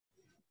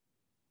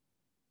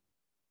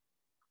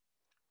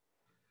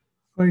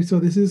Right, so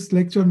this is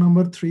lecture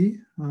number 3.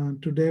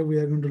 Today we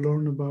are going to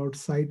learn about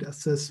site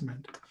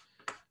assessment.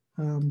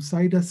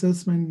 Site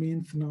assessment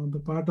means, the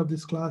part of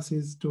this class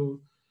is to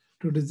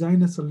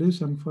design a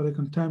solution for a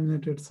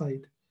contaminated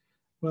site.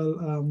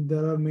 Well,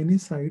 there are many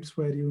sites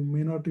where you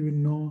may not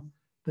even know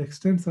the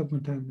extent of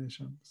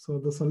contamination. So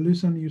the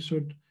solution you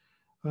should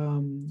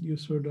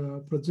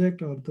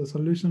project, or the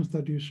solutions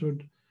that you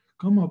should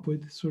come up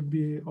with should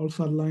be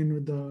also aligned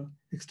with the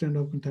extent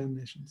of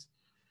contaminations.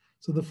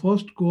 So the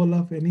first goal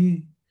of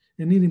any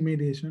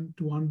remediation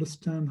to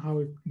understand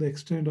how the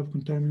extent of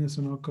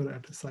contamination occur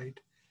at a site.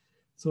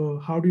 So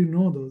how do you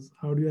know those?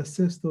 How do you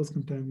assess those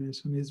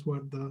contamination is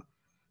what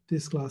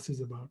this class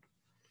is about.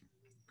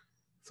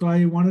 So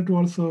I wanted to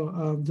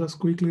also just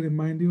quickly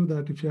remind you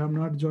that if you have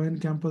not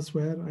joined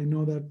CampusWare, I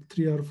know that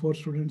 3 or 4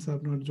 students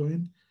have not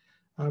joined.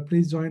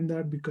 Please join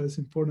that because it's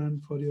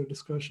important for your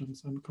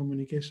discussions and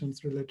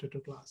communications related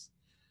to class.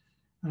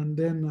 And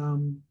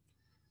then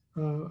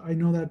I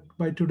know that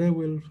by today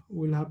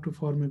we'll have to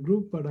form a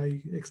group, but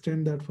I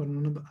extend that for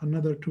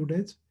another 2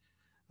 days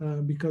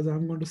because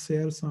I'm going to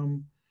share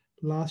some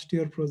last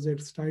year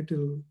projects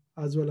title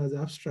as well as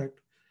abstract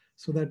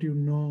so that you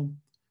know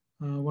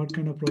what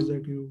kind of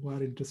project you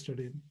are interested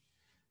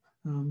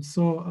in.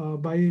 So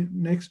by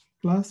next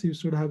class, you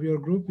should have your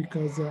group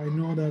because I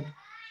know that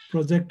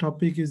project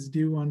topic is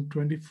due on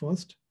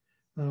 21st.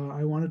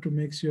 I wanted to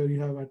make sure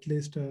you have at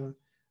least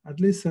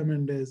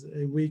 7 days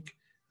a week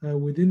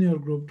within your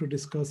group to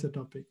discuss a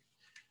topic.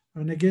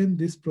 And again,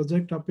 this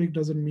project topic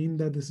doesn't mean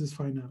that this is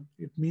final.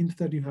 It means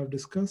that you have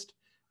discussed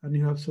and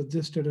you have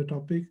suggested a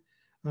topic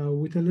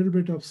with a little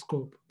bit of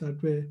scope.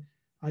 That way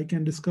I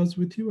can discuss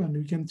with you and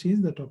we can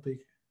change the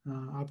topic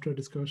after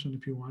discussion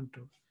if you want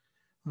to.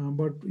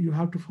 But you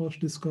have to first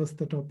discuss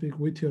the topic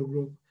with your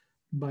group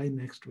by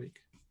next week.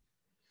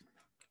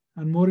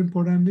 And more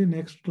importantly,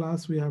 next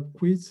class we have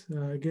quiz.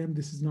 Again,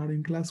 this is not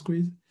in-class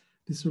quiz.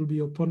 This will be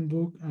open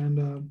book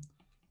and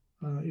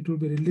it will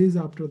be released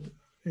after the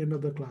end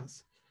of the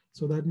class.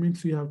 So that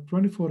means you have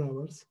 24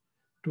 hours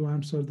to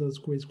answer those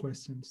quiz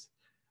questions.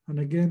 And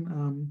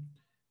again,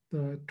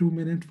 the 2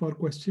 minutes for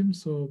question.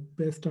 So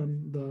based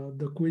on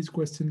the quiz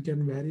question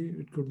can vary.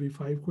 It could be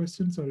 5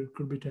 questions or it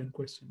could be 10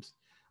 questions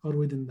or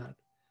within that.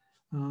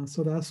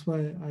 So that's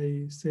why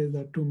I say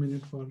that 2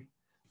 minutes for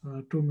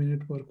 2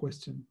 minutes per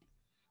question.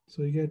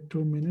 So you get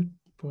 2 minutes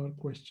per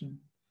question.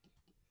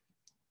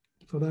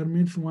 So that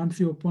means once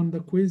you open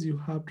the quiz, you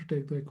have to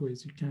take the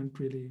quiz. You can't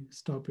really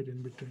stop it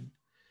in between.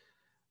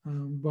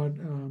 But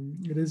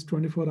it is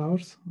 24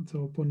 hours. It's an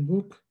open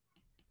book.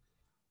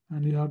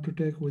 And you have to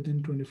take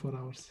within 24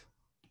 hours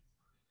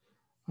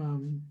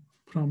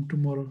from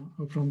tomorrow,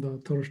 from the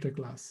Thursday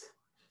class.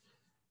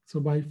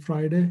 So by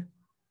Friday,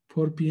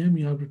 4 p.m.,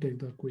 you have to take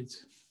the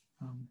quiz.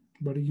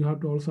 But you have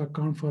to also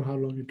account for how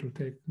long it will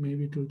take.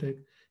 Maybe it will take,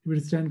 if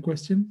it's 10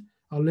 questions,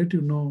 I'll let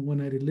you know when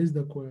I release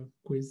the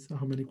quiz,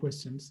 how many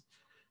questions.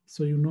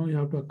 So you know you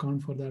have to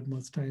account for that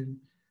much time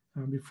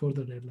before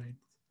the deadline.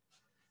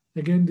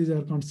 Again, these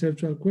are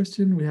conceptual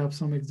questions. We have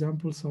some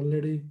examples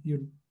already.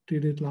 You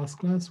did it last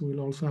class. We'll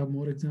also have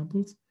more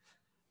examples.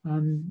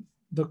 And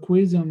the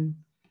quiz on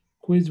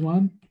quiz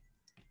 1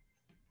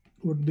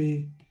 would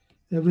be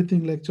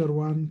everything lecture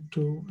 1,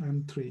 2,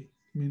 and 3.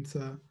 Means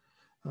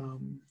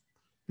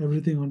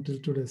everything until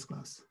today's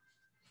class.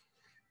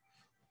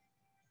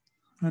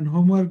 And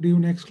homework due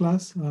next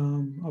class,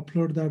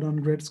 upload that on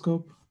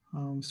Gradescope.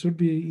 Should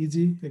be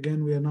easy.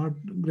 Again, we are not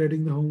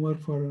grading the homework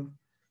for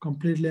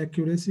completely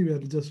accuracy. We are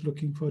just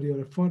looking for your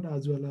effort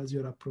as well as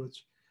your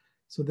approach.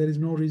 So there is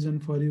no reason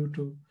for you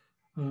to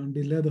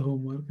delay the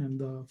homework. And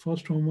the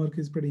first homework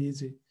is pretty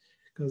easy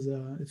because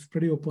it's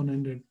pretty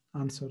open-ended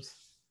answers.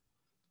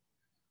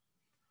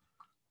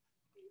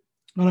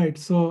 All right,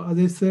 so as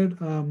I said,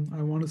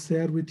 I want to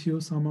share with you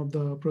some of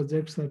the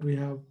projects that we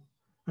have,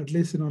 at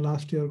least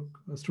last year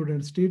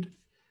students did,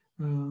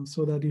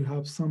 so that you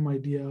have some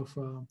idea of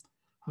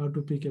how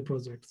to pick a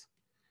project.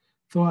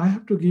 So I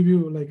have to give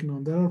you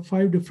there are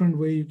 5 different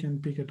ways you can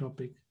pick a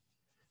topic.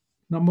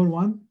 Number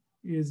 1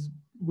 is,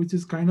 which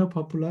is kind of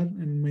popular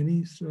in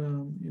many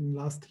in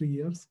last 3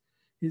 years,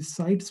 is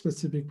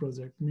site-specific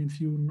project. Means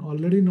you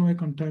already know a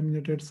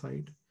contaminated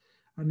site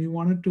and you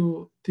wanted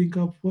to think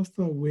of what's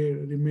the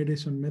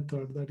remediation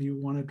method that you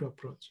wanted to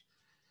approach.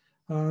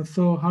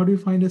 So how do you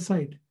find a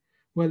site?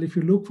 Well, if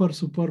you look for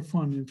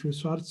Superfund, if you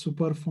search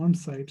Superfund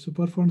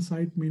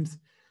site means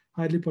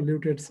highly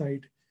polluted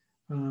site.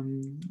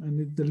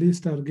 And the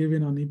list are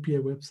given on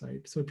EPA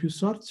website. So if you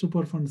search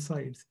Superfund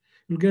sites,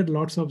 you'll get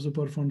lots of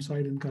Superfund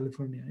sites in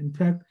California. In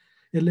fact,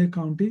 LA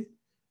County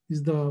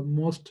is the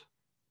most,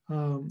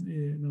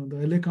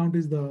 the LA County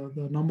is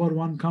the number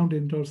 1 county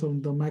in terms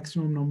of the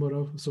maximum number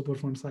of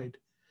Superfund sites.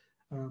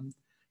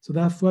 So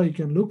that's why you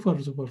can look for a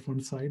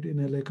Superfund site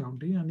in LA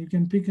County and you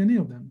can pick any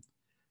of them.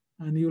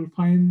 And you'll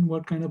find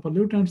what kind of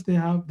pollutants they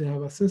have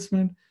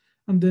assessment,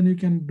 and then you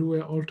can do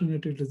an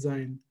alternative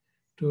design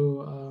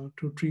to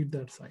treat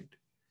that site.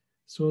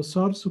 So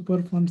search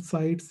Superfund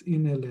sites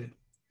in LA.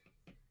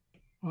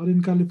 or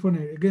in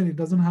California. Again, it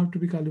doesn't have to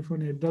be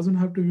California. It doesn't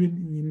have to be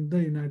in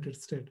the United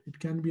States. It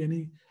can be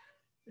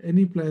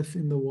any place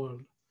in the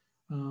world.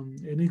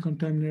 Any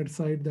contaminated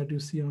site that you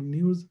see on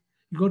news,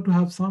 you got to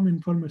have some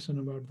information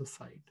about the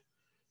site.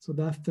 So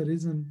that's the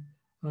reason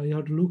you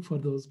have to look for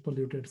those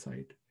polluted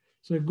site.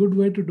 So a good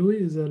way to do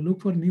it is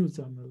look for news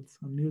channels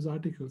and news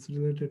articles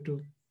related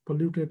to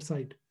polluted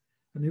site,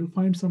 and you'll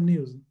find some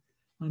news.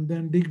 And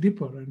then dig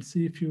deeper and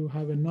see if you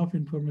have enough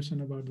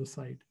information about the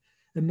site.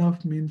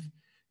 Enough means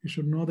you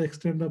should know the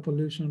extent of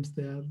pollutions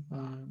there.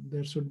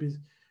 There should be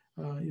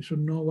you should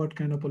know what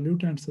kind of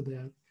pollutants are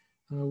there,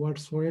 what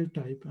soil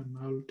type, and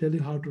I'll tell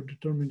you how to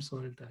determine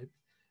soil type.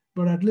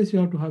 But at least you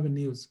have to have a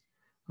news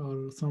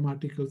or some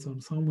articles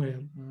on somewhere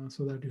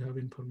so that you have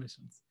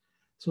information.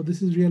 So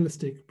this is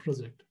realistic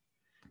project.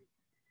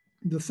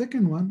 The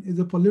second one is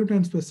a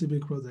pollutant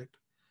specific project.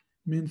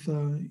 Means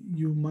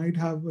you might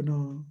have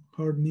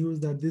heard news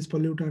that this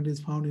pollutant is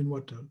found in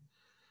water.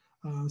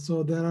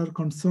 So there are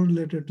concerns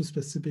related to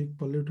specific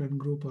pollutant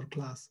group or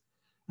class.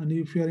 And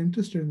if you are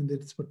interested in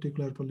this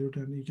particular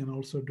pollutant, you can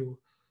also do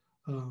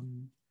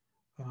um,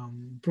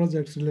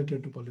 projects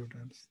related to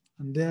pollutants.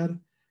 And there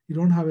you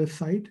don't have a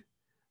site.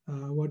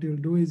 What you'll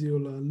do is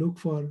you'll look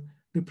for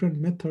different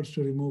methods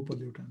to remove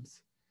pollutants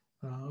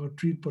or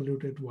treat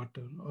polluted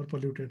water or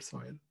polluted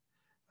soil.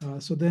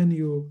 So then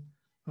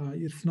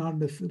it's not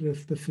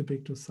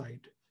specific to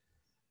site.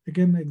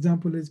 Again,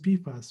 example is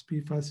PFAS.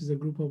 PFAS is a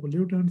group of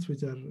pollutants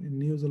which are in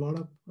news a lot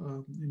of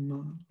in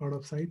a lot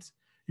of sites.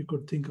 You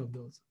could think of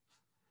those.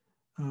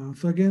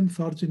 So again,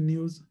 search in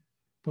news,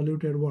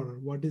 polluted water.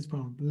 What is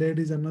found? Lead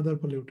is another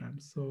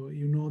pollutant. So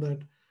you know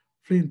that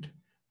Flint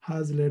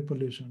has lead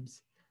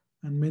pollutions,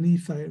 and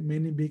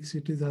many big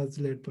cities has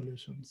lead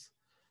pollutions.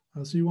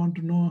 So you want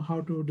to know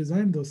how to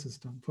design those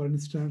systems. For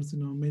instance,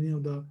 many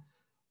of the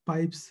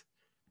pipes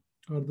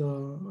or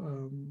the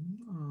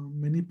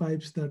many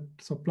pipes that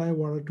supply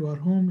water to our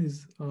home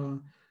is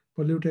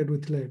polluted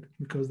with lead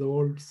because the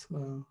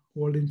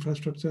old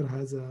infrastructure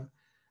has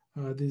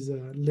this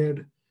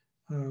lead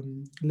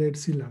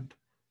sealant.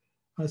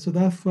 So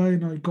that's why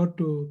you got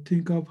to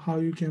think of how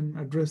you can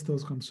address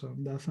those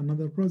concerns. That's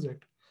another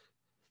project.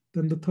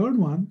 Then the third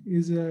one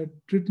is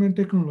treatment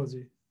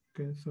technology.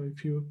 Okay, so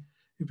if you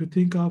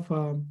think of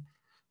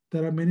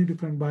there are many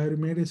different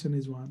bioremediation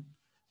is one,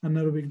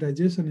 anaerobic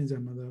digestion is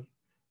another,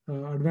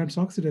 advanced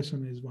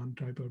oxidation is one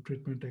type of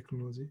treatment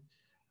technology,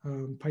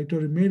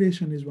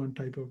 phytoremediation is one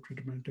type of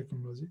treatment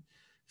technology.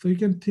 So you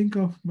can think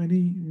of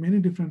many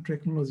different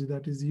technology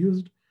that is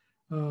used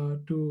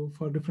to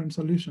for different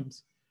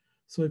solutions.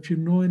 So if you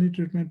know any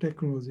treatment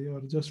technology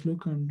or just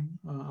look on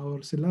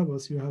our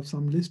syllabus, you have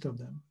some list of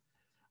them.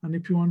 And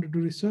if you want to do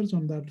research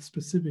on that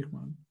specific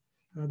one,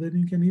 then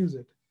you can use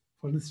it.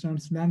 For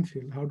instance,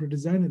 landfill, how to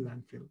design a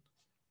landfill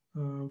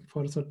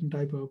for a certain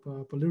type of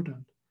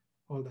pollutant,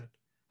 all that.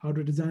 How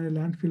to design a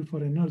landfill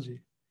for energy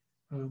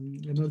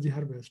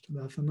harvest,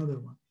 that's another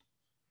one.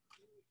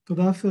 So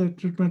that's a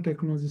treatment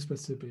technology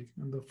specific.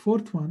 And the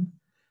fourth one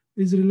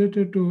is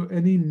related to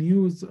any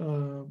news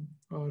or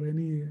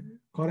any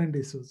current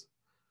issues.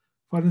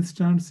 For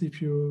instance,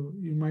 if you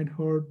might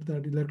heard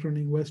that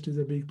electronic waste is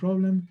a big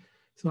problem.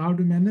 So how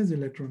to manage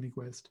electronic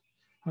waste?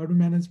 How to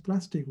manage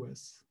plastic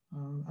waste?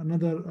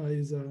 Another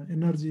is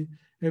energy.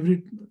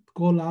 Every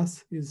coal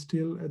ash is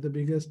still the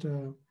biggest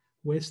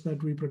waste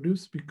that we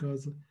produce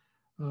because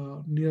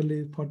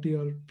nearly 40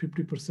 or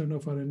 50%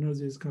 of our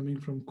energy is coming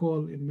from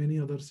coal in many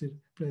other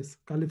places.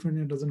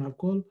 California doesn't have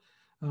coal,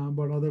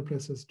 but other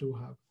places do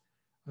have.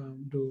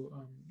 Do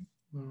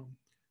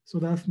So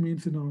that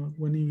means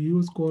when you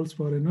use coals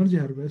for energy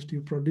harvest,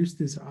 you produce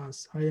this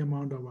ash, high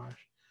amount of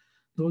ash.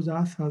 Those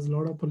ash has a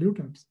lot of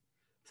pollutants.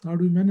 So how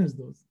do we manage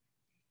those?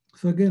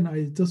 So again,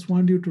 I just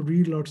want you to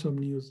read lots of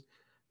news,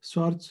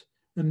 search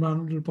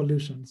environmental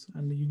pollutions,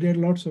 and you get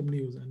lots of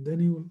news, and then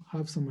you will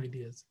have some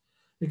ideas.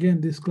 Again,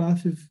 this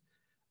class is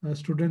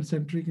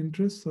student-centric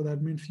interest, so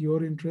that means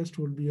your interest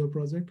will be your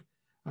project.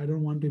 I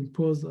don't want to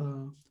impose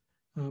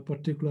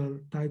particular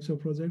types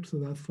of projects, so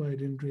that's why I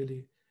didn't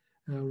really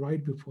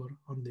write before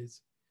on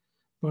this.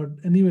 But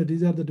anyway,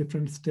 these are the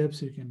different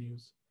steps you can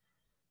use.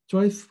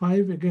 Choice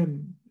 5,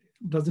 again,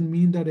 doesn't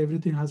mean that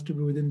everything has to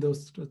be within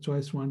those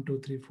choice 1,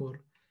 2, 3,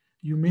 4.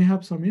 You may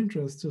have some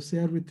interest, so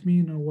share with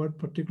me what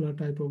particular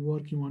type of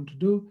work you want to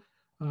do,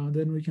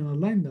 then we can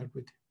align that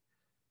with you.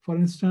 For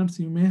instance,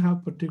 you may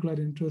have particular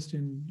interest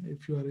in,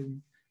 if you are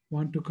in,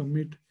 want to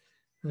commit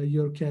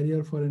your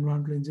career for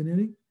environmental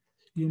engineering,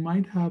 you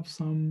might have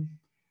some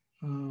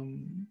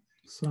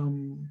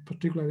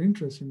particular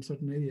interest in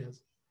certain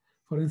areas.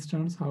 For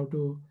instance, how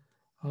to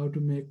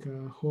make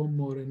a home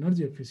more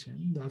energy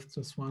efficient. That's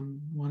just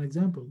one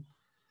example.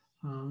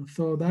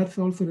 So that's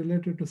also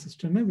related to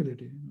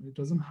sustainability. It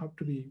doesn't have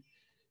to be,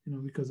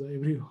 because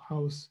every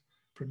house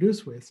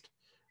produce waste,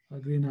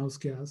 greenhouse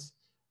gas,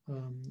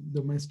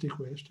 domestic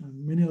waste,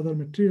 and many other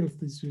materials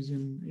this is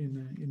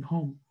in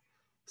home.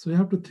 So you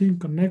have to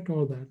connect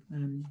all that,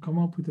 and come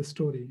up with a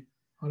story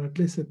or at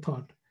least a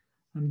thought,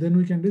 and then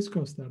we can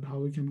discuss that how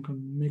we can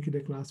make it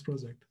a class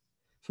project.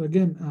 So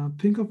again,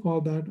 think of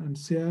all that and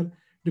share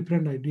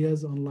different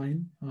ideas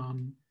online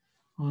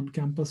on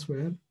campus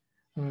where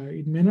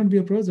it may not be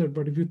a project,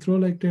 but if you throw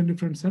like 10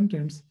 different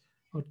sentence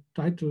or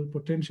title,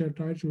 potential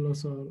title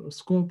or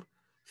scope,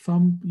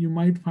 some you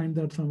might find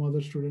that some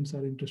other students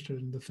are interested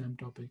in the same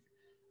topic.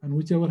 And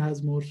whichever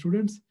has more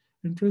students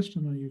interest,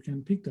 you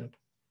can pick that.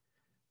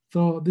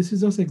 So this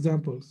is just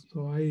examples.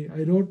 So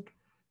I wrote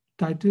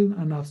title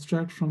and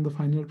abstract from the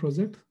final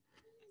project.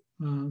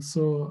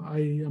 So I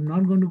am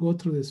not going to go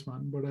through this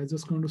one, but I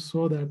just going to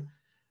show that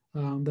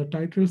the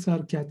titles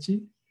are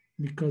catchy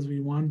because we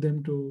want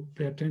them to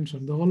pay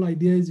attention. The whole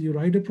idea is you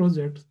write a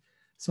project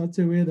such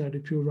a way that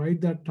if you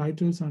write that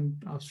titles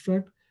and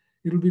abstract,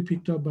 it will be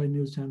picked up by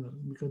news channel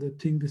because they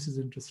think this is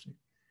interesting.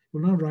 You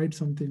will not write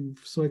something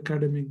so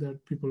academic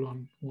that people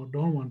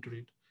don't want to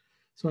read.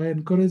 So I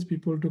encourage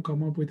people to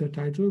come up with a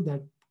title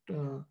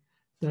uh,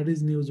 that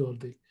is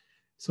newsworthy.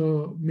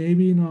 So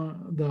maybe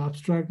the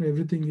abstract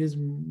everything is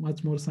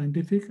much more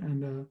scientific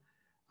and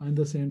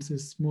the sense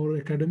is more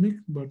academic,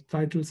 but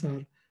titles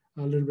are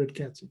a little bit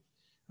catchy,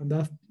 and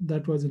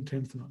that was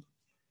intentional.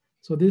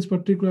 So this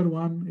particular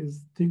one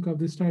is think of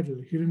this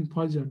title: Hidden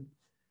Poison,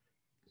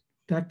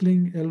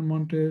 tackling El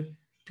Monte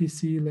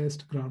PC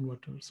laced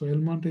groundwater. So El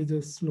Monte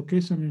is a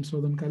location in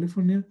Southern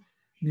California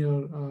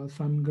near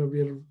San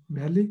Gabriel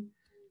Valley.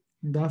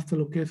 That's the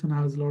location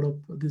has a lot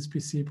of these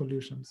PC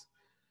pollutions.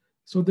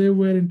 So they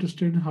were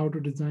interested in how to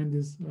design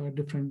this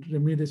different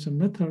remediation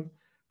method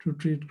to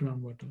treat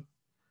groundwater.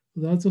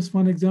 So that's just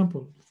one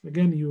example.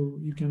 Again,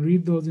 you can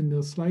read those in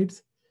the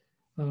slides.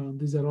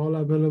 These are all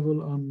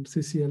available on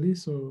CCLE,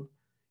 so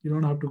you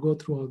don't have to go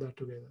through all that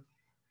together.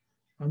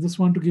 I just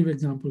want to give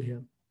example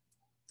here.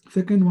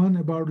 Second one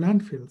about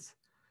landfills.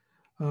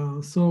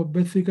 So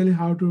basically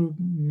how to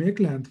make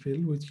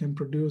landfill which can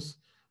produce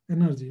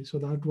energy. So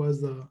that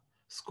was the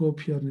scope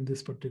here in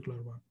this particular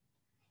one.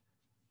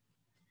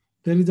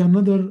 There is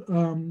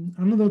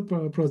another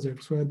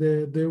project where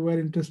they were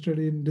interested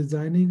in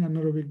designing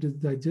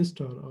anaerobic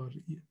digester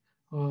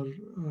or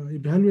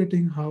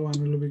evaluating how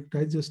anaerobic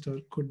digester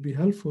could be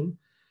helpful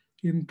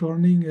in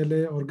turning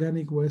LA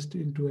organic waste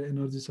into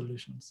energy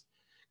solutions.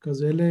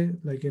 Because LA,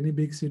 like any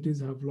big cities,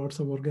 have lots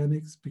of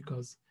organics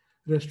because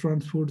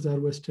restaurant foods are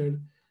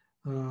wasted.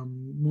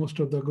 Most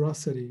of the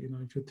grocery,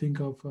 if you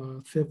think of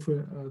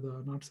Safeway,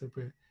 the not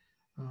Safeway,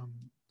 um,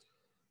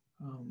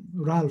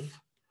 Ralph.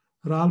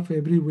 Ralph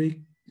every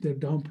week they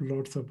dump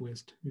lots of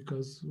waste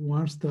because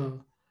once there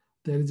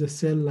is a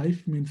sell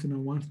life means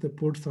once they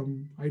put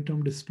some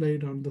item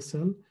displayed on the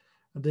cell,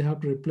 they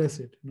have to replace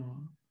it.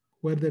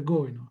 Where they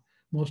go.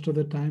 Most of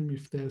the time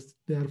if they're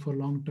there for a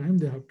long time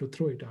they have to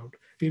throw it out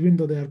even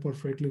though they are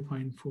perfectly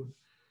fine food.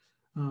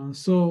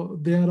 So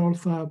they are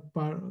also a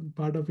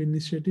part of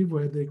initiative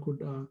where they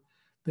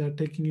are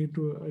taking it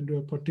into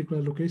a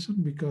particular location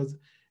because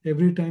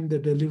every time they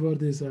deliver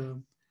this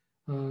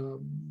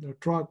the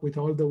truck with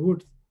all the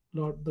wood,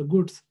 the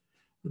goods,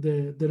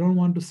 they don't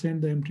want to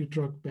send the empty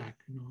truck back.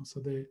 So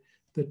they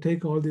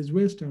take all this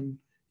waste and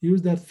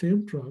use that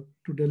same truck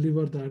to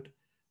deliver that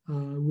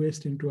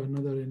waste into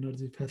another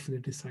energy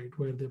facility site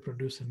where they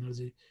produce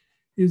energy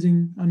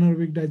using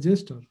anaerobic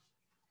digester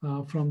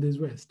from this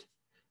waste.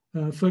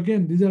 So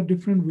again, these are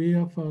different way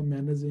of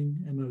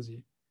managing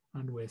energy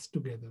and waste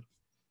together.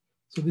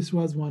 So this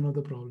was one of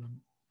the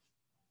problem.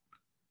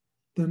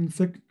 Then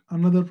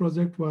another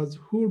project was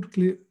who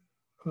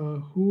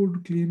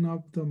would clean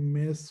up the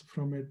mess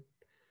from a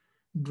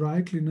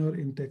dry cleaner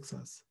in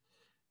Texas.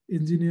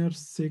 Engineers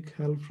seek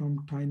help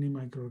from tiny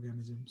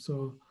microorganisms.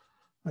 So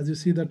as you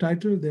see the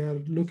title, they are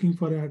looking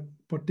for a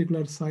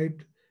particular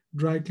site,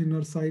 dry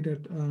cleaner site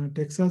at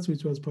Texas,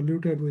 which was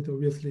polluted with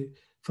obviously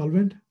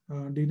solvent,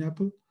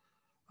 DNAPL.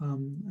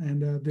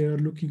 And they are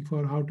looking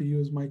for how to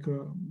use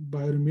micro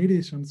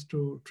bioremediations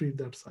to treat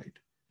that site.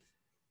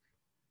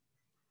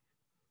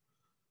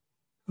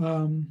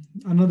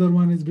 Another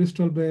one is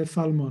Bristol Bay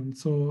salmon.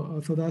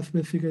 So that's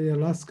basically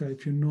Alaska.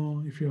 If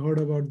you heard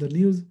about the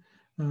news,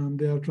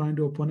 they are trying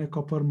to open a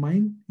copper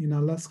mine in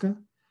Alaska,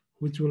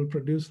 which will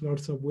produce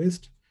lots of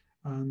waste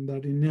and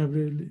that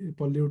inevitably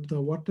pollute the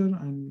water.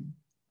 And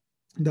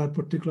that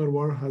particular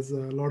war has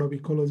a lot of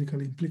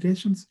ecological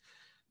implications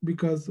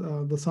because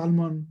the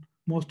salmon,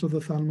 most of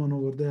the salmon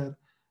over there,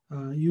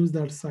 use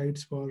that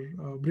sites for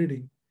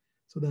breeding.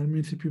 So that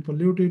means if you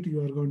pollute it,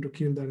 you are going to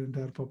kill that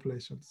entire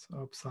populations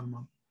of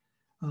salmon.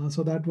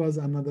 So that was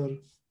another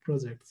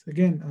project.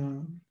 Again,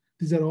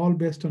 these are all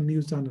based on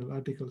news channel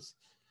articles.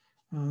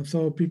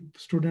 So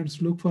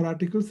students look for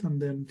articles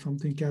and then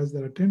something catches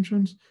their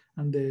attentions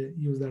and they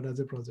use that as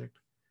a project.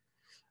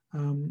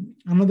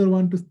 Another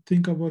one to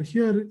think about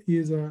here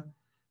is a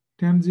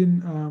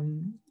Tianjin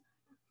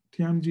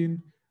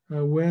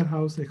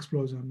warehouse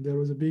explosion. There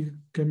was a big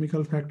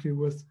chemical factory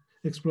was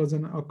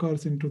explosion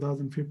occurs in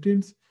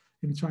 2015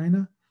 in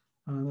China.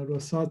 That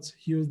was such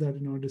huge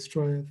that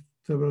destroyed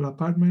several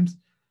apartments,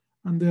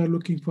 and they are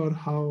looking for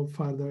how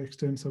far the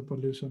extent of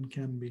pollution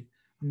can be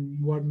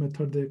and what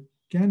method they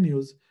can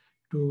use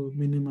to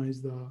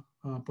minimize the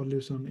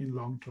pollution in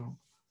long term.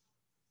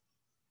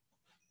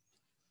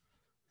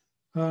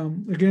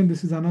 Again,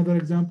 this is another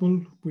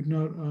example with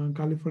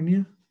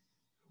California,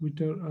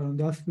 which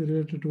that's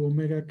related to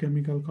Omega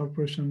Chemical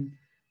Corporation,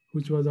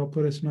 which was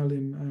operational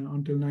in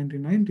until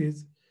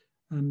 1990s,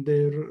 and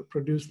they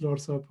produced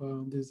lots of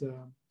these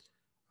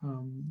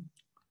um,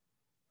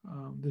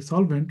 the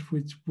solvent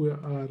which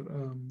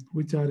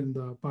are in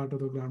the part of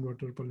the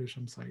groundwater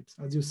pollution sites.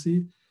 As you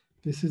see,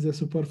 this is a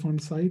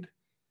Superfund site.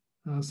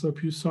 So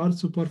if you search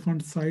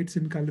Superfund sites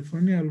in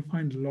California, you'll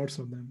find lots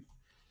of them.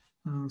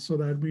 So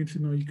that means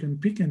you can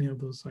pick any of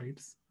those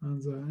sites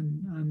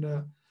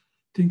and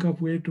think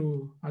of way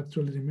to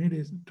actually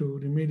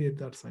remediate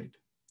that site.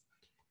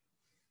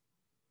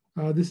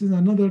 This is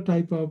another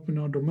type of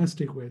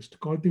domestic waste.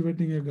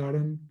 Cultivating a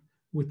garden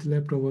with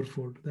leftover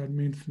food. That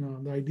means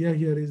the idea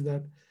here is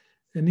that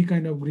any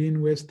kind of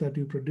green waste that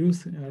you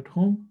produce at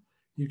home,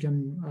 you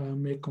can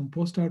make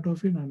compost out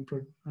of it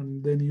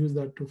and then use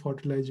that to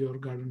fertilize your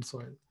garden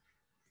soil.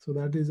 So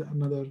that is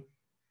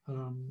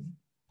um,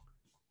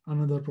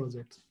 another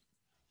project.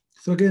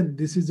 So again,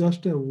 this is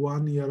just a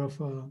 1 year of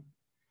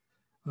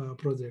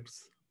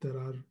projects. There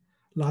are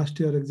last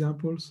year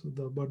examples,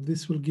 but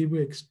this will give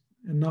you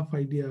enough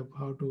idea of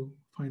how to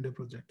find a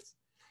project.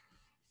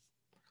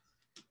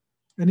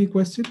 Any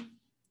question?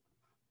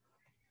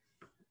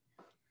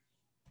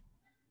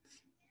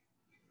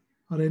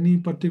 Or any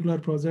particular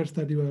projects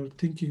that you are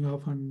thinking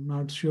of and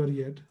not sure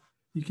yet?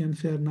 You can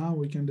share now,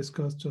 we can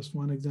discuss just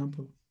one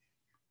example.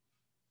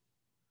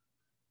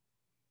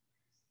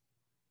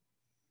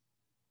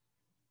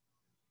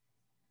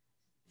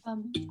 I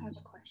have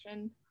a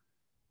question.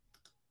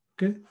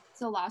 Okay.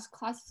 So last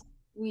class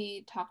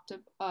we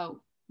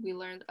we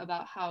learned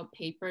about how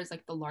paper is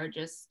like the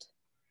largest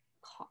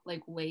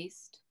like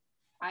waste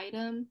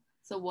item.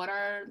 So what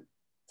are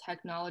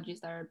technologies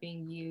that are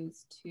being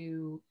used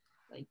to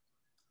like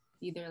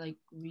either like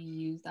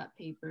reuse that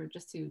paper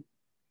just to,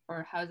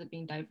 or how is it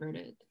being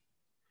diverted?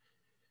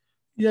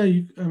 Yeah,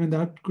 I mean,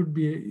 that could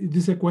be, is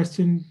this a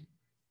question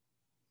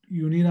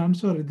you need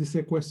answer, or is this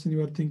a question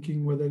you are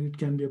thinking whether it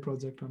can be a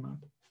project or not?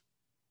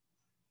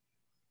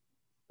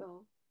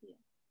 So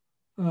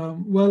yeah.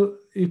 Well,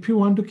 if you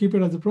want to keep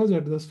it as a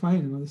project, that's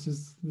fine. This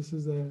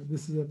is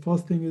a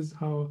first thing is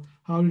how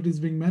it is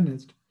being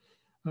managed.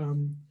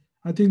 Um,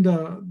 I think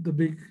the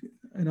big,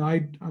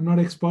 I'm not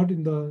expert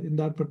in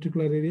that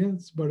particular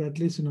areas, but at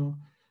least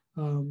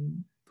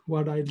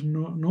what I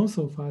know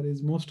so far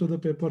is most of the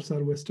papers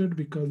are wasted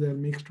because they are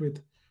mixed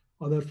with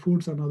other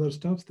foods and other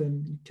stuffs.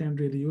 Then you can't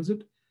really use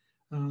it.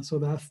 So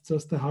that's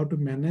just how to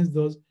manage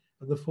those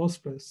at the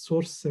first place.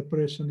 Source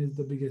separation is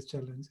the biggest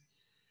challenge,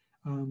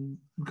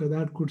 because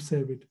that could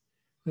save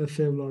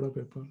a lot of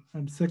paper.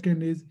 And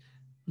second is,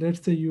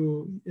 let's say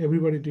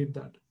everybody did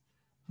that,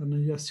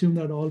 and you assume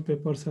that all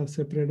papers are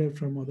separated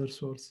from other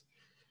source.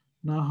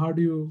 Now,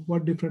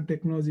 what different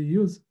technology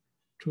use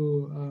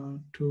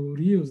to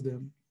reuse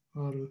them,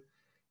 or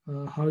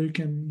how you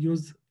can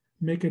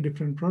make a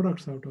different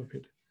products out of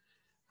it.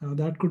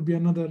 That could be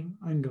another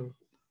angle,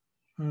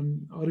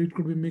 and or it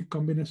could be make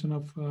combination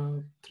of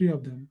three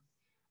of them.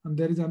 And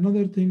there is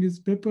another thing is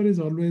paper is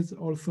always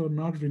also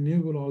not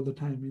renewable all the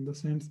time, in the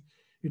sense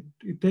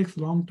it takes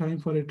long time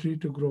for a tree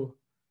to grow.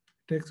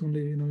 It takes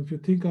only, if you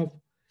think of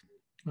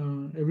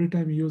every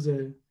time you use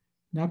a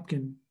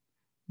napkin,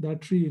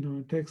 that tree,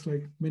 it takes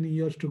like many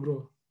years to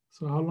grow.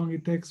 So how long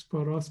it takes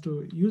for us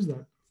to use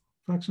that?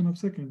 Fraction of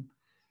second.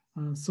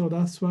 So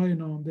that's why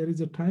there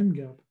is a time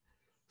gap.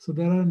 So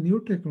there are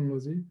new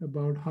technology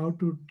about how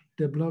to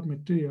develop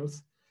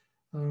materials,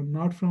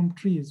 not from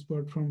trees,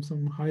 but from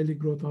some highly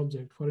growth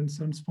object. For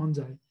instance,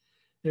 fungi.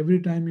 Every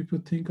time if you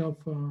think of,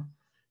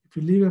 if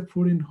you leave a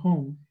food in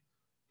home,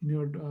 in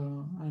your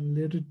and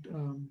let it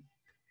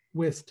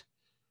waste,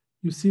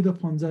 you see the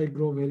fungi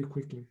grow very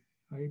quickly,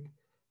 right?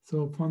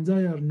 So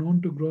fungi are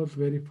known to grow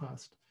very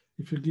fast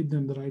if you give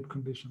them the right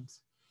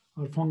conditions,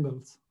 or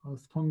fungus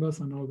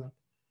and all that.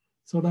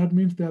 So that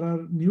means there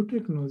are new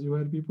technology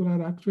where people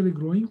are actually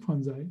growing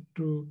fungi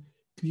to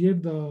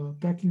create the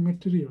packing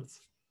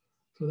materials.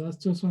 So that's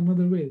just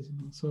another way.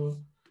 So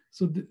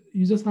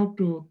you just have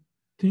to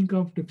think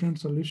of different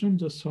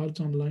solutions. Just search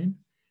online.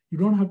 You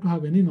don't have to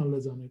have any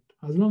knowledge on it.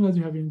 As long as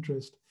you have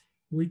interest,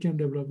 we can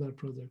develop that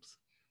projects.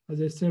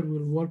 As I said,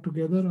 we'll work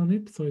together on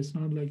it. So it's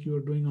not like you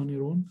are doing on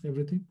your own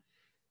everything.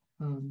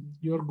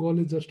 Your goal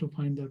is just to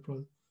find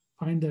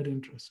that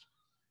interest.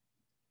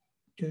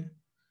 Okay.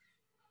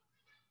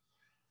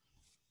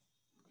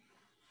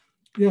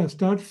 Yeah,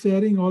 start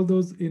sharing all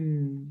those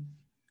in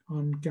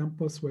on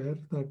campus, where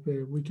that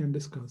way we can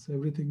discuss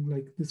everything,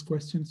 like these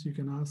questions you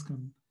can ask,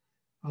 and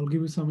I'll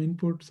give you some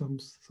input, some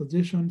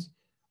suggestions,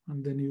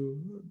 and then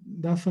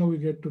that's how we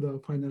get to the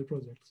final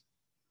projects,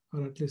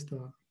 or at least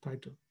the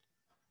title.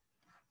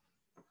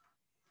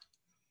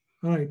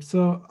 All right,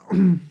 so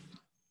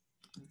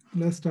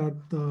let's start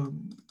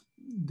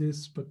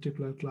this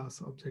particular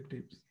class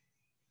objectives.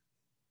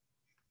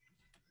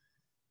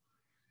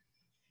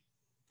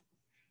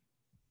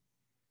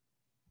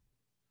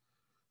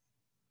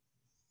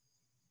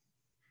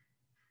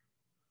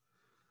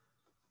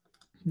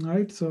 All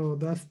right, so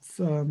that's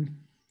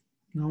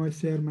Now I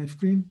share my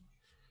screen.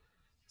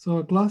 So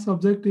a class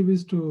objective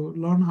is to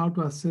learn how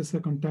to assess a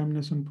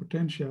contamination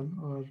potential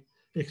or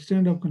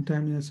extent of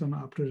contamination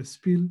after a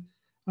spill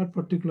at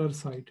particular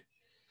site.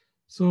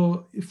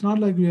 So it's not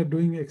like we are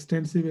doing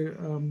extensive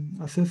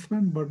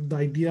assessment, but the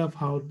idea of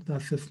how the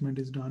assessment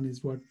is done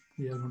is what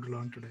we are going to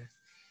learn today.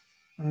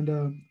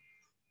 And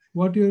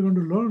what you are going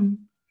to learn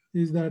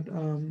is that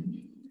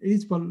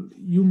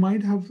you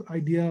might have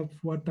idea of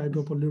what type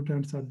of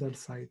pollutants at that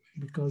site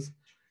because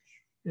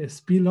a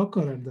spill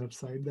occur at that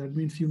site. That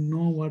means you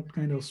know what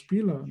kind of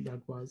spill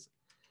that was,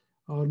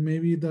 or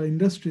maybe the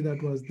industry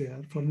that was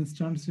there. For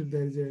instance, if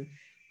there is a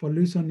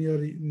pollution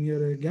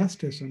near a gas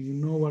station, you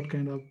know what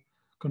kind of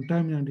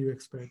contaminant you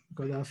expect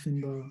because that's in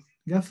the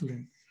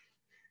gasoline.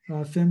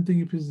 Same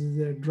thing if it's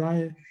a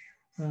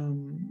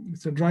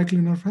dry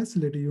cleaner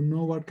facility, you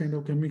know what kind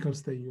of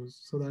chemicals they use.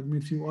 So that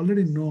means you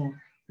already know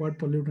what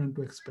pollutant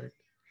to expect.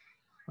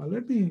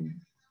 Let me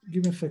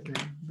give a second.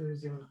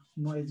 There's a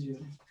noise here.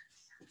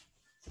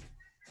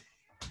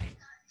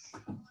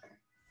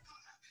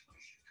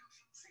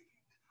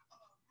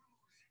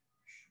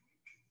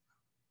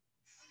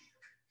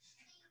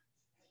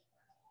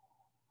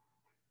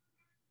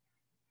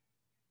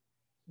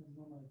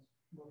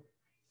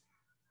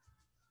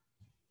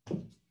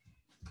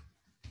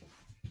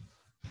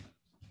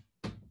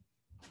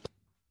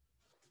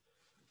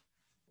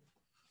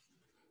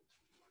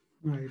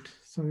 Right.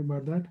 Sorry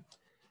about that.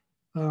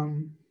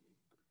 Um,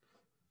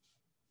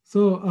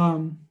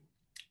 so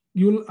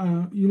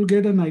you'll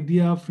get an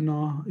idea of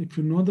if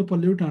you know the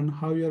pollutant,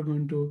 how you are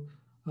going to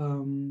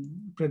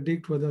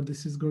predict whether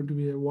this is going to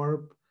be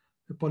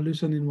a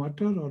pollution in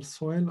water or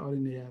soil or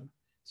in air.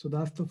 So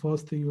that's the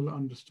first thing you'll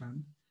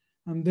understand.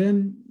 And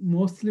then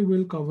mostly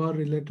we'll cover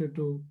related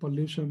to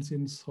pollutions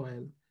in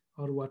soil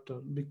or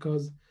water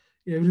because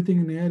everything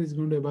in air is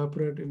going to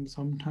evaporate in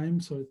some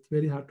time, so it's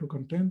very hard to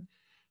contain.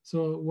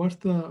 So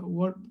what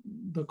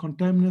the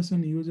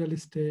contamination usually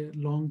stay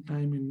long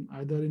time in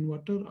either in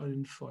water or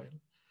in soil.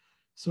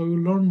 So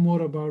you learn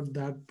more about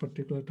that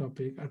particular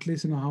topic, at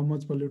least how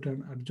much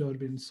pollutant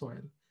absorb in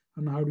soil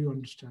and how do you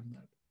understand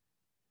that.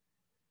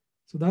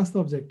 So that's the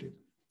objective.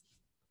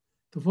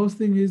 The first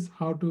thing is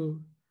how to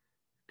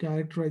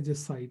characterize a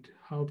site,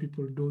 how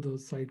people do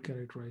those site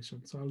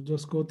characterization. So I'll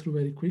just go through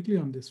very quickly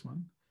on this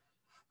one.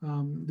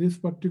 This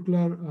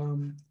particular,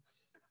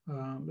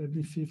 let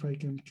me see if I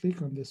can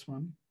click on this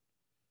one.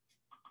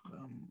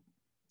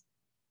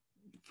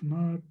 If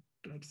not,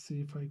 let's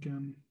see if I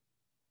can.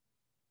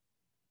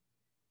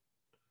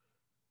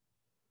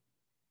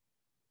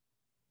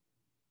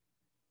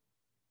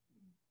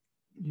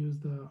 Use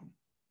the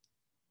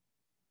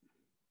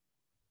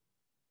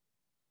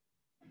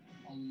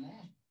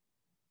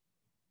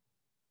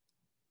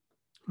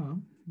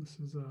this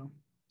is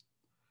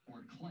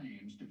or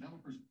claims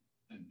developers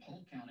in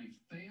Polk County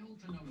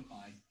failed to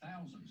notify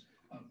thousands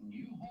of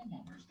new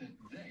homeowners that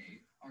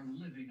they are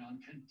living on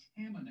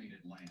contaminated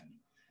land.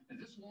 And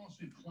this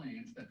lawsuit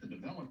claims that the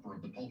developer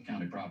of the Polk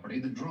County property,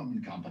 the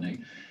Drummond Company,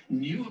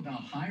 knew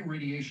about high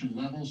radiation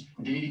levels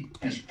dating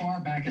as far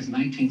back as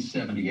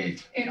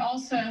 1978. It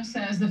also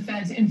says the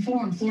feds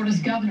informed Florida's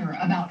governor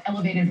about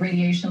elevated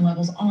radiation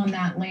levels on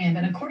that land.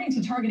 And according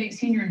to Target 8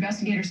 senior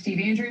investigator Steve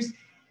Andrews,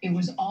 it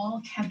was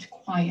all kept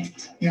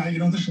quiet. Yeah,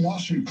 this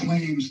lawsuit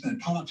claims that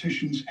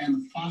politicians and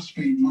the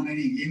phosphate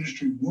mining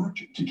industry worked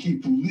to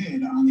keep the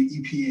lid on the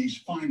EPA's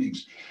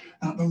findings.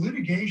 The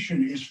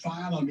litigation is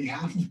filed on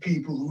behalf of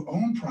people who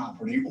own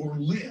property or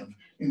live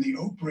in the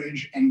Oak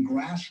Ridge and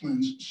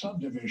Grasslands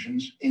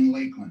subdivisions in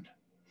Lakeland.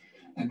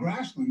 Now,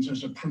 Grasslands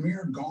is a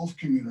premier golf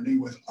community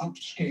with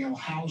upscale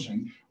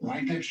housing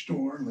right next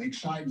door,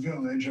 Lakeside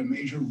Village, a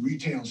major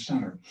retail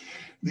center.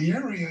 The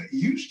area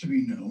used to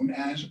be known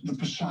as the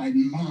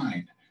Poseidon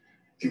Mine.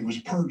 It was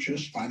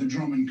purchased by the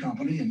Drummond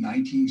Company in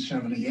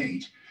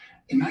 1978.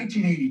 In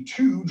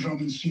 1982,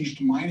 Drummond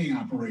ceased mining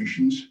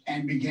operations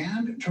and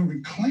began to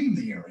reclaim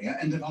the area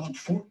and develop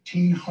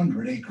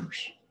 1,400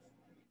 acres.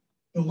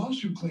 The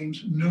lawsuit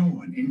claims no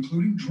one,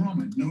 including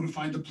Drummond,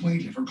 notified the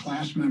plaintiff or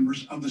class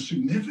members of the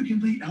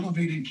significantly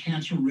elevated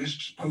cancer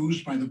risks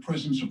posed by the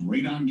presence of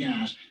radon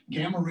gas,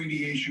 gamma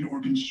radiation,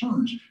 or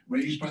concerns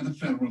raised by the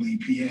federal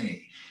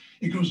EPA.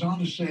 It goes on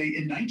to say,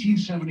 in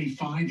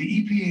 1975,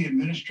 the EPA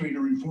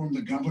administrator informed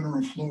the governor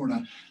of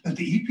Florida that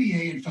the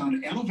EPA had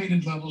found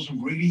elevated levels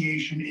of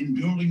radiation in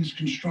buildings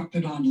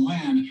constructed on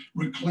land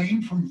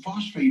reclaimed from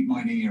phosphate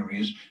mining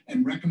areas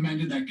and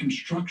recommended that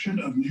construction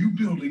of new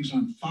buildings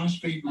on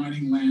phosphate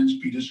mining lands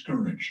be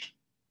discouraged.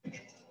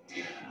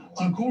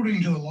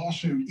 According to the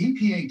lawsuit,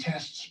 EPA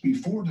tests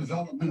before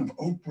development of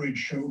Oak Ridge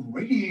showed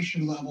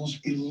radiation levels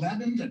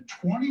 11 to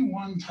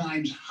 21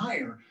 times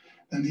higher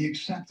than the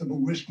acceptable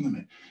risk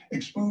limit.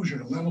 Exposure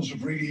to levels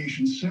of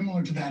radiation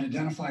similar to that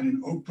identified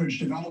in Oak Ridge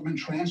development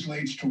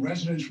translates to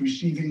residents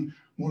receiving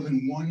more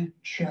than one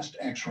chest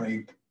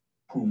x-ray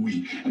per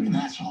week. I mean,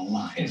 that's a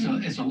lot. It's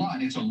a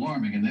lot. It's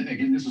alarming. And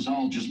again, this is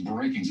all just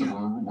breaking,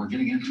 so we're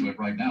getting into it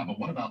right now. But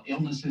what about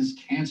illnesses,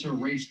 cancer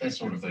rates, that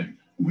sort of thing?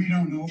 We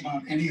don't know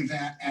about any of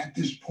that at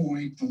this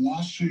point. The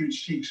lawsuit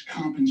seeks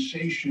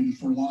compensation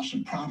for loss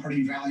of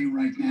property value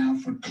right now,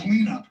 for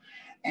cleanup,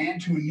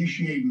 and to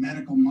initiate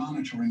medical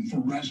monitoring for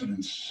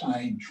residents.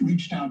 I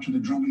reached out to the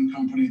Drummond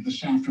Company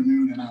this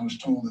afternoon, and I was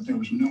told that there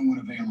was no one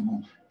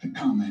available to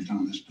comment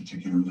on this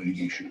particular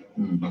litigation.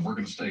 But we're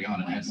going to stay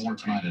on and have more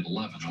tonight at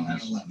 11 on At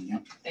this. 11,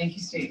 yep. Thank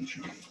you,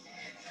 Steve.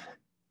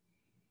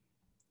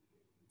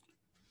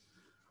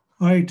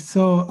 All right,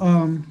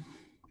 so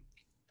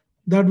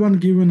that one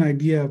give you an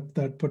idea of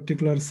that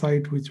particular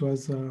site, which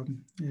was a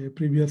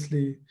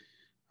previously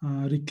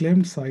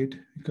reclaimed site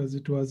because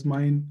it was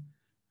mined,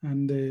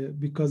 and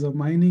because of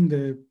mining,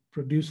 they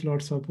produce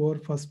lots of ore,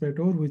 phosphate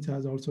ore, which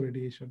has also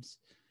radiations.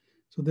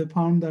 So they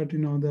found that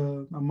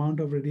the amount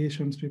of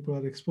radiations people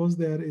are exposed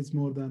there is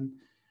more than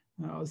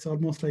it's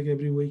almost like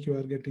every week you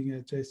are getting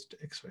a chest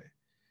X-ray.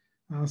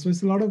 So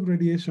it's a lot of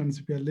radiations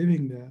if you are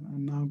living there.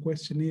 And now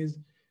question is,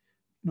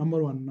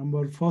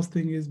 first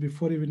thing is,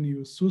 before even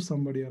you sue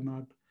somebody or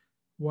not,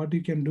 what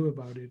you can do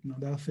about it.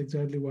 That's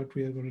exactly what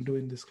we are going to do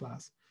in this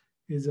class.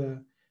 Is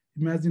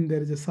imagine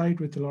there is a site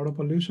with a lot of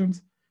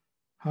pollutions.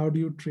 How do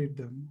you treat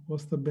them?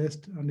 What's the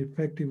best and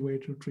effective way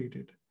to treat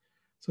it?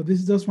 So this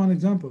is just one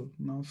example.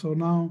 So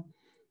now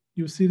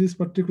you see this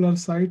particular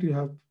site. You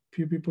have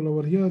few people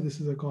over here. This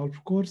is a golf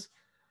course.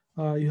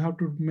 You have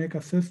to make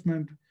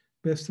assessment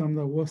based on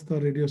what's the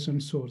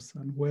radiation source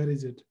and where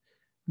is it,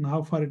 and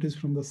how far it is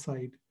from the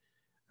site,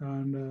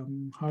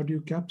 and how do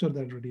you capture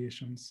that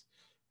radiations,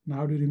 and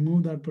how do you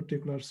remove that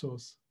particular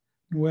source,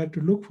 and where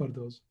to look for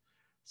those.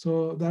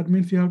 So that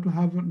means you have to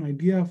have an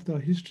idea of the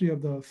history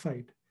of the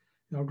site.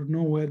 You have to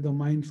know where the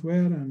mines were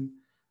and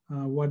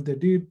what they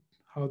did,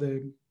 how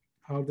they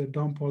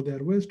dump all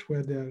their waste,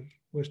 where their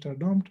waste are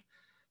dumped,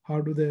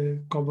 how do they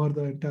cover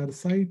the entire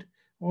site.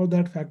 All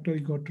that factor you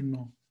got to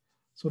know.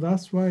 So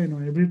that's why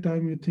every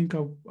time you think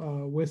of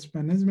waste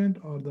management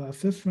or the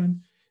assessment,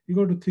 you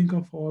got to think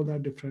of all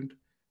that different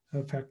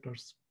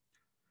factors.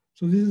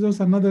 So this is just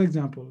another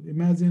example.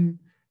 Imagine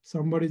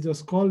somebody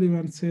just call you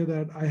and say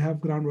that I have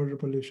groundwater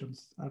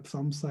pollutions at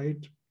some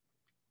site.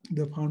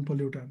 They found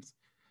pollutants,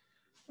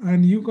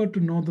 and you got to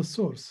know the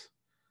source.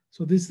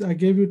 So this, I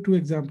gave you two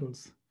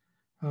examples.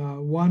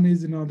 One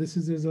is, this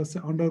is just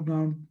an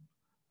underground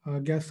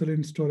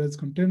gasoline storage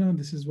container.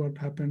 This is what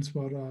happens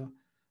for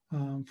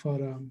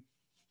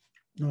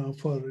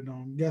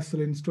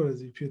gasoline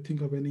storage. If you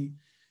think of any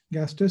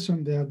gas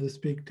station, they have this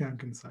big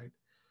tank inside.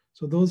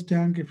 So those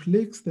tank, if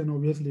leaks, then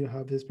obviously you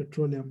have this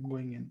petroleum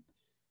going in.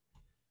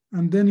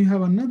 And then you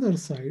have another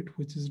site,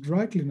 which is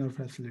dry cleaner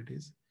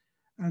facilities.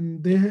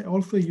 And they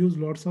also use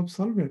lots of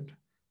solvent.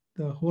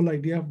 The whole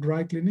idea of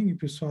dry cleaning,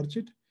 if you search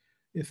it,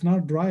 it's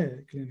not dry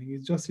cleaning.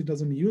 It's just, it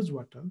doesn't use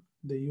water.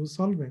 They use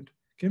solvent,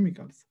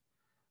 chemicals.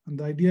 And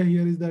the idea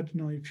here is that,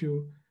 if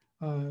you,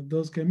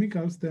 those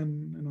chemicals,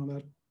 then,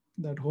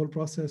 that whole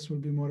process will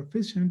be more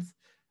efficient,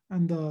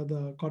 and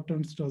the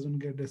cottons doesn't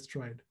get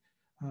destroyed.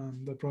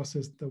 The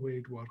process, the way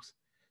it works.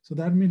 So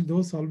that means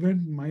those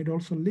solvent might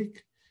also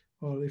leak,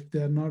 or if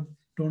they are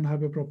don't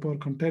have a proper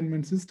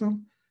containment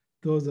system,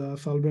 those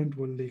solvent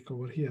will leak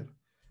over here.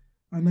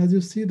 And as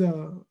you see,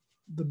 the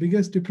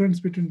biggest difference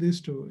between these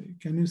two,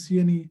 can you see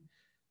any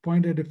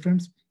point of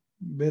difference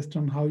based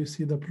on how you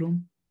see the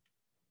plume?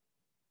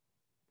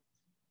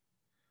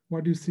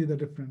 What do you see the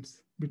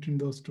difference between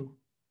those two?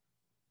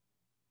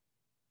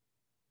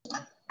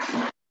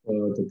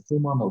 The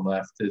plume on the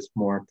left is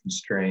more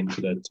constrained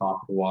to the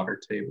top of the water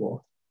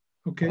table.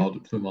 Okay. While the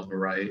plume on the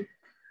right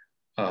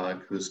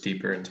goes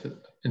deeper into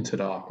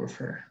the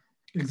aquifer.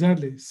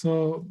 Exactly.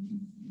 So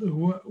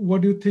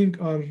what do you think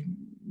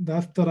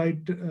that's the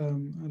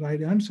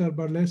right answer,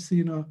 but let's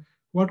see,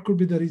 what could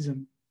be the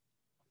reason?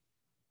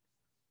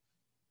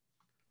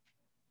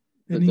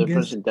 The Any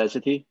difference guess? in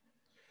density?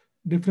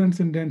 Difference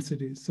in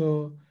density.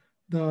 So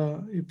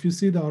if you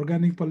see the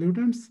organic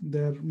pollutants,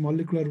 their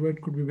molecular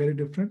weight could be very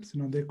different.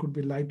 They could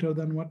be lighter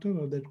than water,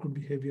 or they could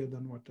be heavier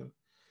than water.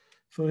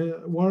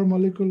 So water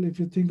molecule, if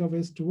you think of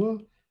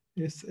H2O,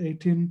 is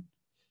 18,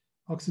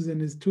 oxygen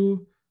is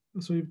 2.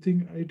 So you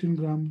think 18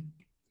 gram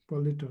per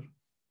liter,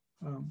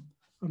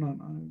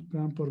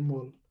 gram per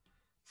mole.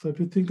 So if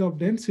you think of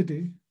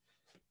density,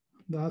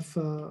 that's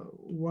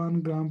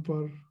 1 gram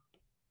per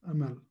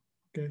ml,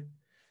 okay?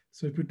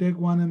 So if you take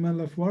 1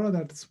 ml of water,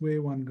 that's weigh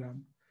 1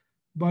 gram.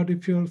 But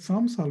if you're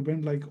some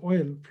solvent like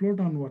oil float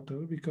on water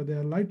because they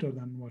are lighter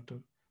than water,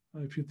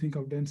 if you think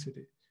of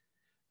density.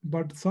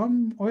 But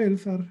some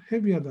oils are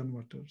heavier than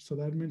water. So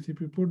that means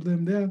if you put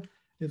them there,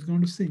 it's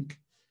going to sink.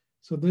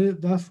 So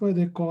that's why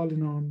they call,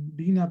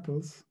 Dean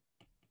apples.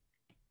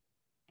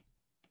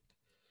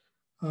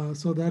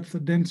 So that's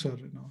denser,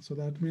 So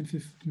that means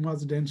it's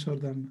much denser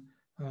than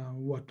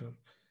water.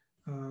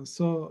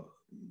 So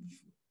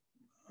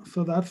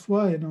that's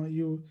why,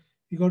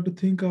 you got to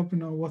think of,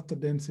 what's the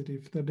density.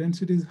 If the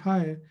density is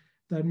high,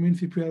 that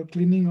means if you are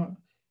cleaning,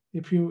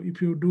 if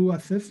you do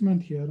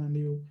assessment here,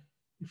 and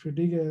if you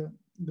dig a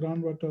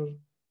groundwater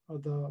or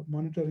the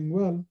monitoring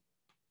well,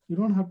 you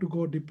don't have to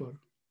go deeper.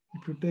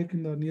 If you take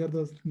in the near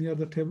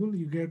the table,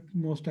 you get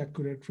most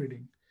accurate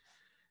reading.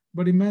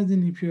 But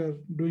imagine if you are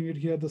doing it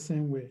here the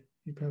same way.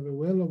 If you have a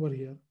well over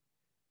here,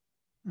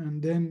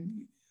 and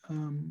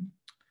um,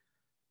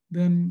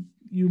 then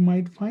you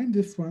might find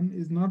this one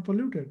is not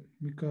polluted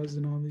because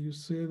you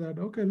say that,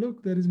 okay,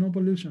 look, there is no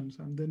pollutions,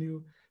 and then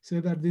you say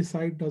that this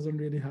site doesn't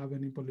really have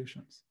any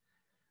pollutions.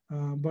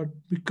 But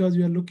because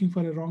you are looking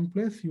for a wrong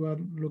place, you are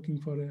looking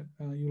for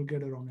you'll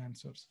get a wrong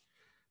answers.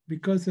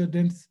 Because the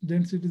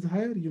density is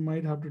higher, you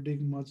might have to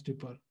dig much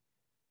deeper.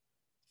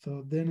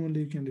 So then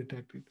only you can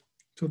detect it.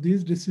 So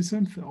these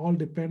decisions all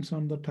depends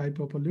on the type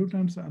of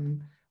pollutants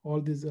and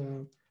all this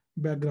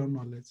background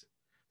knowledge.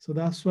 So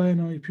that's why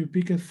if you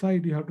pick a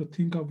site, you have to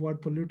think of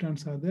what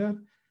pollutants are there,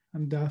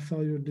 and that's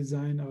how you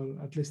design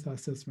or at least the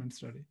assessment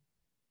study.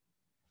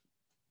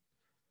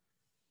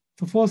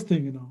 So first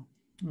thing,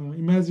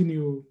 imagine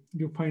you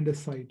find a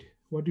site.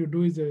 What you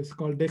do is it's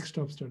called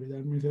desktop study.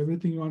 That means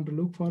everything you want to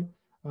look for,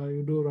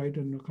 you do right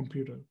on your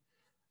computer.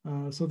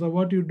 So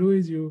what you do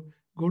is you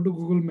go to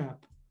Google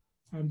Map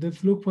and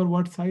let's look for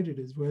what site it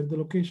is, where the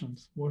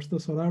locations, what's the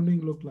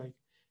surrounding look like.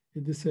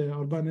 Is this a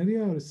urban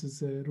area or is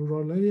this a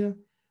rural area?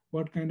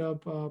 What kind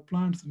of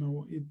plants?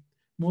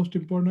 Most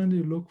important,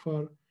 you look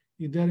for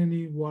is there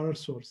any water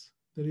source.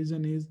 The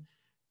reason is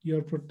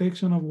your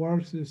protection of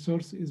water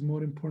source is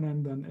more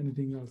important than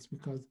anything else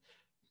because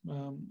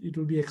it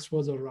will be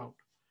exposure route.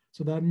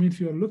 So that means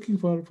you are looking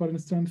for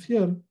instance,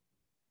 here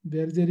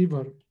there is a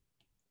river.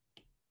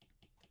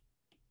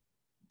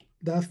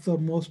 That's the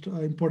most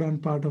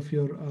important part of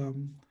your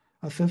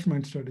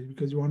assessment study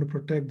because you want to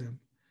protect them.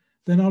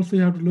 Then also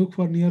you have to look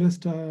for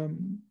nearest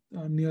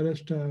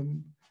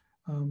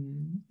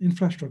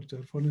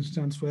infrastructure. For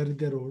instance, where is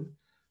the road,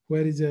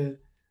 where is a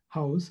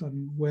house,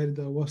 and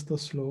what's the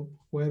slope,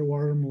 where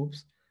water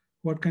moves,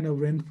 what kind of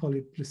rainfall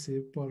it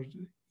receives per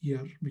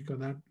year, because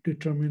that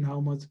determine how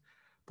much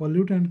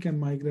pollutant can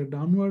migrate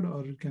downward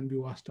or it can be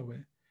washed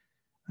away,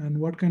 and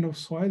what kind of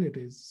soil it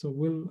is.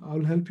 So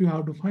I'll help you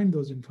how to find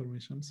those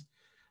informations.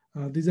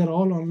 These are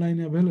all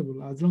online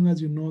available. As long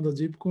as you know the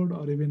zip code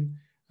or even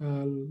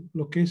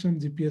location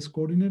GPS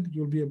coordinate,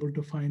 you'll be able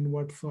to find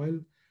what soil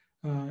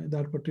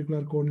that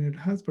particular coordinate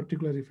has,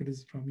 particularly if it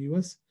is from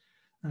US,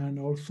 and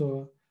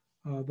also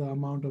the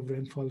amount of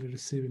rainfall you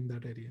receive in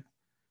that area.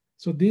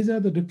 So these are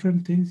the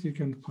different things you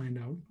can find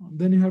out.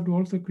 Then you have to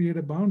also create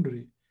a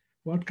boundary.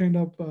 What kind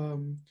of,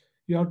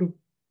 you have to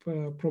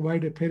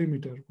provide a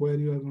perimeter where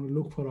you are going to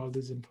look for all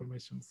these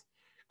informations,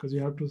 because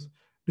you have to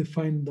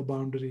define the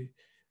boundary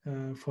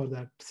for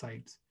that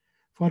site.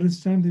 For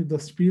instance, if the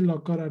spill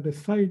occur at a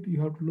site,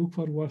 you have to look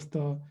for what's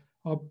the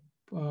up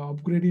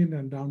gradient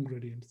and down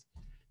gradients,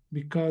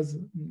 because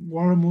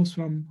water moves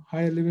from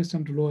high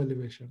elevation to low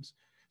elevations.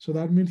 So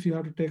that means you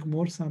have to take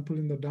more sample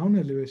in the down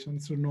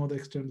elevations to know the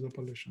extent of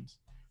pollutions.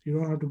 You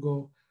don't have to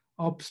go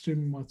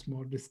upstream much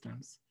more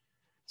distance.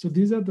 So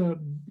these are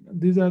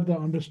the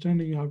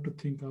understanding you have to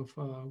think of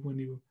when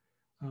you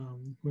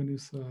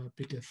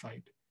pick a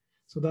site.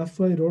 So that's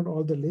why I wrote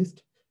all the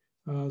list.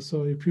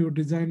 So if you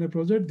design a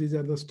project, these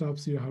are the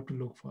steps you have to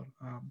look for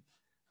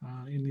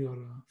in your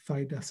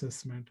site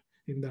assessment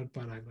in that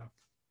paragraph.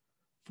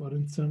 For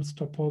instance,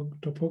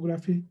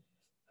 topography,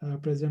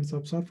 presence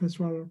of surface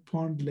water,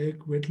 pond, lake,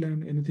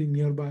 wetland, anything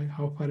nearby,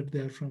 how far they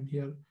are from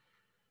here.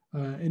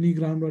 Any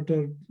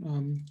groundwater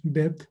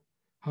depth,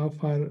 how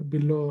far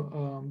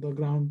below the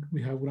ground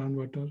we have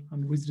groundwater,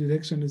 and which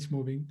direction is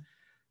moving.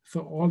 So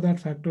all that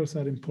factors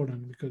are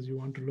important because you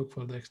want to look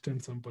for the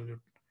extent of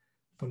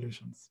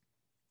pollutions.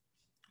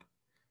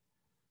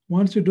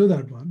 Once you do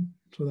that one,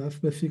 so that's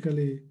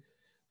basically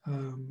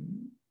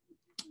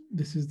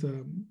this is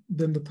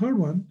then the third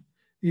one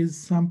is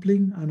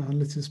sampling and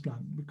analysis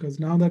plan, because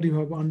now that you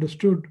have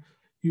understood,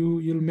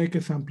 you'll make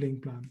a sampling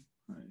plan.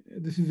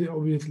 This is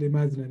obviously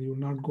imaginary. You will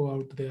not go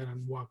out there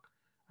and walk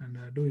and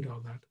do it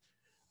all that.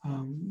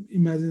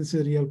 Imagine it's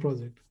a real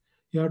project.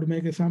 You have to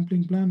make a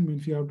sampling plan,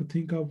 means you have to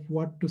think of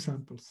what to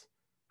samples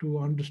to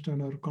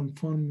understand or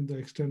confirm the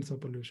extent of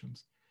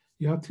pollutions.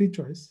 You have three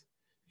choices.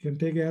 You can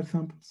take air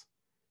samples,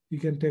 you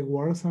can take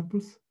water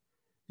samples,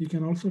 you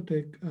can also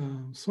take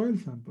soil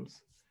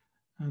samples.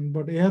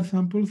 But air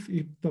samples,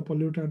 if the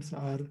pollutants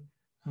are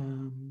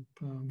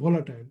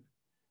volatile,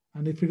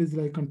 and if it is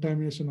like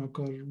contamination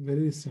occur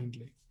very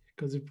recently,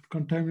 because if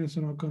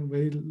contamination occurred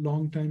very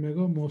long time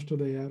ago, most of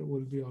the air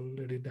will be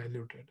already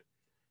diluted,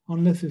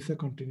 unless it's a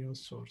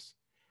continuous source.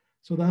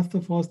 So that's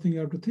the first thing you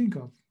have to think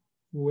of,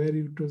 where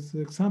you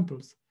take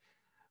samples.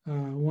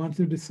 Once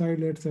you decide,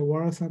 let's say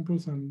water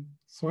samples and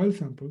soil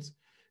samples,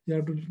 you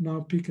have to now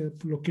pick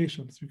up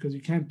locations because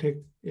you can't take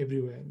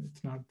everywhere.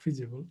 It's not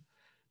feasible.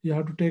 You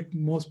have to take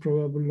most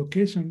probable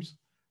locations,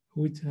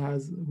 which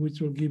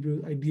will give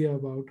you idea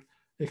about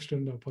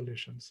external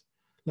pollutions.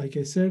 Like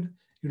I said,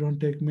 you don't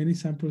take many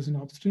samples in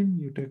upstream,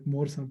 you take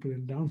more sample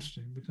in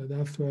downstream because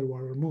that's where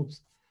water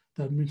moves.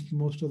 That means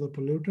most of the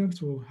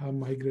pollutants will have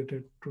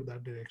migrated to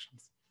that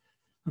directions.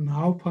 And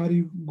how far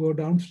you go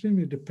downstream,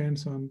 it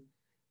depends on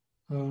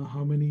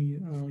how many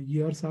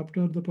years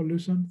after the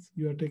pollutions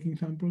you are taking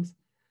samples,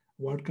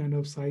 what kind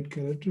of site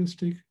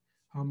characteristic,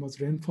 how much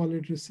rainfall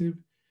it received,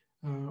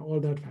 all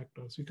that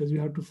factors, because you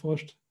have to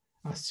first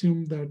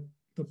assume that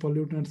the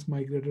pollutants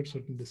migrated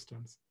certain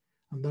distance,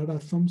 and that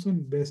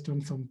assumption based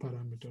on some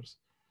parameters.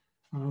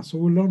 So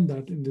we'll learn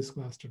that in this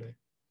class today.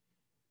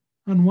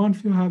 And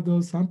once you have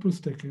those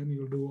samples taken,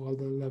 you'll do all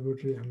the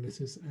laboratory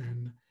analysis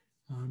and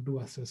do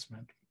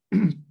assessment.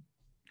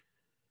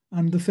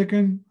 And the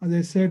second, as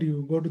I said,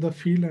 you go to the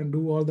field and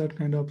do all that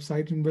kind of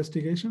site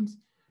investigations.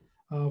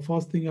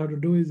 First thing you have to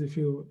do is if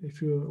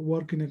you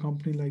work in a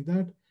company like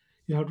that,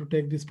 you have to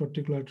take this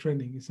particular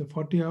training. It's a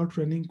 40-hour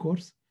training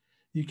course.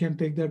 You can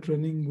take that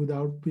training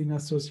without being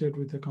associated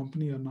with a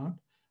company or not.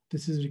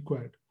 This is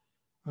required.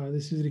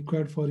 This is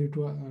required for you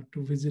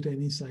to visit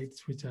any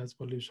sites which has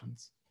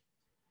pollutions.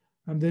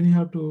 And then you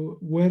have to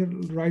wear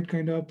right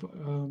kind of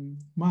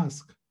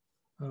mask.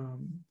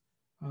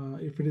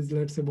 If it is,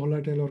 let's say,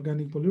 volatile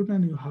organic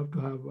pollutant, you have to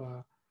have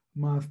a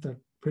mask that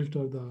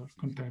filter the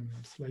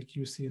contaminants, like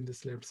you see in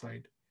this left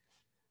side,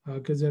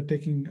 because they're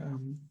taking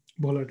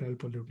volatile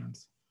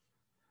pollutants.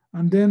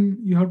 And then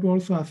you have to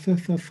also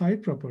assess the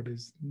site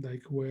properties,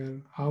 like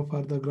how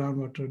far the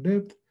groundwater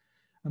depth,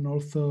 and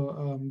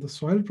also the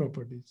soil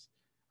properties.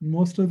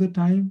 Most of the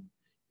time,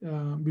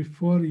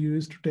 before you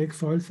used to take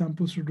soil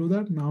samples to do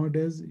that.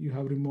 Nowadays, you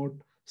have remote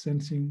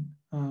sensing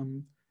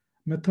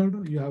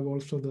method. You have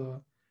also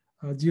the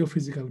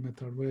geophysical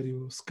method where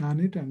you scan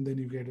it and then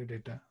you get the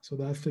data. So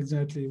that's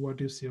exactly what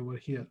you see over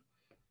here.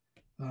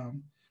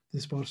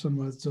 This person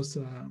was just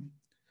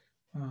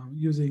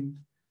using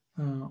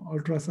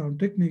ultrasound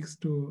techniques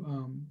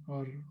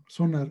or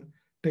sonar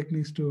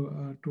techniques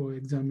to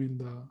examine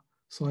the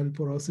soil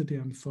porosity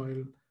and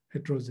soil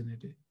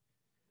heterogeneity.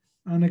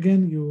 And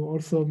again, you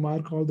also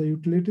mark all the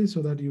utilities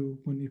so that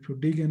if you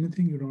dig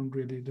anything, you don't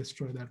really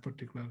destroy that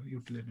particular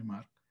utility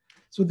mark.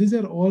 So these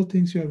are all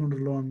things you are going to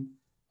learn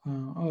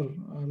or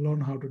learn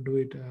how to do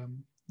it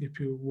if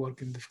you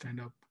work in this kind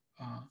of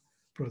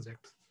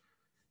projects.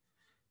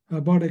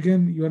 But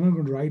again, you are not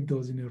going to write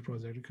those in your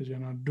project because you're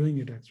not doing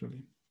it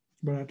actually.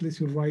 But at least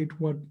you write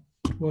what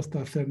the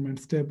assignment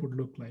step would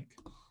look like.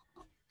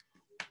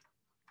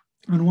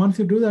 And once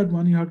you do that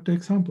one, you have to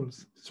take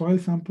samples, soil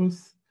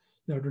samples.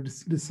 You have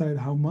to decide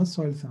how much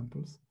soil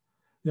samples.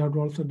 You have to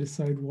also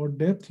decide what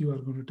depth you are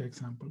going to take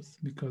samples,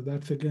 because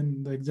that's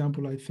again the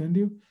example I send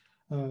you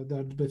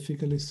that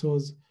basically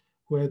shows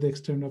where the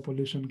extent of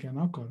pollution can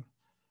occur.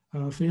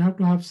 So you have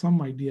to have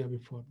some idea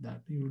before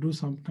that. You do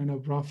some kind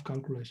of rough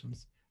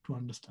calculations to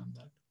understand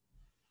that.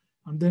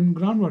 And then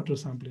groundwater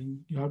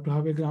sampling. You have to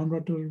have a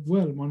groundwater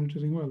well,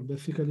 monitoring well.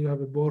 Basically, you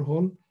have a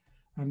borehole,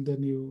 and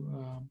then you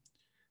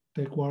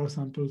take water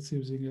samples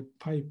using a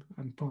pipe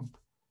and pump.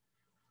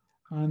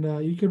 And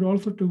you could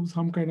also do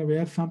some kind of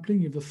air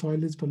sampling. If the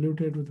soil is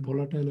polluted with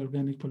volatile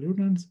organic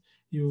pollutants,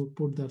 you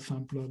put the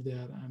sampler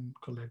there and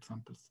collect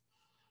samples.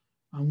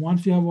 And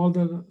once you have all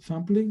the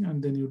sampling,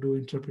 and then you do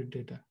interpret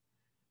data.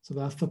 So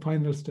that's the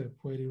final step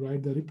where you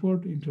write the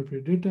report,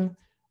 interpret data,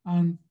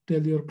 and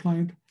tell your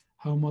client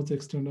how much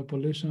extent of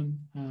pollution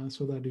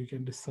so that you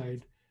can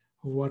decide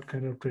what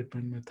kind of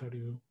treatment method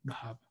you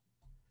have.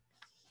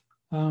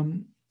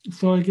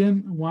 So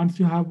again, once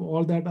you have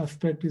all that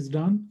aspect is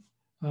done,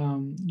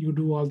 you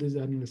do all this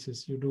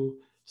analysis. You do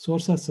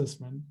source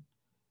assessment.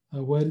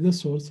 Where is the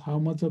source? How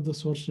much of the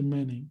source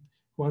remaining?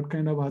 What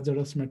kind of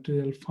hazardous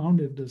material found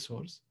at the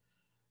source?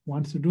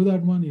 Once you do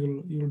that one,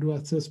 you'll do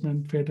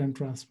assessment, fate, and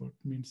transport.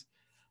 Means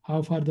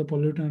how far the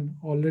pollutant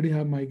already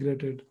have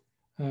migrated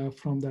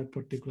from that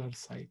particular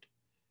site.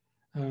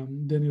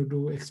 Then you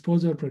do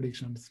exposure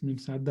predictions.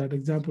 Means at that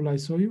example I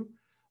show you,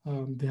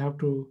 they have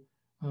to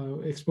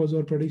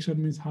exposure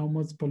prediction means how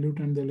much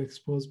pollutant they'll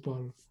expose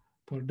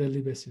per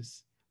daily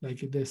basis. Like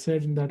they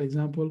said in that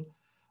example,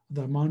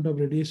 the amount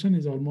of radiation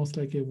is almost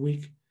like a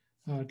week,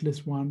 at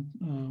least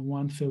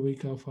once a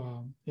week of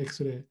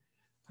X-ray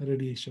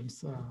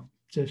radiations,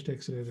 chest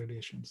X-ray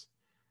radiations,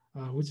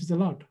 which is a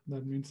lot.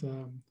 That means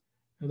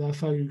that's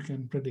how you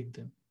can predict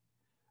them.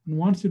 And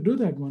once you do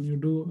that one, you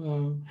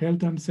do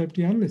health and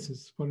safety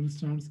analysis. For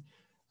instance,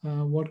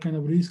 what kind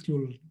of risk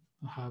you'll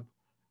have,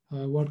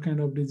 what kind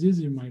of disease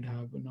you might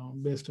have,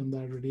 based on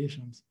that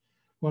radiations.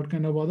 What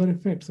kind of other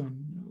effects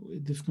on,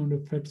 is this going to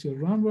affect your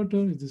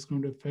groundwater? Is this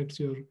going to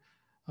affect your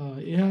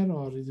air,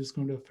 or is this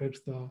going to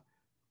affect the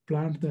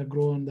plant that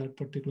grow on that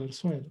particular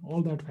soil?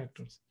 All that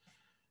factors.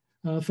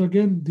 So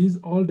again, these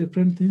all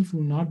different things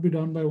will not be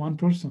done by one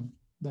person.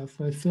 That's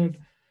why I said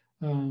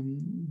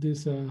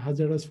this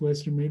hazardous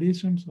waste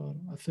remediations or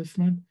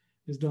assessment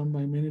is done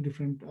by many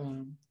different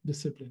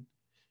disciplines.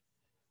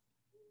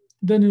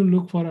 Then you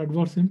look for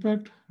adverse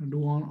impact and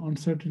do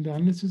uncertainty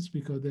analysis,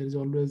 because there is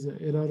always an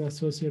error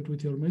associated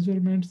with your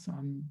measurements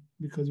and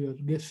because you are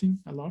guessing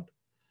a lot.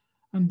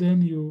 And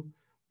then you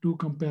do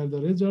compare the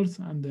results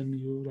and then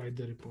you write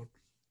the report.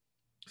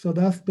 So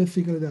that's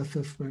basically the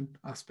assessment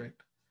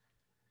aspect.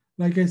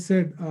 Like I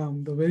said,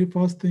 the very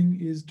first thing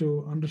is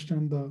to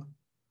understand the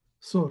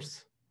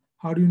source.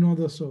 How do you know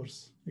the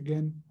source?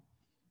 Again,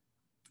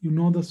 you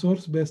know the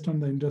source based on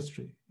the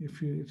industry.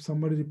 If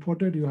somebody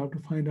reported, you have to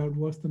find out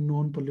what's the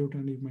known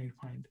pollutant you might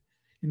find.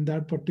 In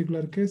that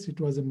particular case, it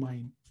was a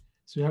mine.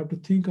 So you have to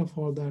think of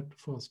all that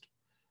first.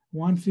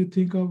 Once you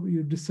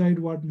decide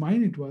what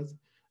mine it was,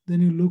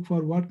 then you look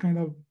for what kind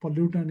of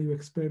pollutant you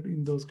expect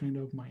in those kind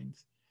of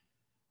mines.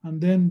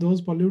 And then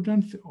those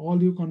pollutants,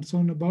 all you're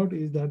concerned about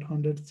is that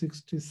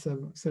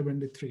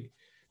 16773,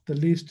 the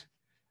list,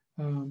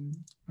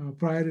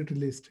 priority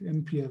list,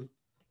 NPL,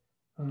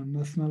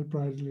 National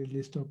Priority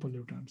List of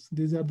Pollutants.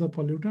 These are the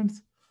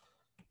pollutants.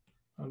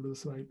 I'll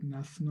just write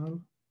National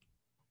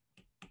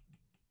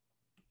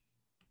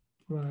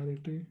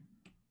Priority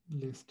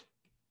List.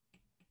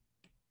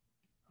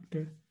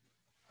 Okay,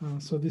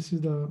 so this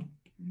is the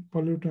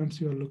pollutants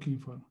you are looking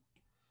for.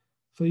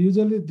 So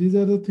usually these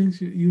are the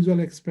things you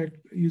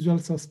usual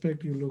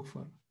suspect you look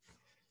for.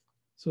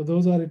 So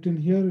those are written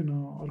here,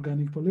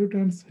 organic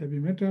pollutants, heavy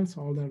metals,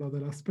 all that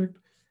other aspect.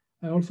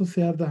 I also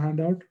share the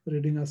handout,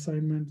 reading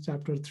assignment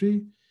chapter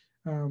 3.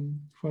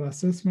 For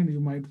assessment, you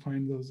might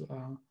find those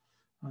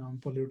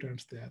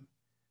pollutants there.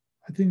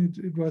 I think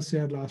it was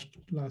shared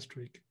last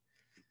week.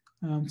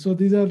 So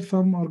these are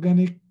some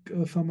organic,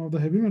 some of the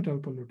heavy metal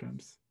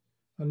pollutants,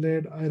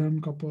 lead,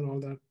 iron, copper, all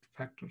that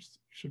factors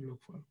you should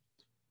look for.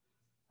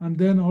 And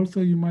then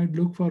also you might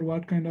look for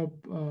what kind of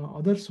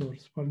other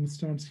source. For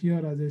instance,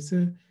 here, as I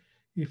say,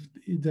 if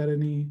there are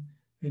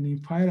any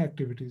fire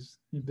activities,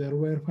 if there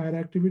were fire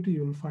activity,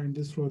 you will find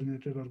this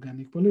fluorinated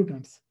organic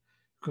pollutants,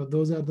 because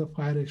those are the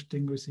fire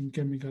extinguishing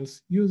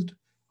chemicals used,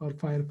 or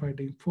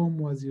firefighting foam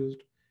was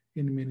used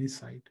in many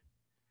sites.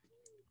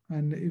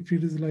 And if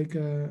it is like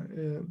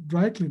a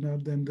dry cleaner,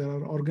 then there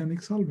are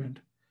organic solvent.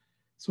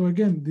 So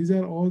again, these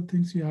are all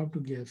things you have to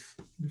guess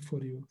before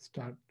you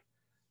start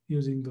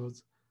using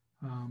those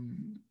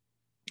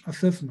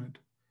assessment.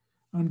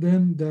 And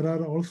then there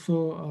are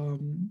also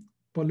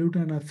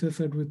pollutant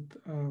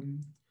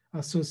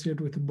associated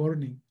with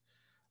burning.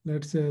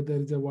 Let's say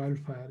there is a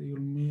wildfire, you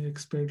may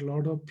expect a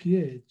lot of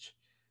pH,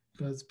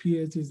 because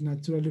pH is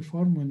naturally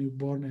formed when you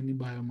burn any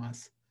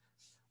biomass.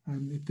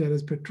 And if there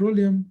is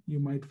petroleum, you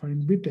might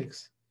find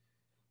BTEX.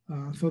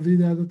 So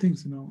these are the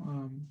things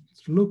to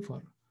look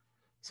for.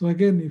 So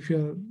again,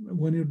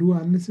 when you do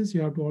analysis,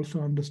 you have to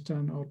also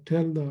understand or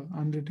tell the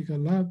analytical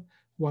lab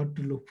what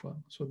to look for.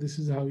 So this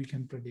is how you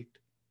can predict.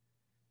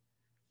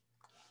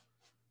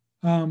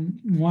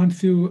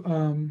 Once you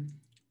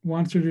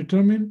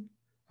determine,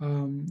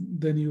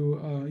 then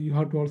you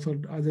have to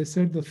also, as I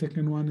said, the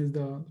second one is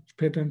the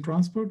pattern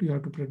transport. You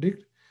have to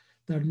predict.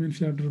 That means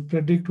you have to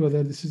predict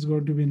whether this is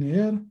going to be in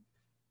air,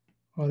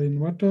 or in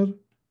water,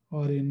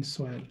 or in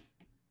soil.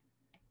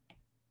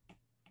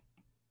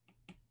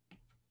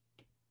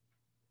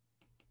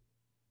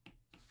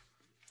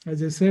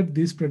 As I said,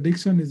 this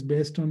prediction is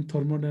based on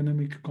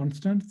thermodynamic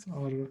constants,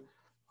 or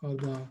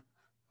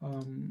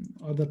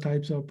the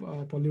types of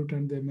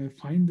pollutant they may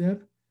find there.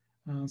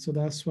 So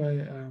that's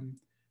why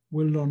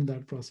we'll learn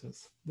that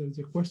process. There's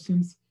a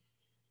questions.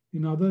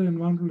 In other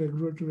environmental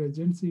regulatory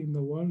agency in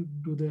the world,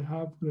 do they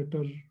have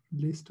greater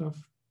list of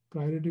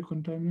priority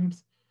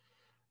contaminants?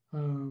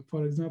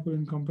 For example,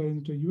 in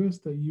comparing to US,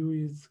 the EU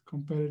is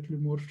comparatively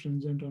more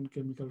stringent on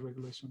chemical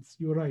regulations.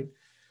 You're right.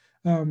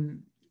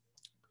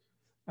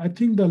 I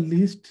think the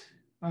list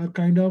are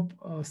kind of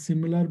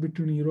similar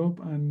between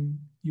Europe and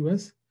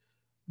US.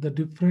 The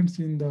difference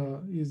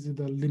is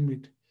the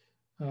limit.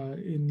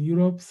 In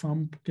Europe,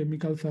 some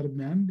chemicals are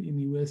banned. In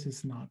US,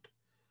 it's not.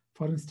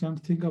 For instance,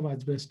 think of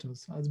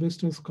asbestos.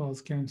 Asbestos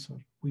causes cancer.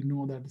 We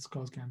know that it's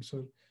caused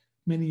cancer.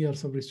 Many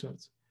years of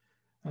research.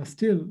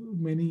 Still,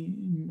 many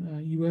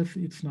US,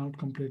 it's not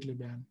completely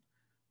banned.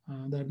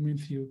 That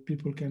means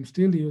people can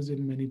still use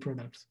in many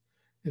products.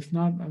 It's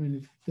not,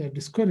 they're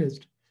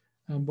discouraged,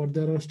 but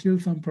there are still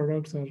some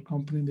products or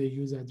companies they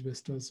use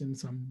asbestos in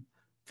some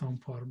form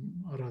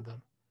or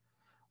other.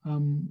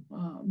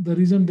 The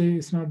reason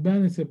it's not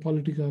banned is a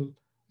political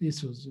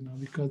issues,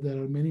 because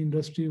there are many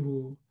industry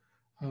who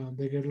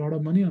they get a lot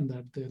of money on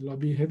that. They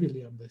lobby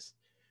heavily on this.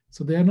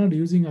 So they are not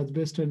using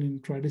asbestos in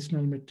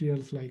traditional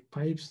materials like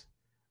pipes,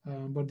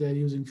 but they are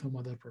using some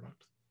other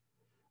products.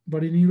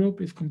 But in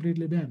Europe, it's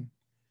completely banned,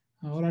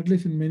 or at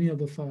least in many of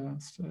the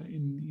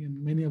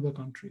in many other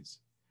countries.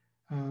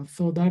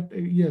 So that,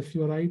 yes,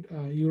 you're right.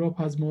 Europe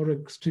has more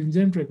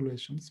stringent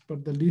regulations,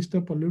 but the list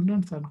of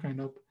pollutants are kind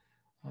of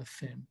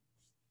same.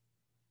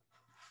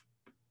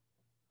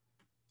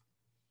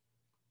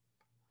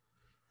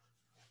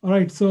 All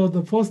right, so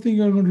the first thing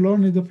you're going to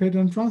learn is the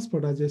pattern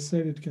transport. As I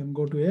said, it can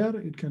go to air,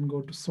 it can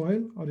go to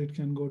soil, or it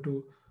can go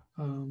to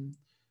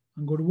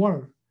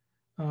water.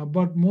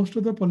 But most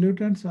of the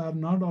pollutants are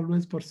not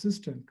always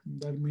persistent.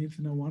 That means,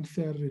 once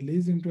they are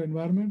released into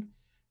environment,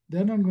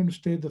 they're not going to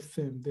stay the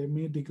same. They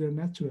may degrade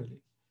naturally.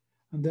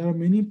 And there are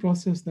many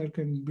processes that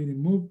can be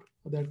removed,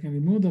 that can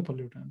remove the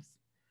pollutants.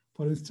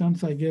 For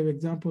instance, I gave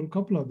example, a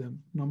couple of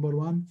them. Number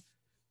one,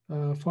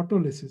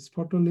 photolysis.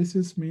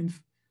 Photolysis means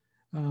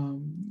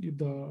if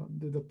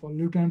the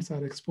pollutants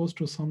are exposed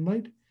to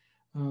sunlight,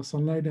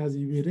 sunlight has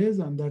UV rays,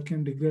 and that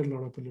can degrade a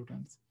lot of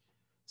pollutants.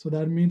 So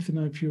that means,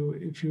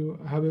 if you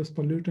have a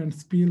pollutant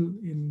spill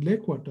in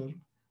lake water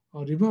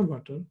or river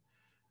water,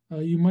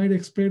 you might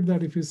expect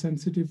that if you're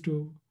sensitive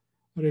to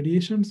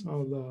radiations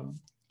or the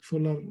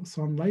solar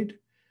sunlight,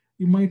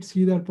 you might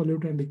see that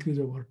pollutant decrease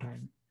over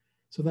time.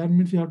 So that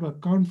means you have to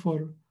account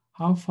for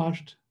how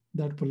fast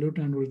that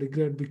pollutant will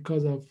degrade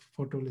because of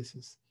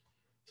photolysis.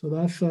 So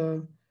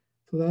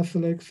that's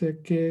like say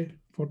K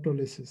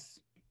photolysis.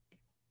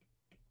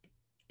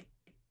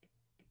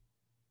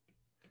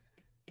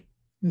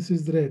 This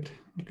is the rate.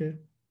 Okay,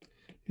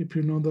 if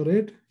you know the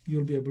rate,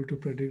 you'll be able to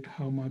predict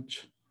how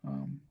much.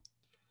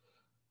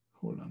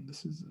 Hold on,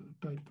 this is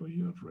a typo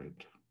here,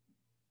 rate.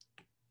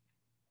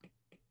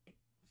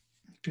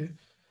 Okay,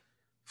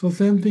 so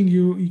same thing.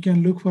 You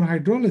can look for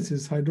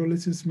hydrolysis.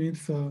 Hydrolysis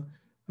means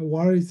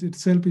water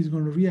itself is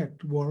going to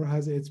react. Water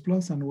has H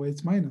plus and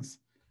OH minus.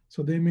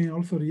 So they may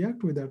also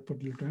react with that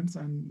pollutants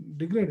and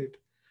degrade it.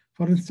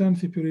 For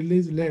instance, if you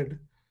release lead,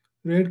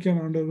 lead can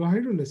undergo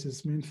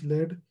hydrolysis, means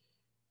lead,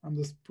 I'm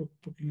just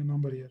putting a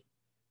number here.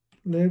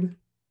 Lead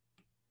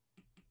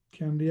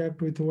can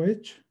react with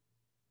OH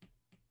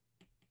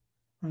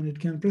and it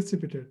can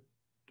precipitate.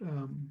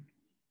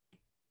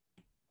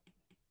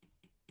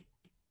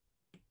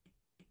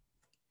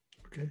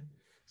 Okay,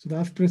 so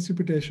that's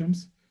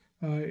precipitations.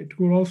 It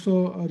could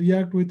also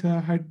react with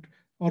a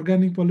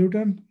organic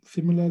pollutant.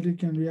 Similarly,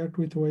 can react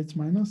with OH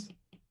minus.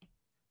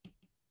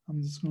 I'm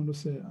just going to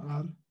say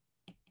R.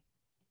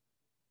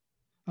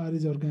 R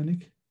is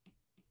organic.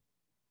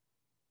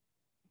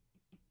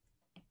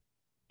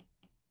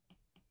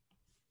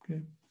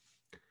 Okay.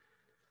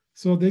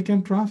 So they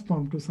can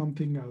transform to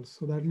something else.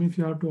 So that means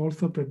you have to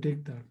also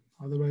predict that.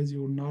 Otherwise,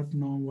 you will not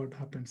know what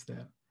happens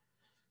there.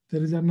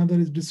 There is another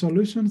is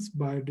dissolutions,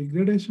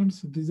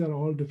 biodegradations. These are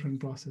all different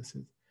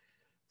processes.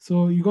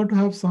 So you got to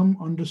have some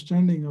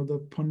understanding of the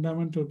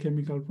fundamental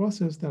chemical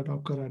process that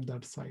occur at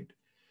that site.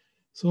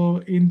 So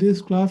in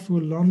this class,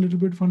 we'll learn a little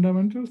bit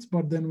fundamentals,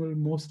 but then we'll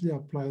mostly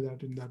apply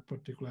that in that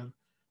particular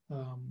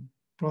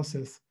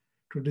process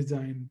to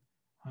design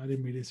a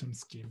remediation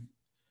scheme.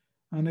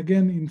 And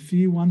again, in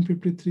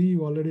CEE163,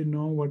 you already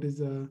know what is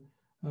a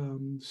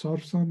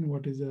sorption,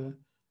 what is a,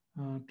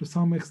 to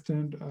some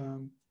extent,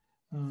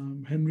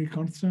 Henry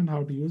constant,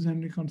 how to use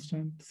Henry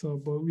constant. So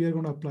but we are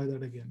going to apply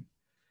that again.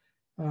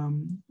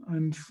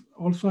 And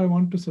also, I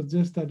want to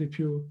suggest that if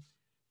you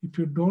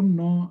don't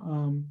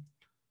know,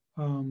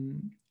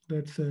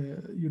 let's say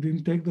you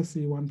didn't take the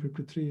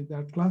CEE153,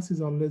 that class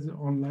is always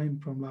online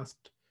from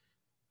last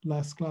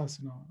class.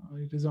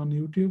 It is on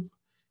YouTube.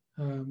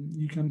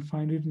 You can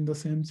find it in the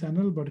same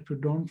channel, but if you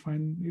don't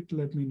find it,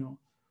 let me know.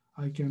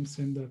 I can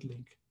send that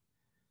link.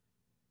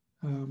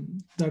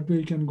 That way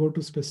you can go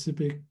to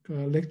specific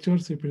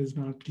lectures if it is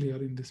not clear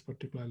in this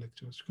particular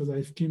lectures, because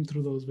I skimmed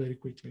through those very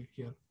quickly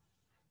here.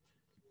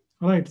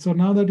 All right, so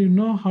now that you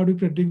know how to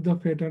predict the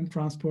fate and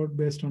transport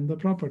based on the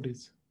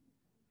properties.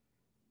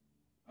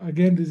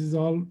 Again, this is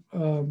all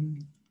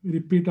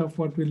repeat of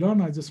what we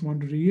learned. I just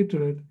want to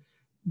reiterate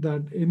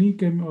that any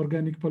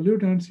organic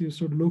pollutants, you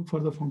should look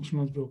for the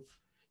functional group,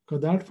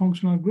 because that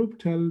functional group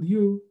tell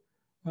you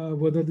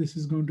whether this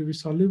is going to be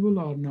soluble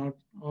or not,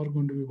 or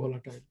going to be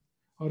volatile,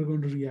 or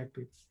going to react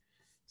with.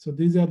 So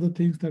these are the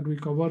things that we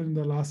covered in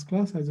the last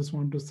class. I just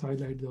want to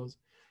highlight those.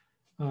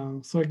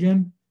 So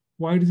again,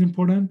 why it is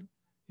important?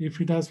 If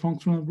it has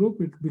functional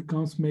group, it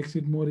makes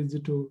it more easy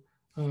to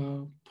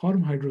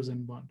form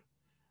hydrogen bond.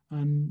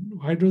 And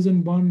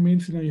hydrogen bond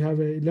means you have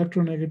a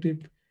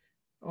electronegative.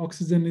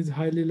 Oxygen is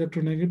highly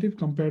electronegative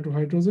compared to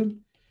hydrogen.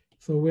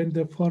 So when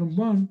they form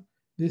bond,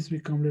 this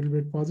becomes a little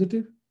bit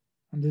positive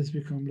and this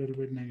becomes a little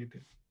bit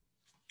negative,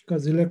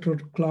 because electron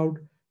cloud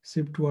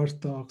shift towards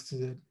the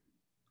oxygen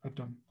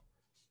atom.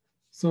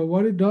 So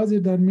what it does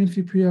is that means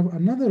if you have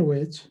another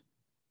wedge,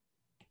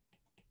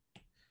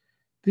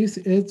 this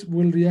edge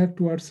will react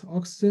towards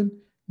oxygen,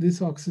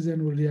 this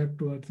oxygen will react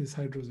towards this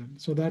hydrogen.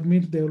 So that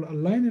means they will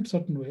align it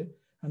certain way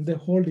and they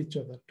hold each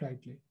other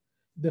tightly.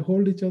 They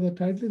hold each other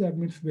tightly, that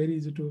means very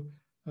easy to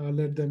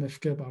let them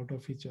escape out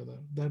of each other.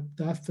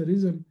 That's the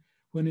reason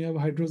when you have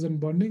hydrogen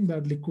bonding,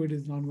 that liquid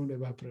is not going to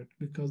evaporate,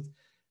 because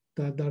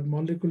that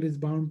molecule is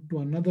bound to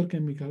another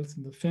chemicals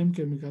in the same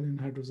chemical in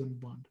hydrogen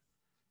bond.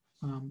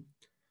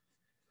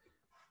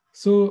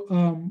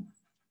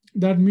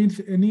 That means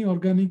any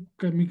organic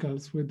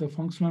chemicals with the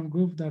functional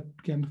group that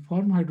can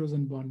form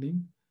hydrogen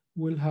bonding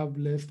will have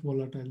less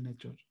volatile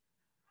nature.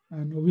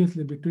 And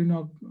obviously between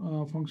a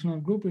functional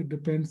group, it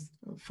depends.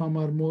 Some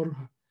are more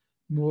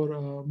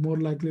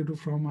likely to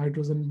form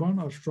hydrogen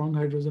bond or strong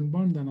hydrogen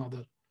bond than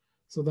other.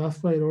 So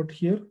that's why I wrote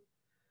here,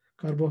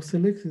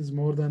 carboxylic is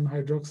more than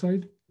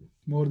hydroxide,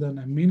 more than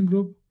amine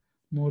group,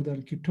 more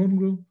than ketone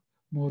group,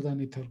 more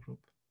than ether group.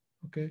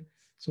 Okay.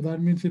 So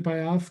that means if I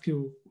ask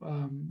you,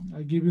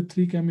 I give you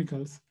 3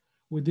 chemicals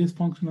with this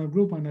functional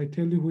group and I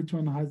tell you which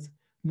one has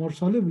more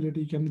solubility,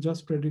 you can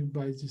just predict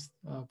by this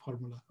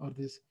formula or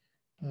this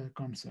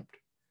concept.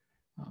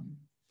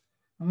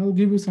 And I'll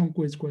give you some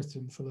quiz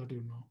questions so that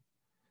you know.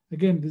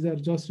 Again, these are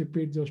just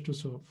repeat just to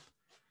show.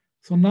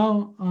 So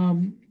now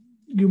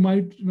you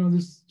might,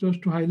 this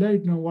just to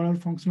highlight, what are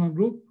functional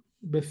group?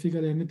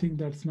 Basically anything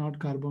that's not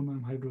carbon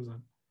and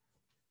hydrogen.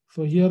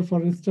 So here,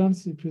 for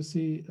instance, if you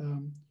see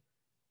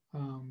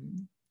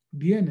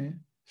DNA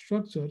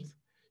structures,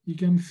 you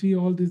can see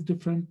all these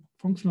different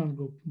functional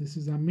group. This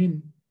is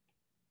amine,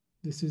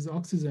 this is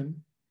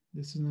oxygen,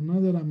 this is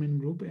another amine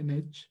group,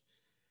 NH,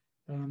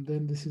 and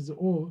then this is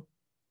O,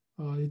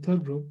 ether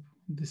group,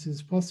 this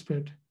is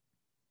phosphate,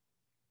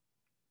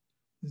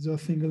 this is a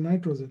single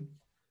nitrogen.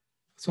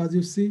 So as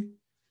you see,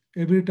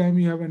 every time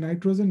you have a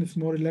nitrogen, it's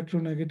more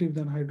electronegative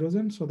than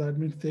hydrogen. So that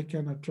means they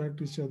can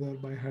attract each other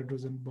by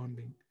hydrogen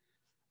bonding,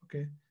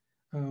 okay,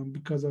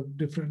 because of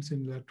difference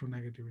in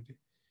electronegativity.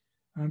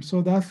 And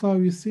so that's how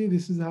you see,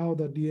 this is how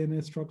the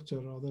DNA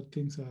structure, other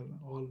things are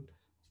all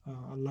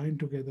aligned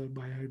together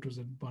by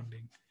hydrogen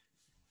bonding.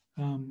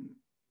 And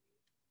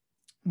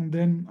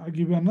then I'll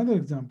give you another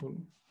example.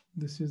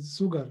 This is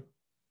sugar.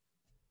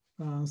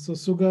 So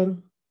sugar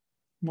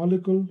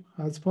molecule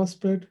has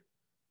phosphate,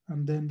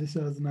 and then this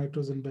has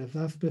nitrogen base.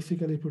 That's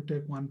basically if you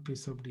take one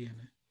piece of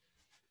DNA.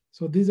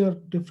 So these are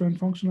different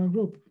functional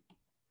group.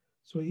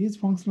 So each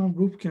functional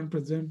group can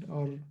present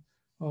or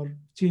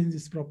change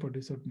its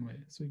property certain way.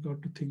 So you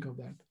got to think of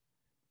that.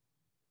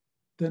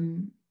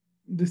 Then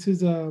this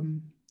is a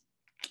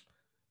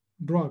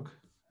drug,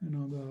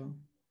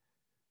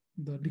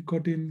 the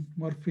nicotine,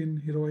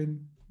 morphine,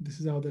 heroin. This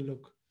is how they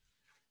look.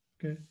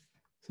 Okay.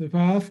 So if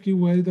I ask you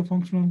where is the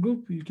functional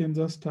group, you can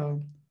just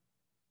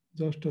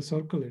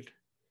circle it.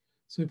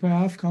 So if I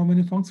ask how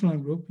many functional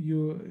group,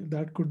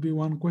 that could be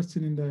one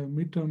question in the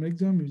midterm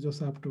exam. You just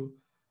have to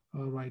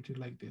write it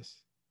like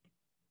this.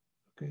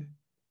 Okay.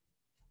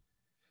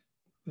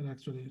 Then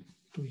actually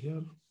to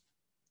here.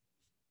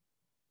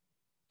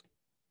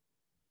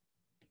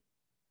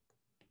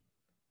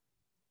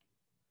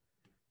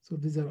 So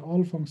these are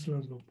all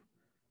functional group.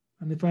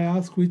 And if I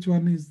ask which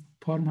one is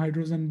form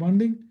hydrogen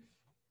bonding,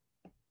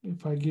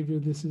 if I give you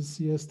this is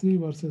CS3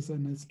 versus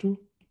NH2,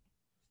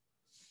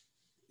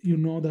 you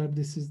know that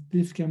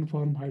this can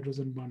form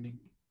hydrogen bonding.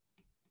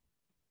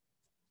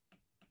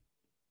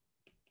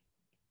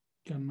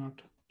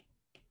 Cannot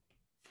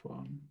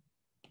form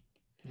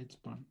H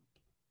bond.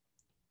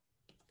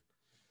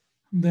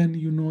 Then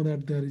you know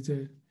that there is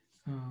a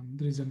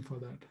reason for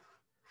that,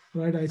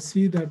 right? I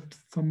see that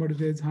somebody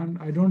raised hand.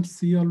 I don't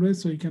see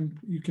always, so you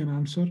can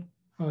answer,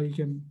 or you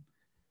can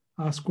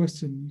ask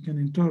question. You can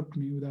interrupt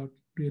me without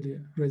really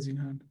raising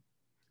hand.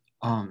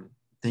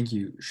 Thank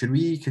you. Should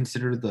we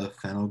consider the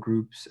phenyl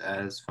groups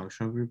as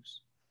functional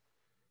groups?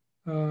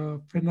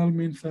 Phenyl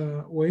means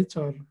OH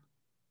or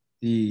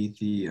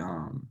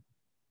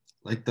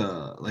like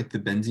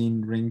the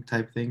benzene ring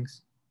type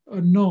things?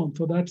 No.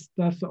 So that's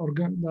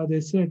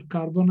they said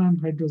carbon and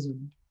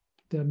hydrogen.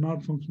 They are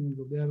not functional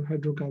group. They are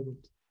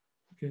hydrocarbons.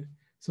 Okay.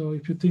 So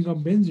if you think of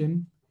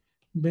benzene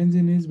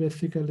is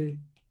basically,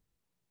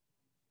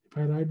 if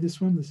I write this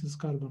one, this is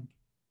carbon,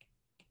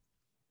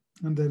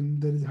 and then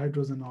there is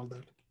hydrogen, all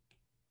that.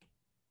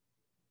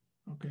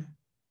 Okay.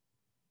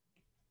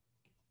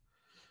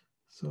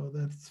 So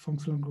that's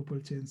functional group will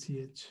change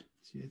CH.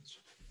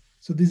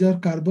 So these are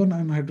carbon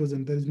and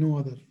hydrogen. There is no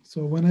other.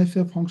 So when I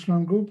say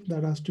functional group,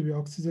 that has to be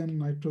oxygen,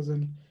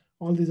 nitrogen,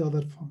 all these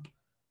other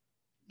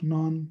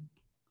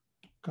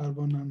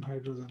non-carbon and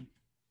hydrogen.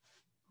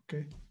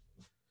 Okay.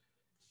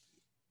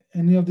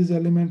 Any of these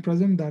elements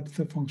present, that's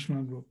a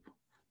functional group.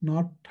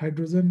 Not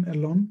hydrogen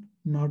alone,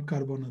 not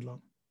carbon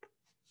alone.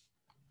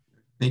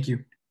 Thank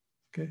you.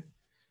 Okay.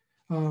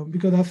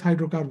 Because that's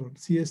hydrocarbon.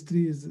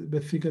 CS3 is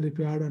basically, if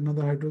you add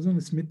another hydrogen,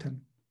 it's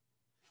methane.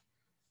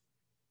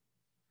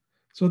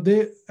 So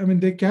they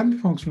can be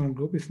functional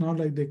group. It's not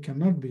like they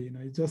cannot be.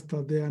 It's just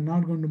that they are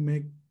not going to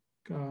make.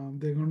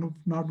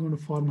 Not going to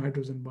form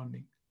hydrogen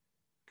bonding.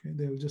 Okay,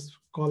 they will just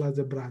call as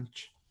a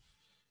branch.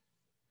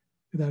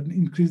 That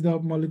increase the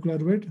molecular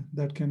weight,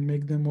 that can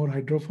make them more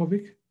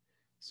hydrophobic.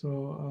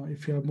 So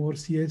if you have more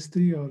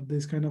CH3 or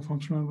this kind of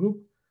functional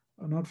group,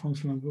 not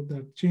functional group,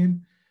 that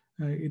chain,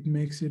 it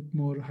makes it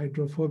more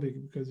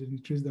hydrophobic because it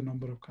increases the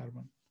number of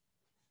carbon.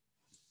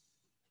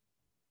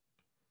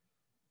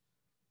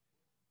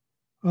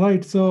 All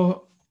right,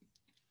 so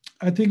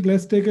I think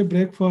let's take a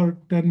break for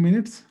 10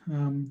 minutes.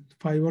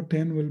 5 or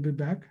 10 we'll be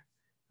back,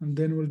 and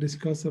then we'll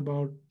discuss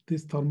about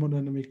this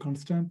thermodynamic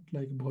constant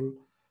like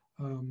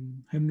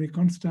Henry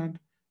constant,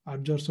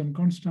 absorption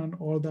constant,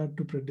 all that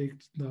to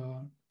predict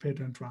the fate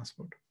and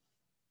transport.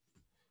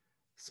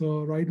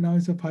 So right now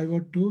it's a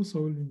 5:02,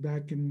 so we'll be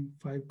back in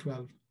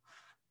 5:12.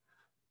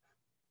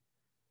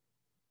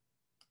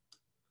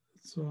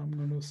 So I'm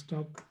going to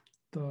stop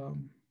the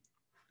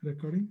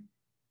recording.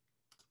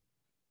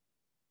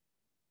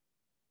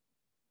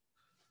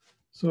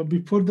 So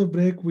before the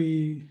break,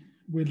 we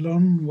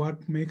learn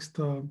what makes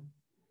the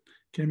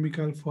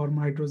chemical form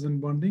hydrogen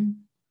bonding.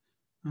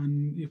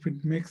 And if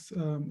it makes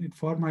it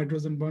form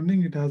hydrogen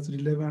bonding, it has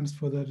relevance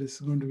for whether it's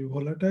going to be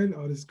volatile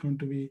or it's going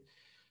to be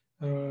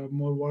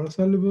more water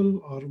soluble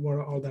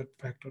or that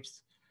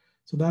factors.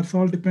 So that's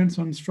all depends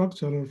on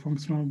structure or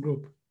functional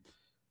group.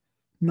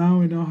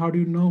 Now, how do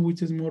you know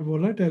which is more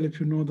volatile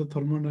if you know the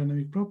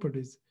thermodynamic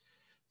properties?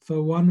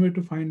 So one way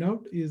to find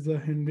out is the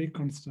Henry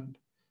constant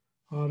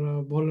or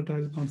a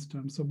volatile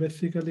constant. So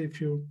basically,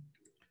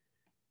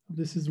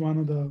 this is one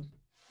of the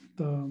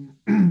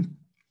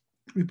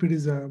if it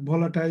is a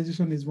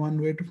volatilization is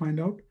one way to find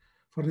out.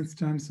 For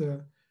instance,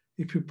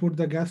 if you put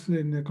the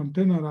gasoline in a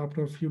container,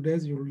 after a few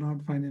days, you will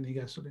not find any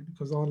gasoline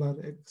because all are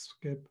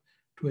escape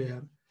to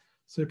air.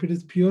 So if it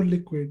is pure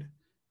liquid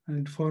and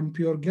it forms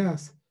pure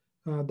gas,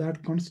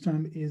 that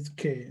constant is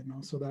K.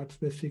 So that's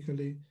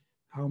basically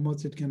how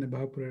much it can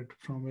evaporate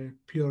from a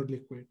pure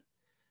liquid.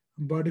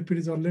 But if it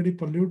is already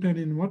polluted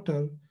in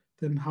water,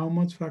 then how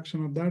much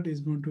fraction of that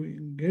is going to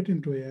get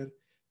into air?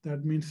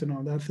 That means,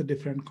 that's a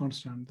different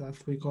constant.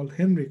 That's we call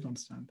Henry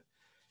constant.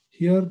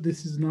 Here,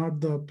 this is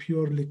not the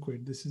pure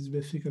liquid. This is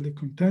basically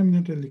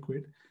contaminated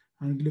liquid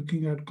and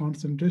looking at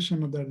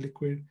concentration of that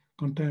liquid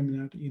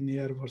contaminant in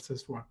air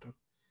versus water.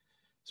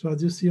 So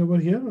as you see over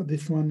here,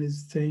 this one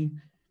is saying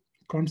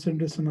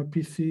concentration of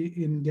PC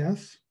in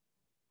gas,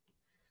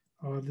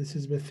 or this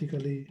is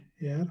basically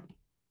air,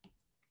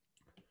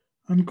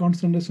 and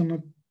concentration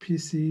of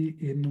PC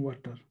in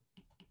water.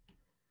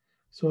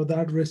 So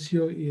that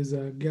ratio is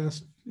a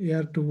gas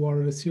air to water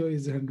ratio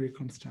is a Henry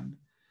constant.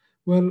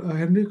 Well, a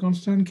Henry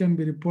constant can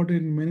be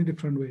reported in many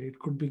different ways. It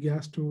could be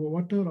gas to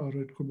water or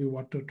it could be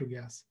water to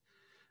gas.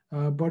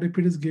 But if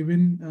it is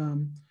given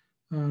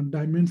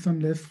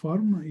dimensionless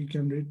form, you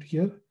can read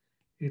here.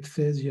 It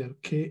says here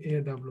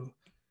KAW.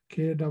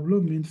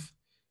 KAW means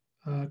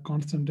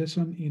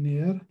concentration in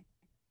air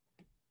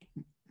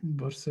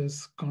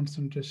versus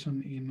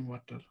concentration in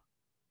water.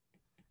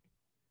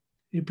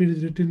 If it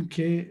is written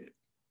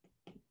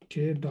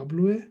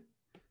KWA,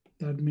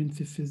 that means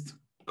this is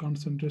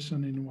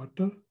concentration in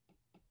water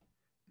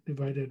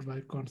divided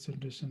by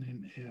concentration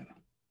in air.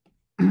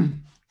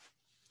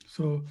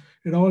 So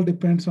it all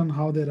depends on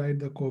how they write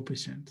the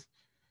coefficients.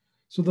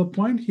 So the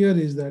point here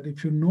is that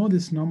if you know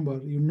this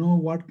number, you know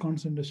what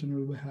concentration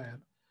will be higher.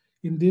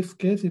 In this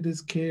case, it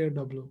is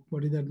KW.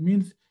 What that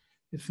means?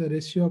 It's a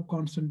ratio of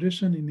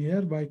concentration in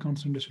air by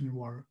concentration in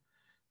water.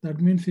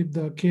 That means if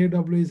the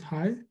KW is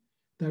high,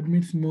 that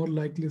means more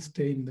likely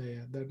stay in the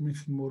air. That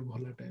means more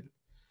volatile.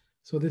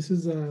 So this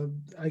is,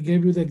 I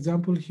gave you the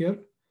example here.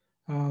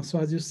 So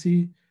as you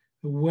see,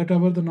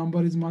 whatever the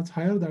number is much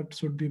higher, that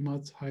should be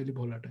much highly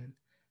volatile.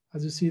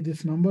 As you see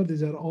this number,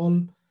 these are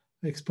all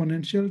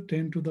exponential,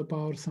 10 to the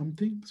power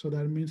something. So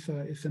that means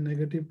it's a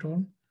negative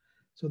term.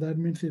 So that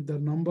means if the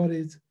number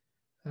is,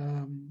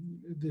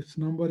 this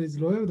number is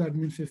lower, that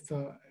means if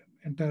the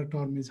entire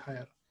term is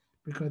higher,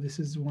 because this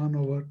is 1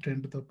 over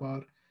 10 to the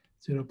power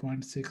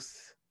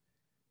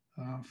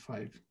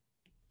 0.65.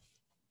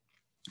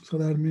 So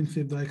that means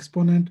if the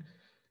exponent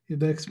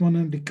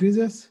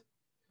decreases,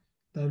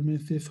 that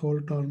means this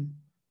whole term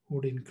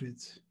would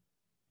increase.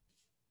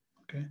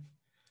 Okay.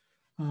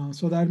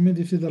 So that means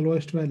this is the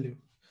lowest value.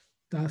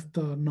 That's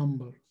the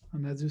number.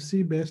 And as you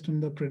see, based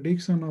on the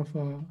prediction of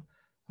a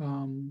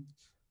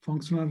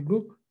functional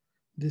group,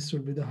 this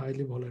should be the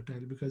highly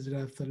volatile because it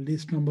has the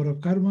least number of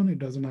carbon. It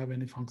doesn't have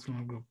any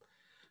functional group.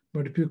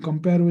 But if you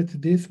compare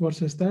with this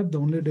versus that, the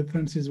only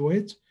difference is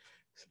weight.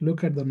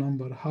 Look at the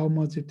number, how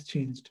much it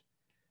changed.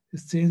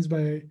 It's changed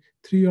by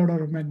 3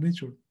 order of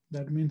magnitude.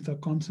 That means the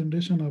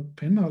concentration of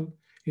phenol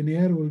in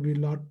air will be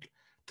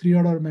 3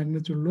 order of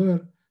magnitude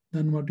lower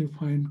than what you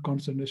find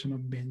concentration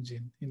of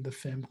benzene in the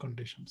same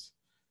conditions.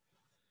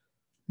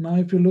 Now,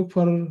 if you look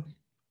for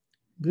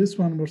this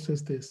one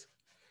versus this,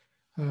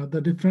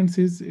 the difference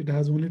is it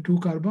has only 2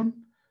 carbon,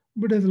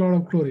 but it has a lot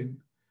of chlorine.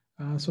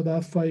 So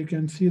that's why you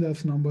can see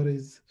this number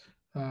is,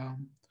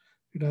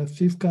 it has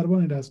 6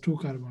 carbon, it has 2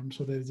 carbon.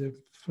 So there is a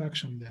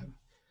fraction there.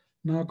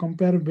 Now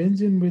compare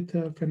benzene with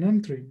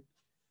phenanthrene.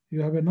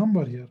 You have a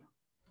number here.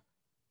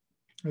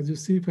 As you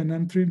see,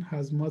 phenanthrene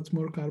has much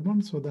more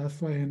carbon, so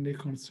that's why Henry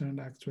constant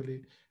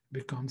actually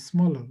becomes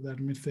smaller. That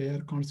means the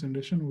air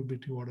concentration will be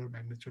 2 order of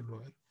magnitude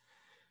lower.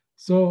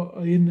 So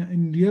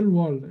in real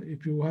world,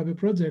 if you have a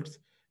project,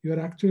 you are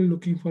actually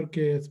looking for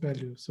Ks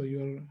value. So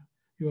you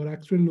are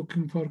actually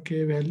looking for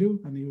K value,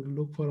 and you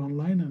look for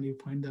online and you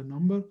find that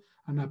number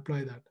and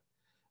apply that.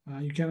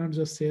 You cannot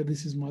just say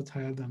this is much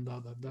higher than the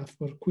other. That's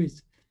for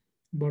quiz.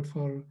 But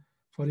for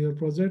your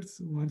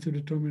projects, once you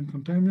determine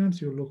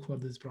contaminants, you look for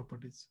these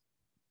properties.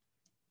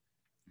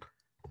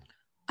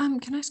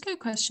 Can I ask you a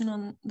question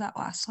on that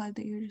last slide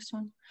that you were just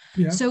on?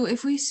 Yeah. So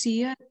if we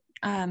see a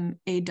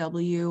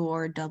AW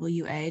or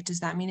WA, does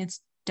that mean it's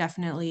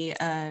definitely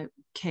a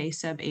K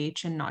sub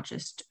H and not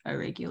just a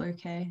regular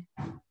K?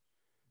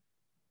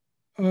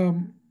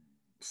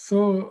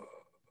 So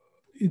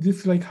is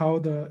this like how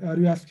are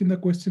you asking the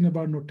question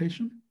about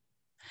notation?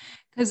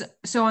 Because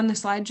so on the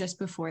slide just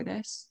before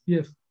this,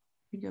 yes,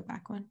 you go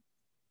back one.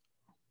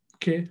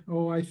 Okay.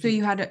 Oh, I see. So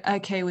you had a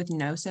K with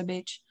no sub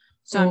H.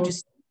 So I'm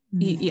just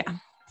yeah.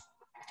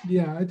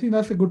 Yeah, I think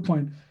that's a good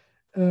point.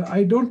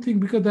 I don't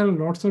think, because there are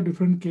lots of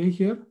different K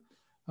here,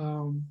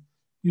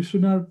 you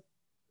should not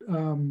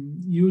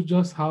use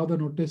just how the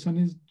notation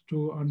is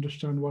to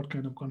understand what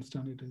kind of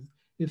constant it is.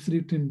 it's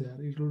written there.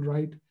 It will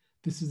write,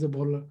 this is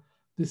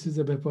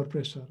a vapor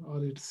pressure,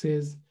 or it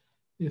says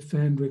it's a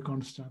Henry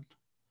constant.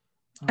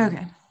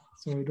 Okay.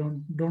 So I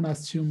don't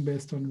assume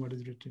based on what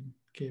is written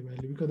K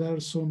value, because there are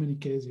so many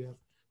Ks here.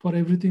 For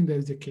everything there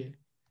is a K,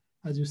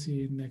 as you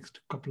see in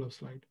next couple of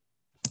slides.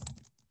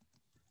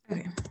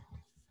 Okay.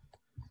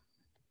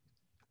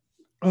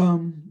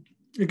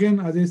 Again,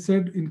 as I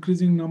said,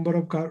 increasing number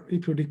of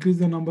if you decrease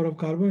the number of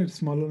carbon, it's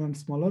smaller and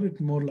smaller, it's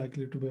more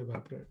likely to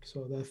evaporate.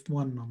 So that's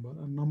one number.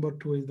 And number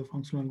two is the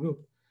functional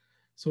group.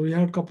 So we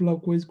had a couple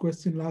of quiz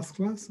questions last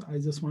class. I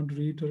just want to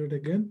reiterate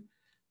again.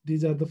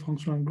 These are the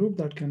functional group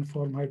that can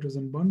form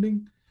hydrogen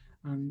bonding.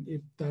 And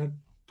if that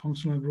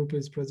functional group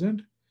is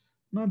present,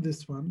 not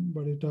this one,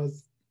 but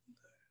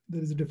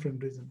there is a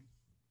different reason.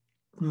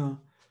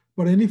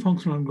 But any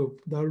functional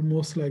group, that will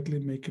most likely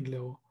make it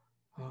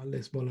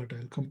less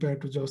volatile compared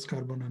to just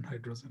carbon and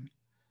hydrogen.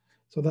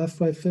 So that's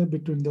why I say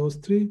between those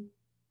three,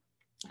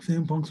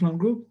 same functional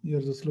group, you're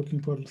just looking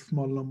for a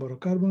small number of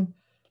carbon.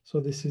 So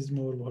this is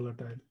more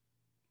volatile.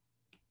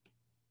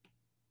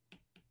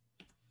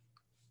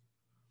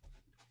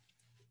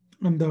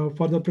 And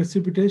for the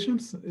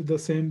precipitations, the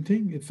same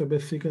thing. It's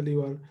basically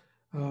you are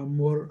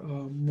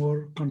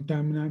more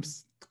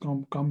contaminants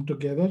come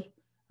together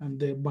and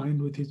they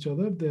bind with each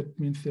other. That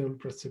means they will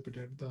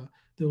precipitate.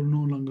 They will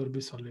no longer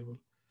be soluble.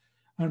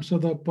 And so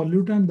the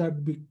pollutant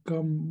that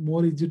become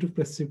more easy to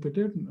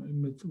precipitate,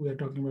 we are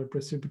talking about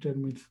precipitate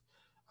means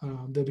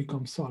they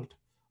become salt,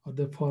 or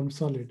they form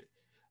solid,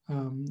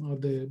 or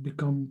they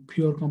become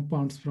pure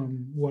compounds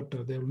from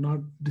water. They will not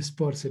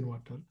disperse in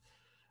water.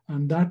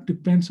 And that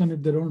depends on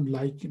if they don't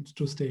like it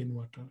to stay in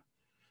water.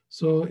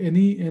 So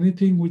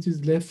anything which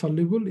is less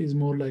soluble is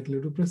more likely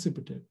to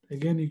precipitate.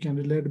 Again, you can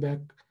relate back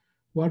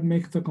what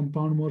makes the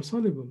compound more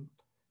soluble?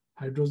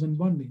 Hydrogen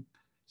bonding.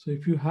 So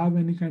if you have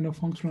any kind of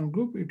functional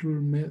group, it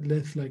will be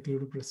less likely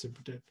to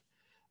precipitate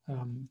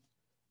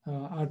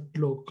at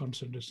low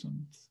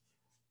concentrations.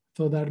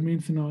 So that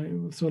means,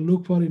 so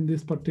look for in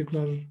this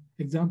particular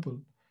example.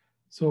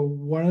 So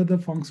what are the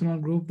functional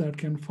group that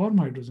can form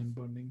hydrogen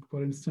bonding?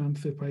 For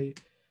instance, if I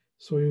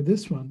show you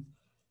this one,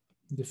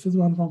 this is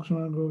one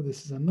functional group,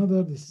 this is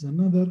another, this is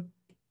another,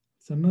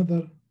 it's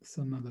another, it's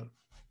another.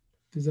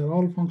 These are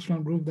all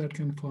functional groups that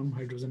can form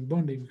hydrogen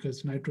bonding,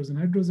 because nitrogen,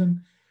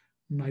 hydrogen,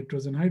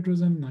 nitrogen,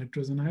 hydrogen,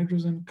 nitrogen,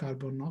 hydrogen,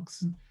 carbon,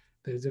 oxygen.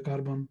 There is a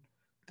carbon,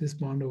 this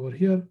bond over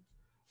here.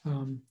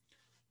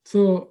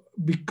 So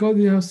because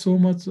you have so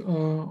much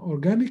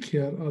organic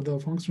here, or the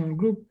functional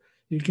group,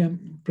 you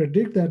can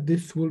predict that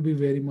this will be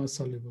very much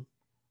soluble.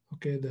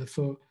 Okay,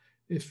 so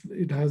if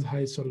it has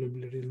high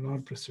solubility, it will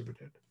not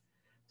precipitate.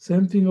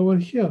 Same thing over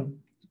here.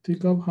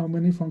 Think of how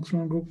many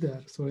functional group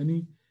there. So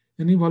any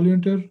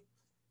volunteer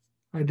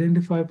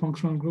identify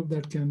functional group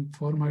that can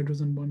form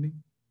hydrogen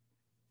bonding?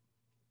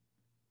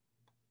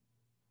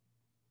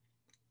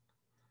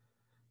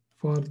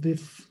 For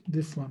this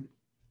one,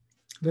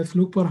 let's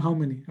look for how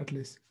many at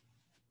least.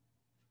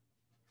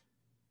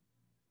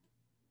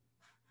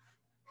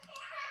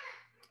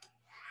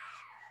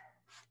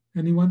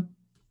 Anyone?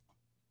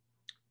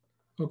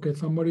 Okay,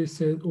 somebody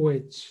says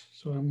OH.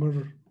 So I'm going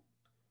to,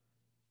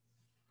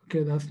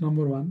 okay, that's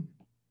number one.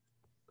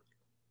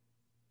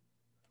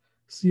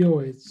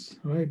 COH,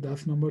 right?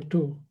 That's number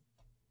two.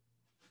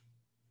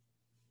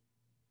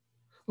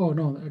 Oh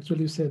no,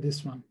 actually you say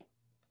this one,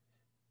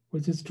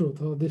 which is true.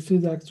 So this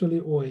is actually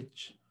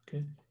OH,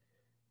 okay?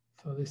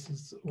 So this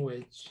is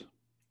OH.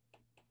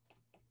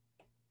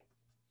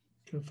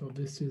 Okay, so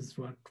this is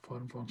what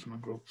form functional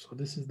group. So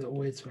this is the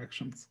OH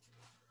fractions.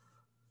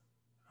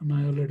 And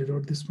I already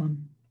wrote this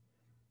one.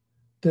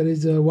 There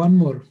is one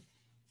more.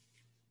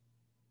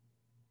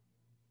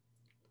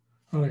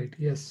 All right,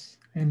 yes,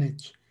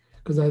 NH.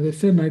 Because as I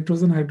said,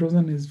 nitrogen,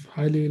 hydrogen is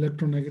highly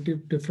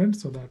electronegative different,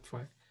 so that's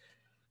why.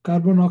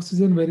 Carbon,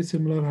 oxygen, very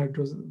similar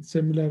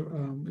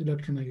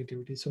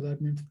electronegativity. So that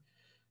means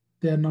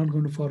they are not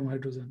going to form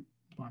hydrogen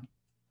bond.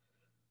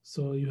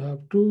 So you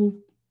have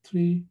 2,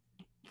 3,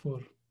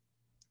 4.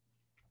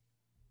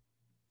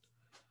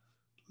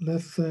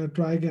 Let's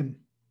try again.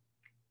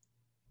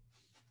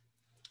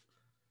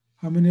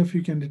 How many of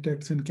you can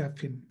detect in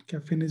caffeine?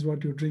 Caffeine is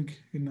what you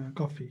drink in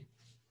coffee.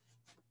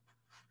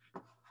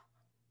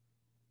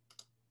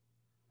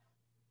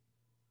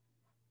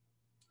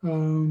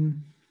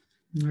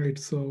 Right,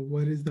 so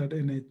where is that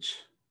NH?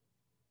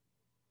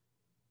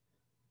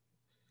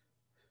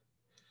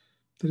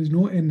 There is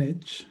no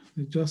NH,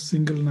 it's just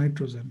single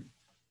nitrogen.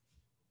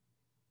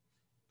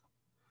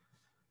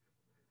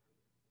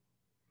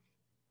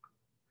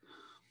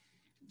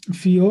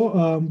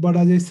 CO, but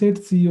as I said,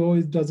 CO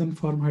doesn't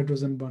form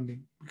hydrogen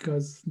bonding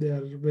because they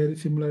are very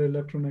similar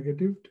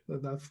electronegative.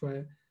 That's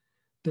why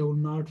they will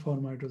not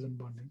form hydrogen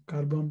bonding.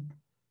 Carbon,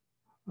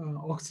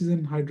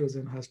 oxygen,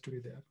 hydrogen has to be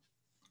there.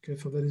 Okay,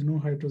 so there is no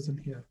hydrogen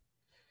here.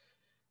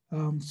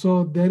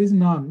 So there is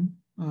none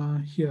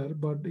here,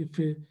 but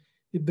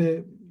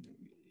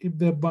if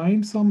they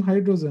bind some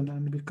hydrogen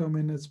and become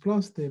NH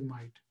plus, they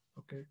might.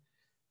 Okay,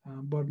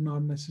 but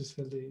not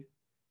necessarily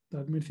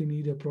That means you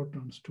need a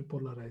protons to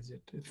polarize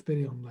it. It's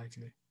very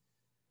unlikely.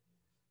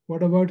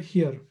 What about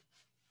here?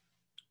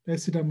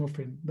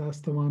 Acetaminophen, that's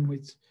the one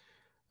which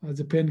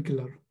as a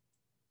painkiller.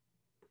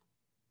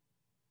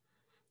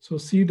 So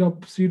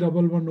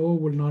C11O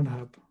will not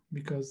have,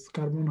 because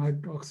carbon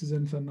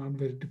oxygens are not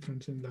very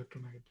different in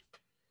electronegative.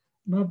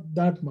 Not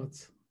that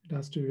much. It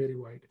has to be very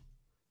wide.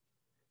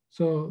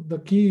 So the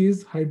key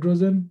is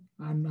hydrogen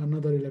and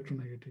another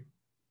electronegative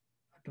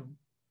atom.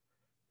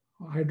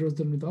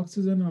 Hydrogen with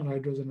oxygen or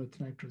hydrogen with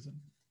nitrogen.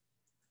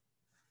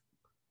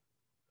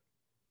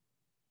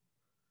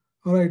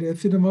 All right,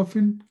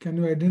 acetaminophen, can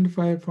you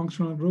identify a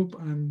functional group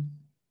and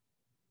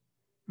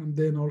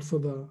then also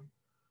the,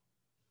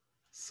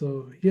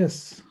 so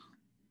yes,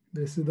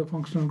 this is the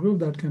functional group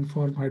that can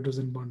form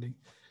hydrogen bonding.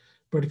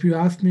 But if you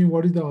ask me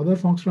what is the other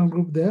functional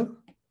group there,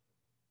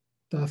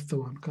 that's the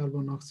one,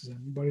 carbon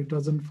oxygen, but it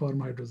doesn't form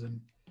hydrogen.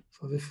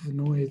 So this is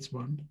no H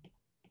bond.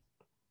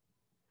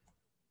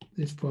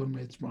 This form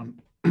H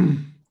bond.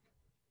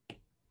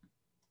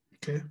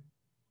 Okay.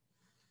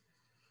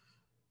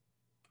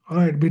 All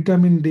right,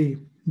 vitamin D.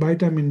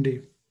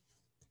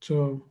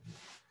 So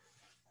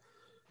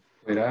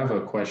Wait, I have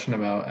a question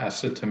about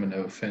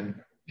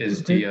acetaminophen.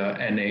 Is okay. the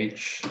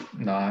NH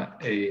not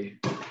a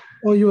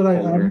Oh, you're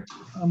right. polar?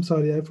 I'm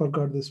sorry, I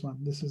forgot this one.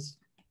 This is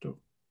 2.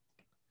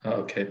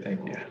 Okay,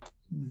 thank you.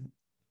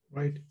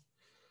 Right.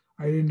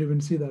 I didn't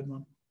even see that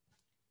one.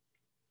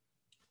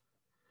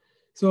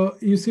 So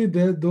you see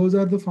there, those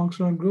are the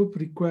functional group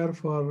required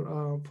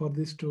for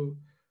this to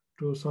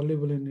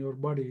soluble in your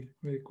body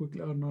very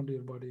quickly, or not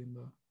your body, in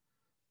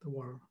the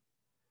water.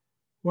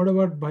 What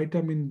about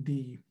vitamin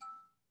D?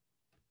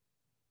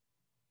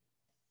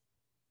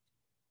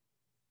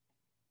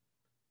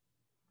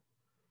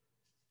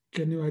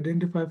 Can you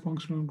identify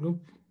functional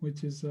group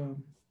which is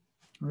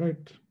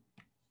right?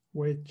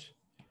 Which?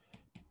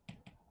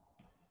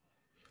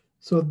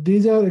 So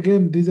these are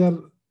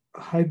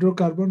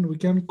hydrocarbon. We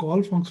can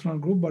call functional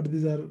group, but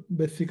these are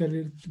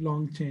basically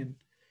long chain,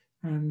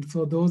 and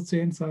so those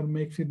chains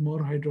makes it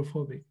more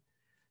hydrophobic.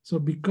 So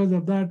because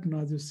of that, now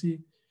as you see,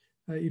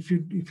 if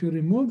you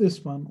remove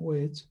this one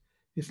OH,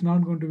 it's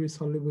not going to be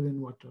soluble in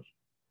water.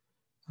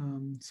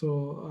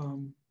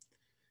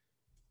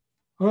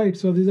 All right.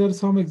 So these are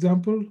some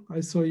example I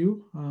saw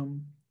you.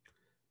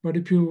 But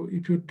if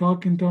you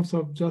talk in terms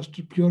of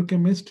just pure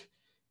chemist,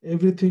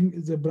 everything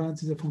is a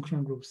branch, is a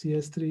functional group.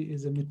 CS3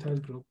 is a methyl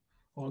group,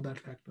 all that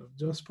factor.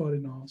 Just for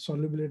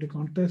solubility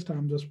contest,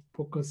 I'm just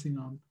focusing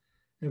on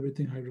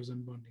everything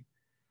hydrogen bonding.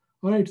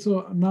 All right,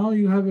 so now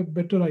you have a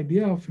better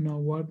idea of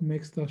what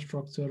makes the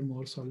structure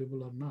more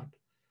soluble or not.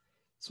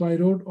 So I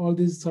wrote all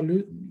these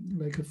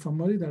like a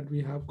summary that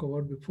we have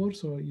covered before,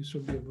 so you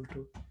should be able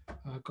to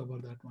cover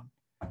that one.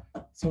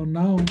 So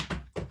now,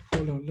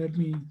 hold on, let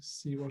me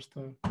see what's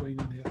going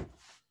on here.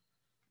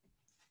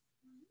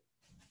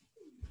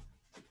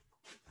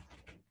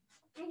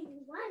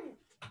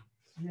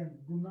 Yeah,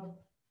 do not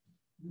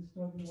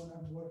disturb me when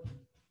I'm working.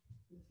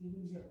 It's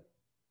even here.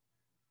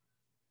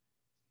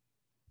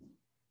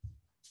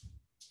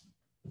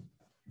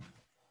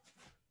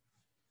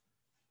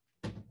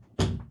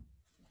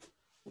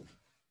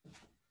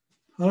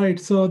 All right,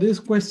 so this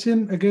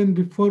question again,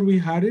 before we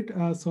had it,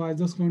 so I'm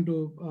just going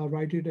to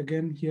write it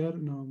again here.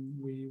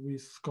 We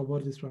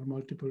covered this one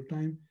multiple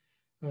times.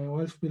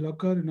 Oil spill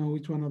occur,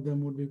 which one of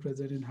them would be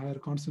present in higher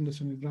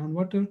concentration in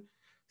groundwater?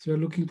 So we're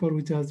looking for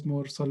which has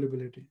more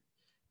solubility.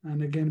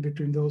 And again,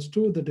 between those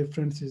two, the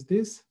difference is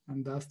this,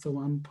 and that's the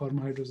one for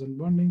hydrogen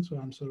bonding. So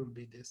answer will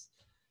be this.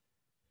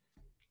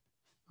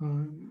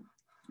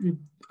 If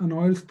an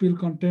oil spill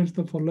contains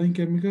the following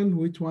chemical,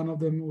 which one of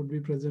them would be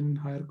present in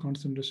higher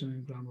concentration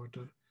in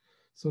groundwater?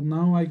 So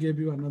now I gave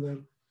you another,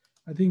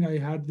 I think I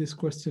had this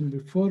question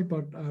before,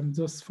 but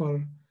just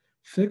for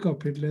sake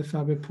of it, let's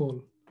have a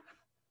poll.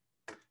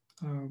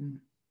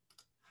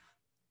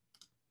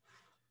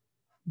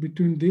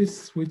 Between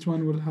this, which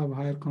one will have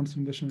higher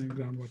concentration in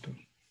groundwater?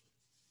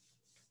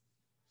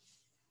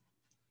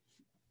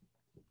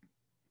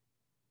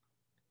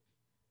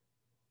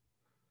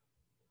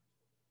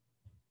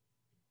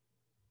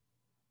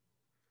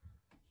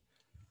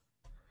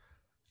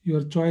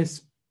 Your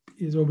choice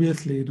is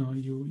obviously,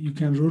 you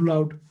can rule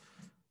out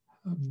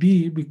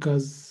B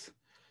because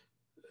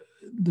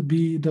the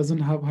B doesn't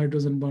have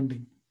hydrogen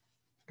bonding.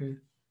 Okay,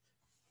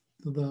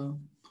 so the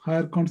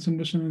higher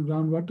concentration in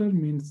groundwater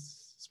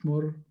means it's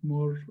more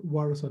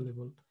water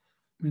soluble.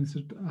 Means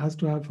it has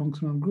to have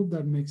functional group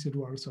that makes it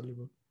water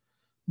soluble.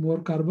 More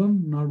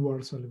carbon, not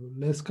water soluble.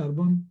 Less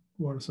carbon,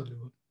 water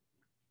soluble.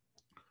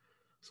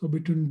 So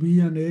between B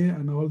and A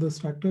and all this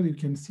factor, you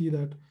can see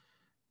that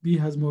B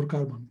has more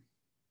carbon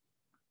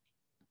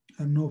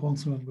and no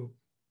functional group.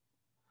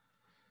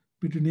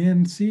 Between A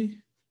and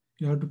C,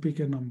 you have to pick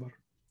a number.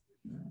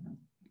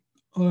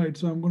 All right,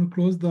 so I'm going to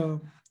close the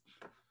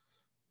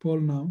poll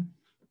now.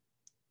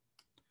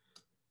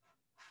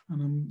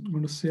 And I'm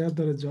going to share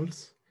the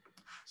results.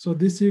 So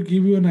this will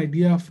give you an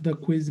idea of the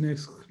quiz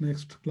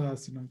next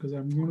class, because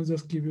I'm going to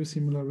just give you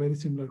very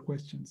similar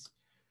questions.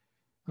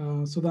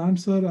 So the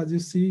answer, as you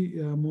see,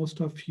 most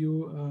of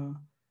you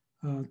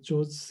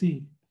chose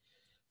C.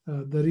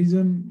 The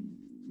reason,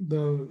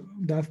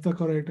 that's the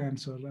correct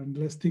answer. And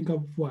let's think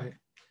of why.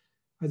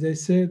 As I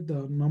said,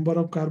 the number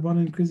of carbon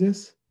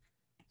increases,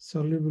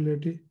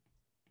 solubility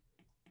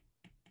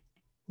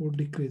would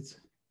decrease.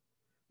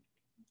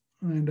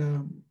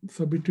 And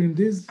so between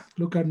these,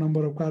 look at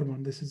number of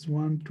carbon. This is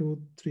 1,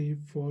 2, 3,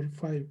 4,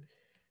 5.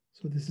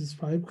 So this is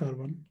 5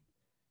 carbon.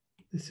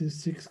 This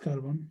is 6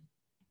 carbon.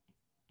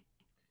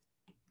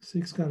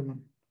 6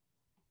 carbon.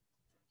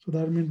 So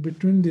that means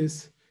between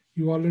this,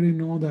 you already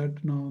know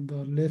that now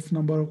the less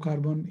number of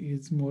carbon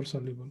is more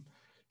soluble.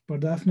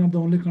 But that's not the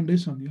only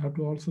condition. You have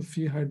to also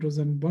see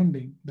hydrogen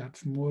bonding.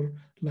 That's more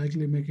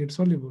likely make it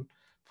soluble.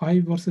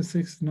 5 versus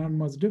 6, not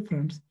much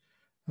difference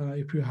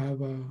if you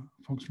have a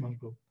functional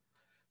group.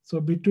 So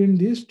between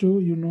these two,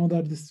 you know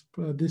that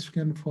this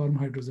can form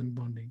hydrogen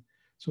bonding.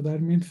 So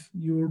that means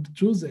you would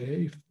choose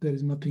A if there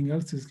is nothing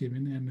else is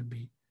given and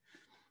B.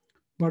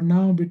 But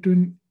now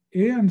between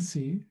A and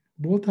C,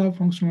 both have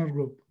functional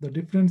group. The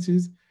difference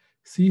is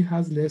C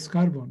has less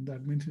carbon.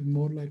 That means it's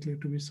more likely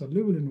to be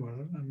soluble in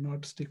water and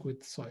not stick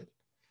with soil.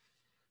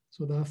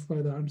 So that's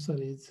why the answer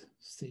is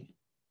C.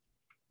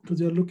 Because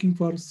you're looking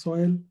for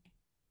soil,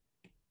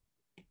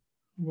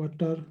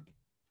 water.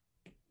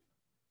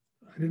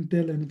 I didn't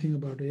tell anything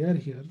about air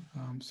here.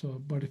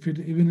 But if it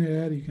even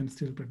air, you can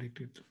still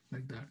predict it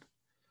like that.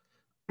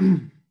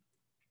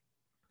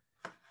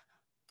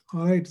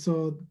 All right,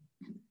 so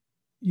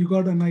you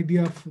got an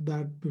idea of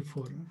that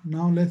before.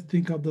 Now let's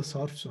think of the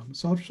sorption.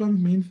 Sorption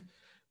means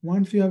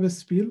once you have a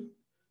spill,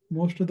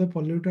 most of the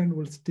pollutant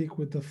will stick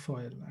with the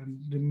soil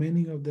and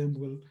remaining of them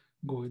will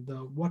go with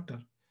the water.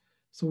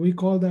 So we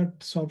call that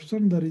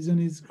sorption. The reason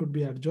is could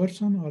be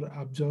adsorption or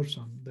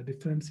absorption. The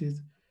difference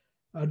is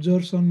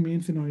adsorption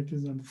means it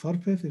is on the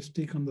surface, it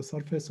sticks on the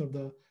surface of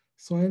the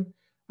soil.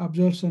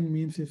 Absorption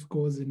means it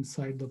goes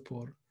inside the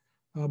pore.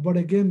 But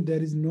again,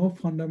 there is no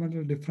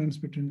fundamental difference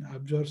between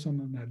absorption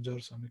and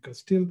adsorption because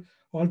still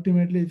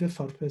ultimately it's a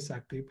surface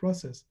active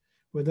process.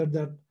 Whether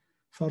that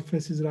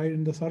surface is right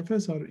in the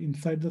surface or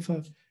inside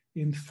the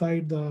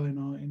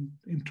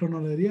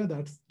internal area,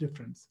 that's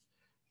difference.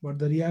 But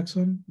the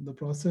reaction, the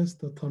process,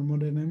 the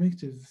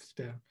thermodynamics is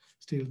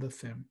still the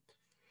same.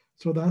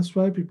 So that's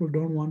why people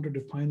don't want to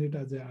define it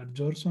as a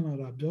adsorption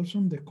or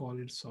absorption. They call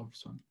it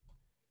sorption.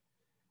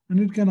 And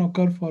it can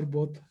occur for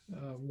both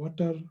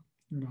water,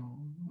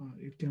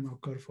 it can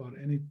occur for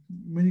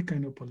many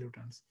kind of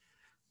pollutants,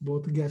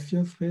 both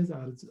gaseous phase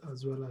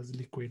as well as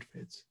liquid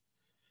phase.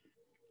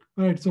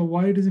 All right, so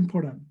why it is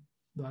important?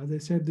 As I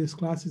said, this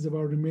class is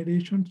about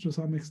remediation to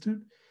some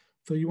extent.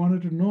 So you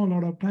wanted to know a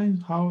lot of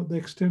times how the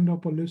extent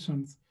of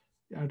pollutions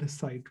at a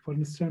site. For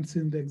instance,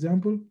 in the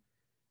example,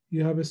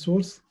 you have a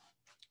source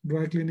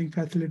dry cleaning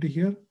facility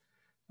here,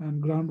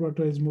 and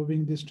groundwater is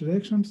moving these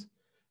directions.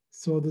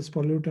 So these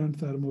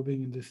pollutants are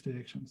moving in these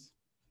directions.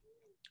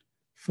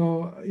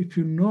 So if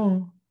you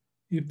know,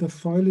 if the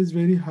soil is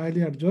very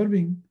highly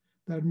absorbing,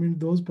 that means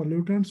those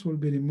pollutants will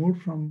be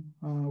removed from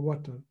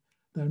water.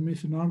 That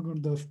means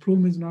the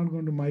plume is not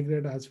going to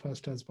migrate as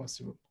fast as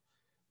possible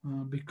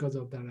because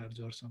of that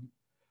absorption.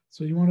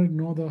 So you want to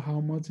know how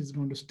much is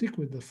going to stick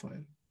with the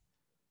soil.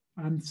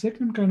 And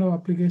second kind of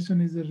application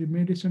is the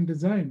remediation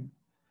design.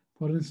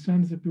 For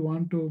instance, if you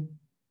want to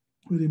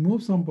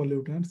remove some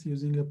pollutants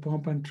using a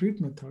pump and treat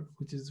method,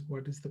 which is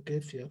what is the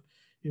case here,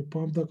 you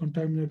pump the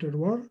contaminated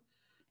water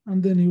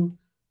and then you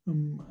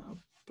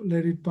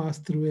let it pass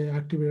through a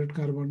activated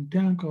carbon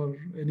tank or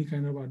any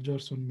kind of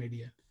adsorption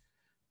media.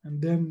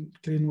 And then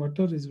clean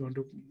water is going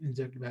to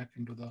inject back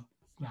into the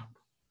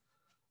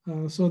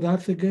ground. So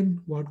that's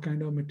again what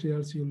kind of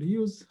materials you'll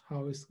use,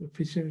 how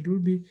efficient it will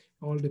be,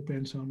 all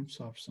depends on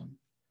absorption.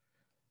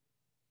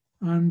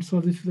 And so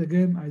this is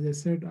again, as I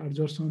said,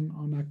 adsorption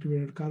on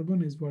activated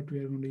carbon is what we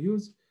are going to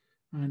use.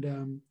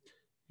 And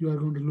you are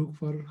going to look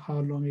for how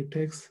long it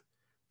takes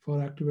for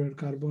activated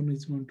carbon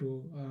is going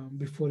to,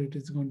 before it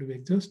is going to be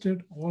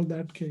exhausted. All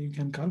that you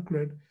can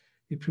calculate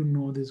if you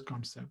know this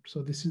concept.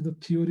 So this is the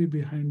theory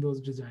behind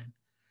those design.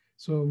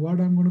 So what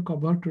I'm going to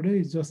cover today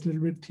is just a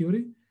little bit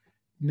theory.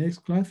 Next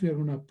class, we are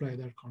going to apply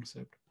that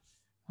concept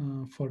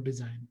for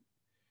design.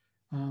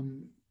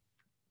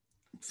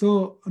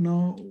 So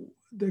now,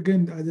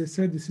 again, as I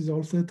said, this is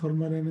also a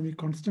thermodynamic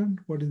constant.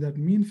 What that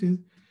means is,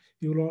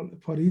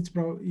 for each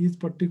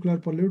particular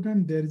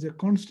pollutant, there is a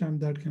constant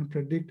that can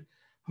predict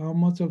how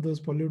much of those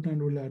pollutant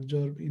will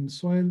absorb in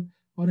soil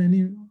or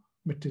any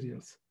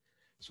materials.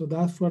 So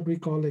that's what we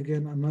call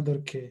again another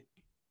K.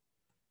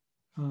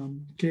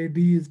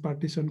 KD is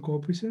partition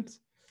coefficients,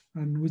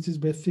 and which is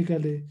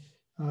basically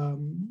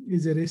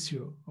is a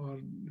ratio, or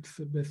it's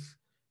a best.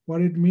 What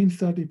it means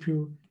that if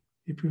you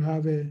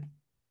have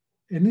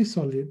any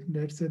solid,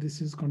 let's say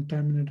this is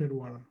contaminated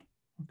water,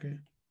 okay,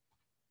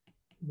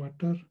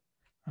 water,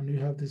 and you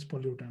have these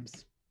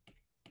pollutants.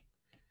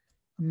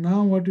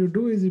 Now what you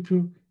do is if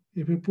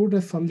you put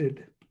a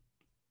solid,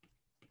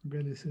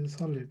 okay, this is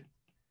solid,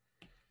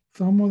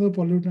 some of the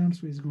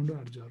pollutants is going to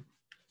absorb,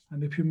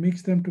 and if you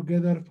mix them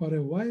together for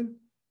a while,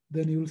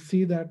 then you'll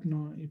see that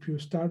if you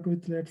start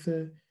with, let's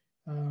say,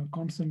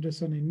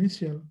 concentration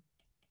initial,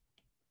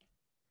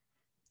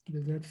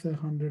 let's say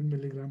 100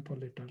 milligram per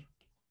liter.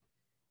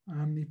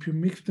 And if you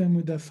mix them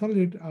with the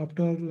solid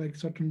after like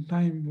certain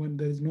time when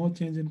there is no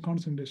change in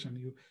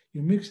concentration,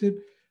 you mix it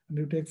and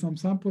you take some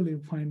sample,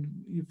 you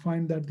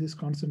find that this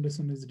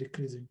concentration is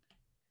decreasing.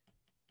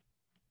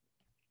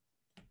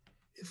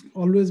 It's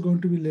always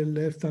going to be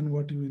less than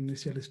what you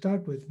initially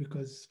start with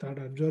because start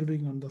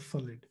absorbing on the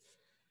solid.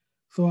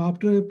 So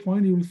after a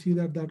point, you will see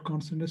that that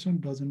concentration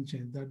doesn't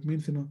change. That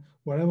means,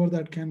 whatever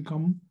that can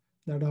come,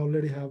 that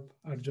already have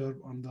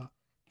absorbed on the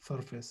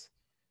surface.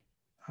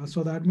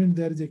 So that means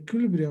there is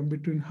equilibrium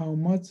between how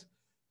much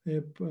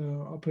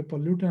of a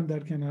pollutant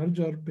that can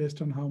absorb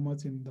based on how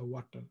much in the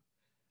water.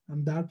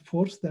 And that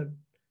force that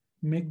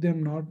make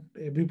them not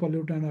every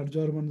pollutant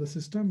absorb on the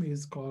system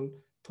is called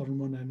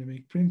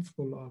thermodynamic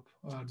principle of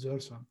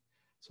absorption.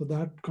 So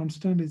that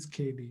constant is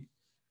Kd.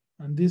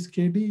 And this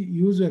Kd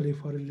usually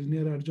for a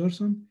linear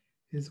absorption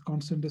is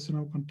concentration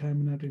of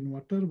contaminant in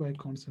water by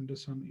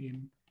concentration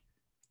in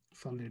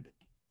solid.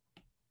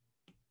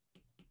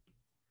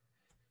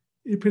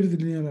 If it is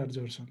linear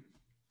absorption.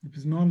 If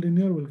it's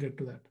non-linear, we'll get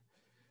to that.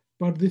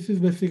 But this is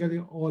basically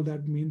all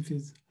that means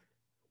is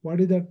what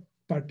is that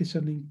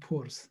partitioning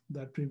force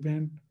that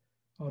prevent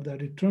or that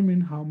determine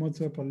how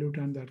much a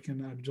pollutant that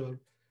can absorb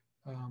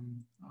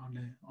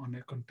on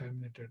a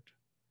contaminated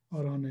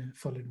or on a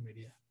solid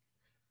media.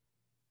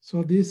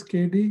 So this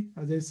Kd,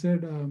 as I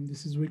said,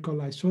 this is we call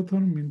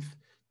isotherm, means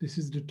this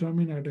is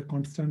determined at a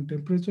constant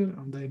temperature,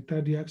 and the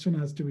entire reaction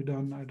has to be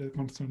done at a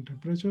constant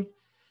temperature.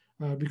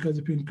 Because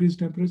if you increase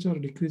temperature or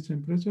decrease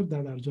temperature,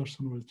 that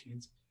absorption will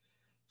change.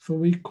 So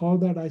we call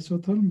that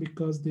isotherm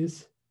because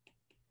this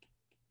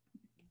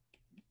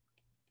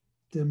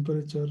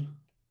temperature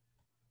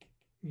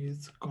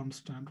is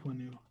constant when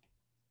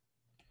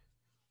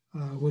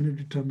you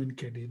determine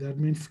Kd. That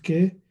means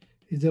K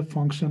is a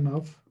function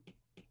of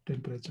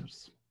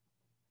temperatures.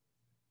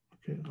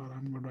 Okay, or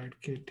I'm going to write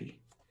Kt.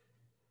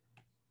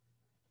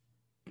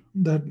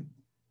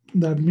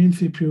 That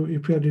means if you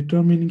are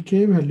determining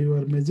K value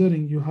or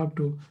measuring, you have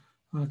to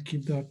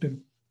keep the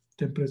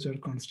temperature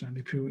constant.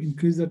 If you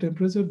increase the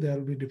temperature, there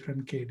will be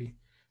different Kd.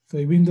 So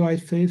even though I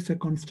say it's a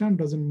constant,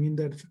 doesn't mean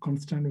that it's a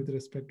constant with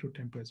respect to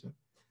temperature.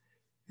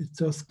 It's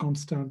just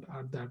constant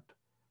at that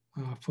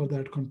for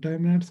that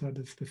contaminants at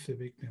the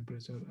specific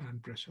temperature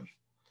and pressure.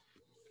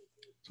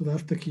 So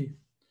that's the key.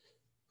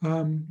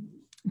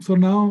 So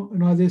now,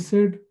 as I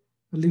said,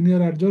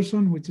 linear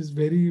absorption, which is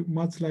very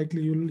much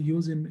likely you'll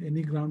use in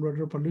any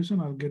groundwater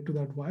pollution. I'll get to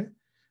that why.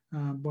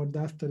 But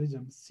that's the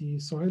reason. C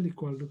soil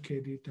equal to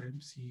Kd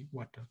times C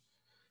water.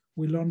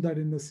 We learned that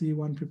in the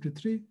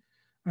CEE163.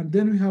 And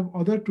then we have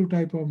other two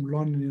types of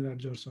non-linear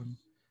absorption.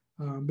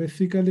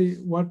 Basically,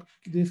 what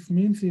this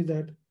means is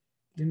that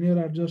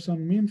linear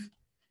absorption means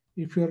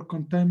if your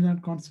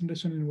contaminant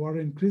concentration in water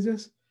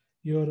increases,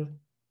 your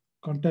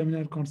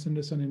contaminant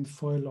concentration in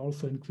soil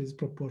also increase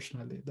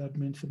proportionally. That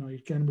means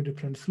it can be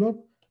different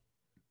slope.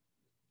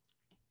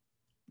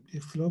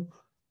 A slope.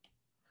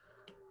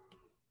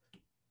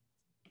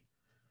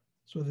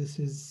 So this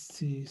is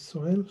C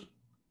soil.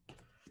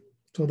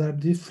 So that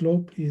this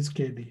slope is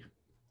Kd.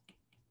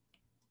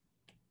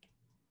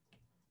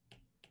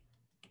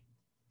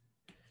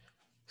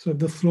 So if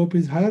the slope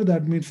is higher,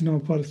 that means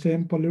for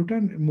same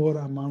pollutant, more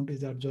amount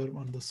is absorbed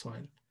on the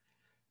soil.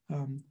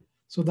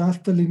 So that's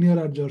the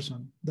linear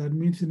absorption. That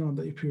means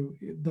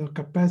the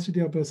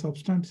capacity of a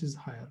substance is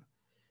higher.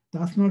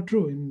 That's not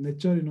true in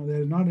nature.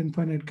 There is not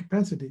infinite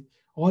capacity.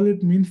 All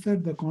it means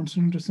that the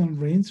concentration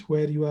range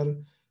where you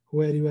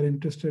are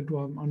interested to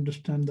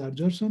understand the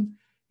absorption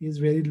is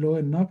very low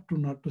enough to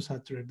not to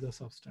saturate the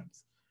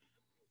substance.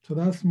 So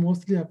that's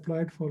mostly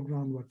applied for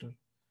groundwater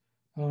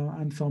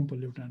and some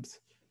pollutants.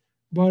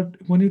 But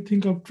when you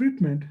think of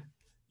treatment,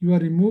 you are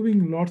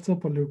removing lots of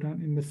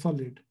pollutant in the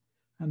solid.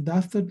 And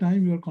that's the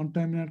time your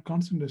contaminant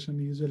concentration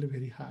is usually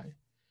very high.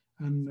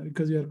 And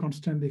because you are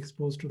constantly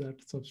exposed to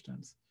that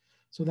substance.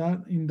 So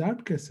that in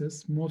that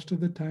cases, most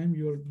of the time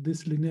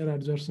this linear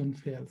absorption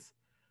fails.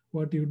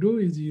 What you do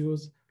is you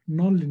use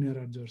non-linear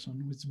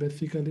absorption, which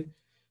basically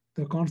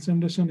the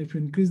concentration, if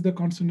you increase the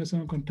concentration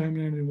of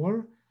contaminant in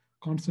water,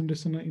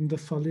 concentration in the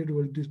solid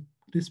will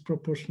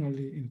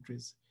disproportionately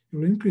increase. It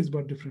will increase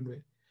but different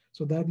way.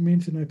 So that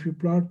means if you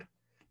plot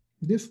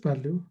this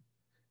value,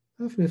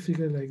 that's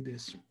basically like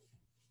this.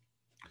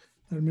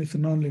 That means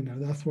non-linear,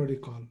 that's what we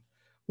call.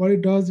 What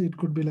it does, it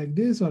could be like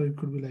this or it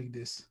could be like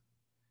this.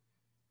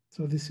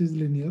 So this is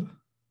linear.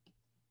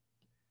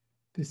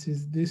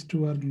 These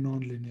two are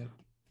non-linear.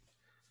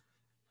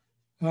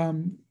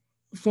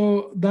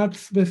 So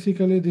that's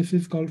basically, this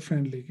is called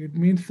friendly. It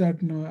means that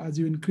as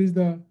you increase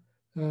the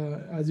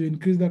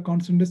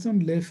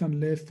concentration, less and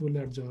less will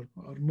absorb,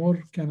 or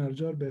more can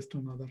absorb based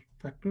on other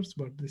factors,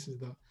 but this is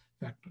the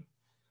factor.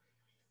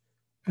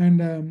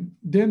 And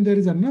then there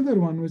is another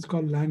one which is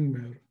called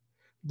Langmuir.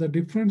 The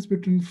difference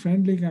between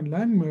Freundlich and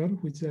Langmuir,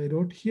 which I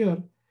wrote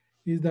here,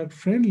 is that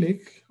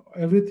Freundlich,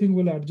 everything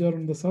will absorb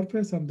on the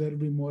surface and there will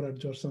be more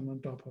absorption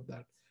on top of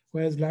that.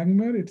 Whereas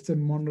Langmuir, it's a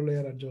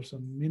monolayer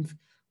adsorption. Means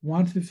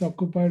once it's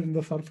occupied in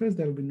the surface,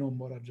 there will be no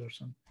more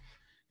adsorption.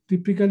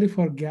 Typically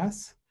for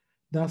gas,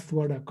 that's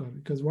what occurs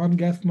because one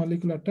gas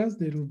molecule attached,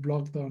 they will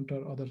block the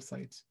entire other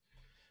sides.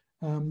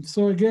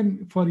 So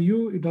again, for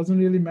you, it doesn't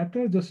really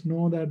matter. Just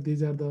know that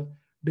these are the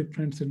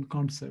difference in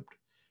concept.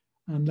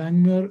 And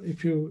Langmuir,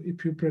 if you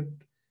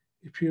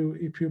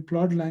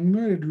plot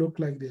Langmuir, it look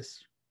like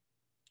this.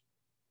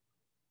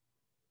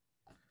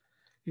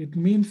 It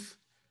means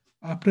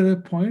after a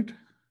point,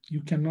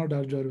 you cannot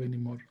absorb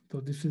anymore. So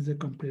this is a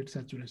complete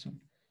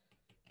saturation.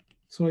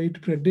 So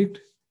it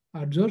predict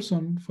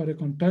adsorption for a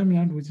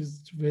contaminant, which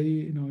is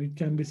very, it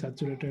can be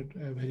saturated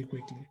very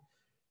quickly.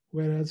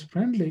 Whereas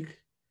friendly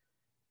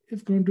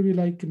is going to be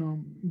like,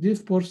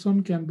 this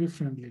portion can be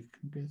friendly.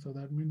 Okay, so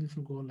that means it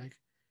will go like,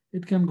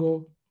 it can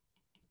go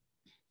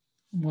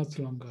much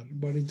longer,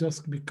 but it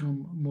just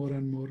become more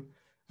and more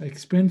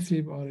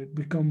expensive, or it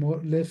become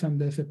more less and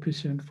less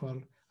efficient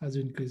for as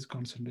you increase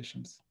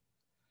concentrations.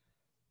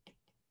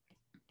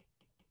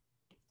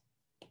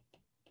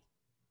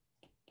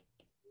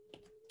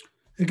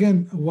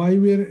 Again, why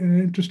we are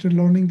interested in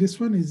learning this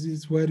one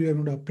is where you are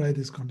going to apply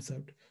this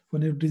concept.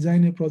 When you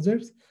design a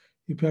project,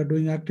 if you are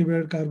doing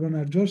activated carbon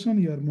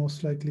adsorption, you are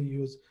most likely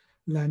use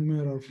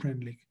Langmuir or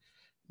Freundlich.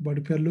 But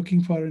if you are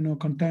looking for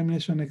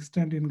contamination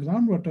extent in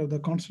groundwater, the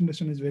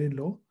concentration is very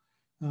low,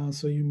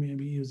 so you may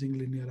be using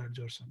linear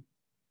adsorption.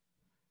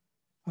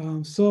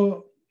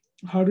 So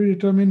how do you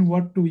determine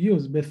what to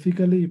use?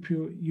 Basically, if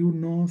you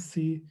know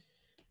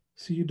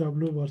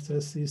CW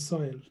versus C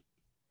soil,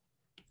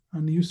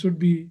 and you should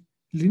be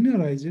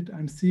linearize it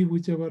and see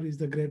whichever is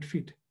the great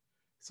fit.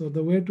 So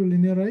the way to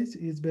linearize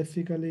is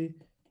basically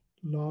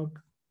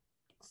log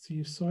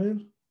C soil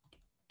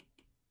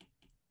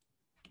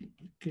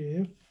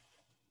Kf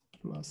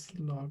plus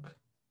log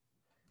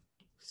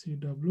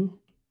CW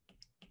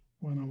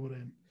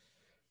 1/n.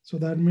 So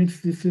that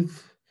means this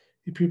is,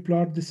 if you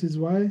plot, this is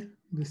y,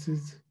 this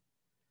is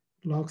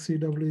log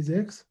CW is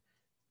x,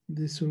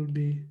 this will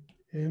be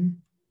m,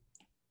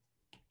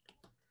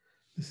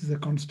 this is a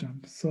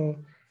constant. So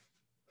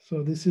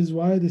this is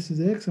y, this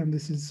is x, and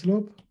this is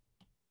slope.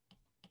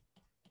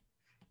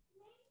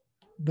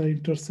 The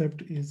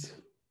intercept is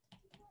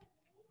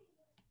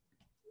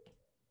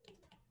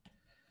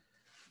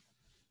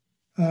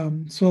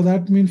so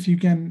that means you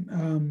can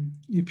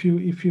if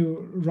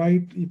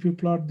you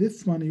plot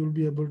this one, you will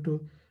be able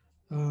to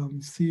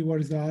see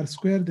what is the r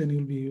square, then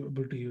you'll be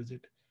able to use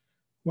it.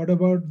 What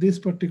about this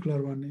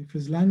particular one? If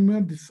it's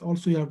Langmuir, this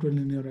also you have to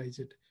linearize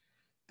it.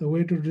 The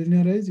way to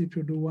linearize, if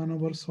you do 1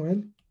 over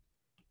soil,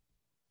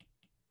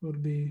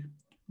 would be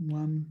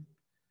 1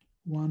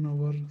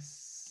 over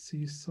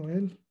C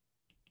soil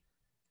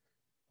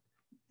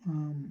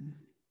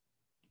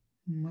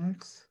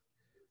max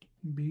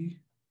B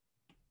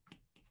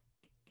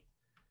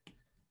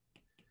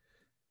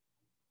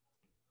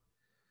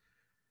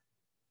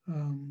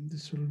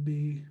this will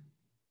be,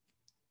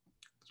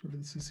 so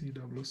this is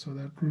CW, so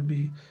that will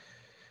be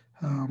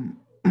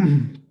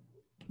 1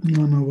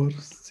 over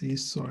C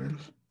soil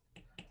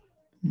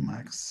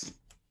max.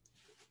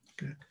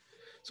 Okay,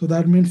 so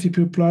that means if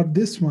you plot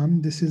this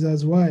one, this is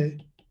as y.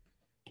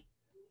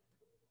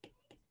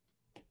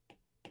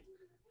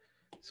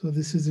 So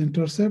this is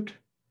intercept,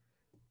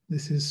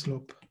 this is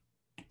slope.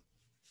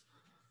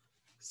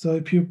 So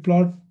if you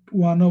plot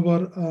 1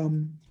 over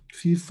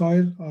C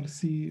soil or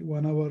C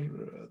 1 over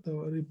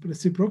the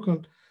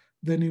reciprocal,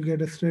 then you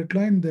get a straight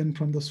line. Then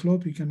from the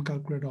slope, you can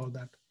calculate all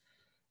that.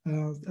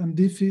 And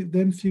this is,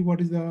 then see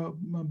what is the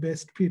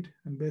best fit.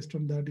 And based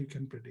on that, you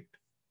can predict.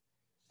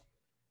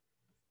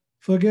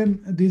 So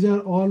again, these are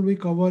all we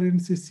cover in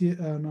CC,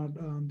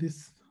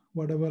 this,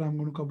 whatever I'm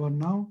going to cover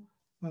now.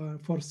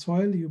 For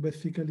soil, you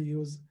basically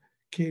use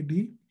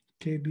KD.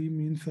 KD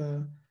means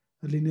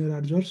linear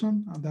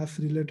adsorption, and that's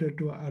related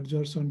to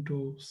adsorption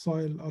to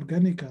soil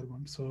organic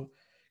carbon. So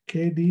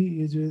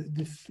KD is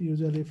this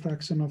usually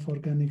fraction of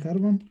organic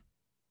carbon,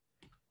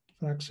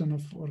 fraction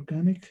of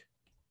organic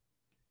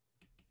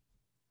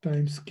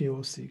times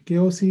KOC.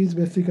 KOC is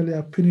basically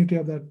affinity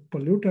of that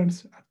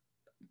pollutants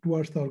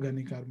towards the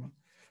organic carbon.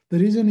 The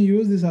reason you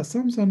use this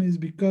assumption is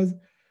because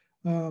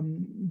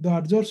the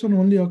adsorption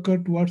only occur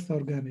towards the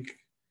organic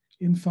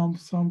in some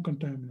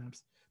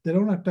contaminants. They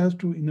don't attach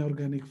to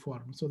inorganic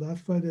form. So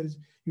that's why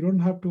you don't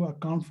have to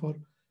account for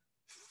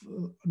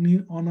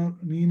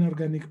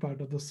inorganic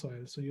part of the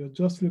soil. So you're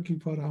just looking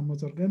for how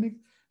much organic.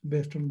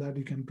 Based on that,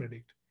 you can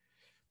predict.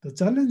 The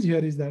challenge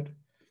here is that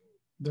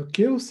the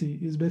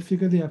KOC is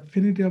basically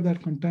affinity of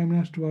that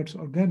contaminants towards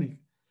organic.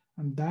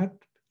 And that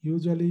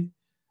usually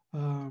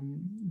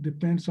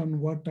depends on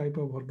what type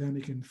of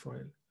organic in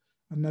soil.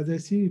 And as I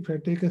see, if I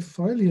take a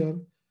soil here,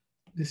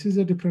 this is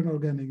a different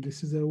organic.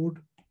 This is a wood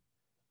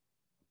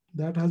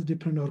that has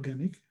different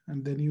organic.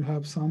 And then you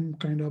have some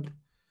kind of,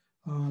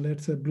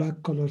 let's say,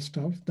 black color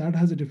stuff that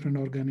has a different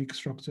organic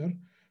structure.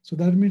 So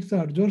that means the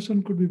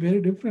adsorption could be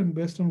very different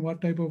based on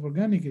what type of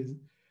organic is.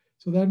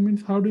 So that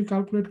means how do you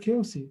calculate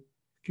KOC?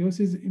 KOC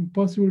is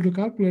impossible to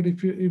calculate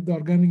if the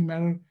organic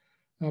matter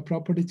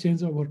property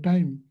change over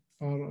time.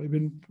 or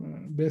even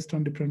based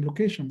on different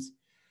locations.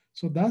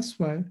 So that's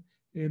why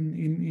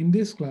in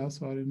this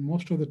class or in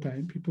most of the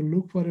time, people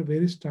look for a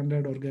very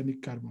standard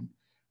organic carbon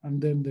and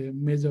then they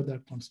measure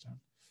that constant.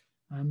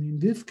 And in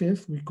this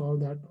case, we call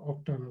that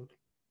octanol.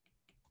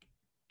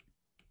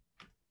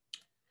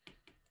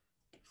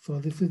 So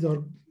this is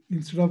our,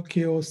 instead of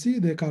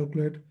KOC, they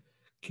calculate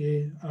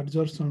K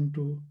adsorption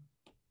to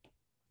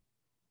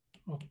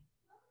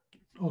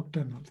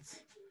octanols.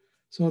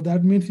 So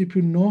that means if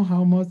you know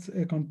how much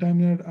a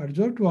contaminant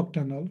adsorbs to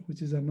octanol,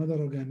 which is another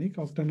organic,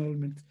 octanol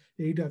means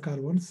 8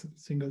 carbons,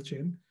 single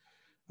chain,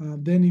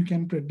 then you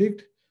can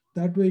predict,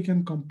 that way you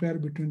can compare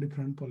between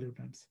different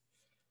pollutants.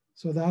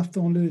 So that's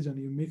the only reason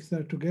you mix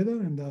that together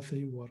and that's how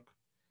you work.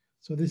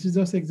 So this is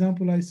just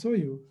example I show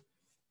you,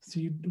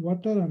 seed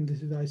water, and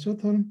this is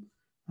isotherm,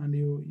 and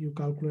you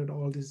calculate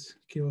all this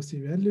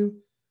KOC value,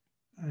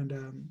 and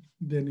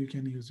then you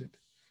can use it.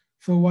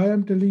 So why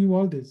I'm telling you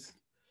all this?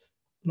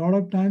 A lot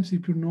of times,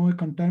 if you know a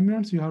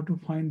contaminants, you have to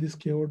find this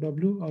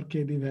KOW or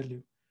KD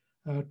value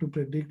to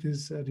predict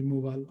its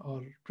removal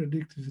or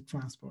predict its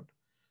transport.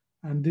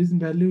 And this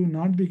value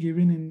not be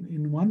given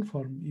in one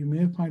form. You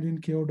may find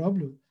in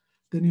KOW.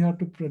 Then you have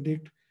to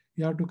predict,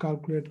 you have to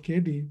calculate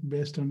KD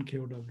based on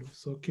KOW.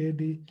 So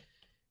KD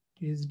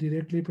is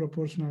directly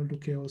proportional to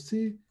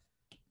KOC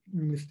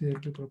and is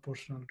directly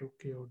proportional to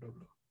KOW.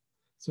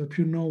 So if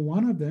you know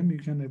one of them, you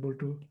can able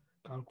to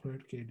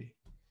calculate KD.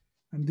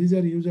 And these are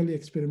usually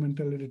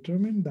experimentally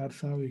determined.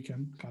 That's how you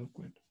can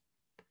calculate.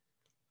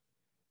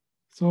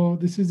 So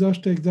this is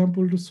just an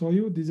example to show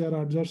you. These are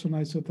adsorption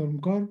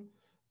isotherm curve.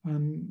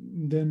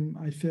 And then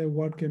I say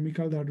what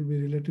chemical that will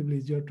be relatively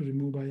easier to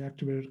remove by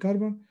activated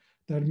carbon.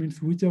 That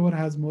means whichever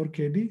has more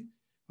KD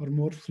or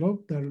more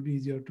slope, that will be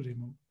easier to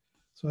remove.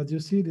 So as you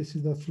see, this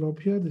is the slope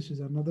here. This is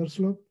another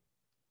slope.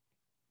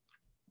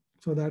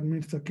 So that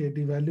means the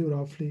KD value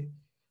roughly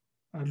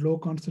at low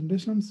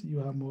concentrations, you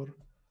have more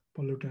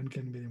pollutant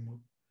can be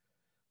removed.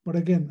 But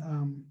again,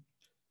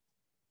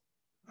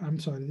 I'm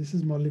sorry, this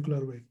is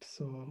molecular weight.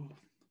 So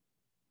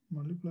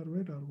molecular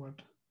weight or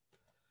what?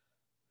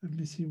 Let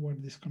me see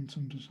what this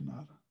concentration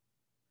are.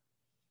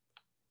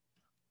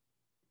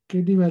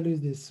 KD value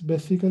is this.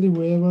 Basically,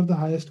 wherever the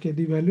highest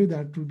KD value,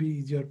 that will be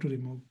easier to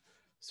remove.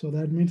 So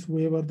that means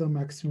wherever the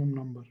maximum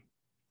number.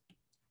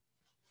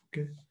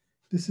 Okay,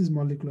 this is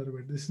molecular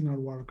weight. This is not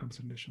water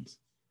concentrations.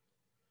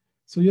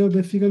 So you're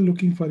basically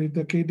looking for, if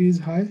the KD is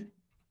high,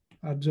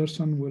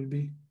 adsorption will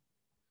be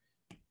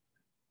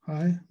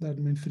high. That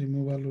means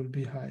removal will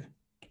be high.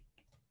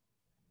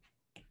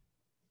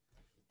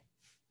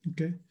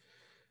 Okay.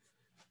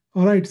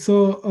 All right.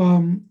 So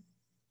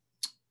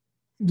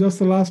just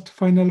the last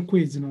final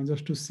quiz,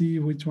 just to see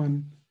which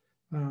one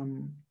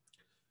I'm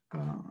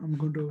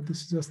going to.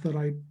 This is just the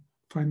right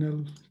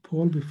final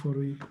poll before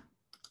we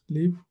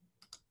leave.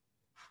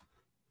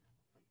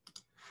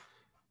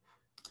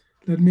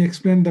 Let me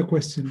explain the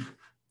question.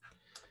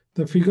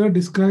 The figure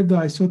describes the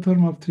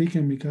isotherm of three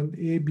chemicals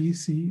A, B,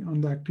 C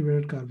on the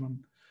activated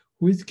carbon.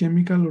 Which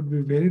chemical would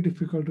be very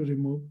difficult to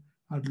remove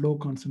at low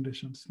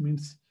concentrations?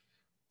 Means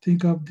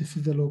think of this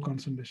is the low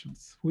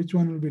concentrations. Which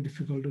one will be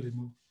difficult to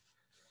remove?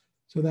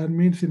 So that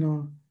means,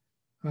 the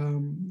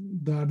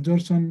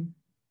adsorption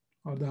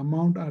or the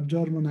amount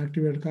adsorbed on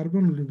activated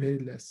carbon will be very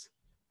less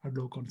at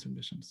low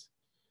concentrations.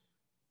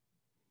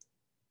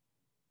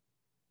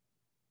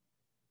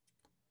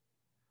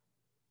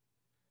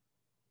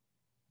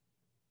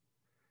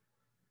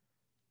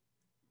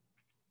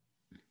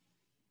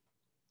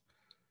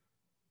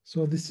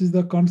 So this is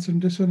the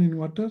concentration in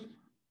water.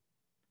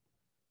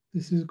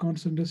 This is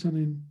concentration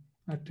in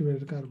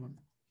activated carbon,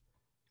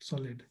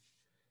 solid.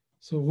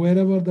 So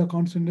wherever the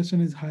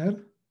concentration is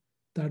higher,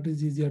 that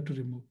is easier to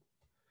remove.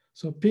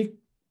 So pick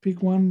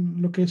one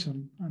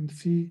location and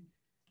see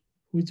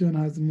which one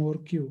has more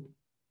Q.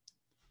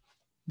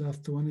 That's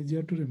the one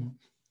easier to remove.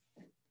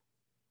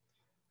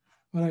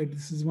 All right,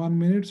 this is 1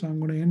 minute, so I'm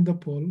going to end the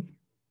poll.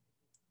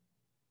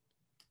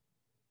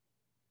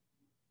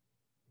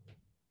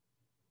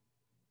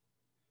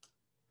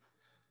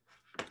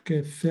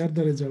 Okay, share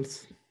the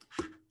results.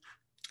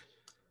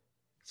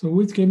 So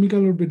which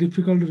chemical would be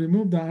difficult to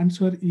remove? The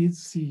answer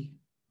is C.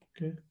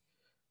 Okay.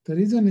 The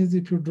reason is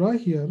if you draw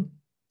here,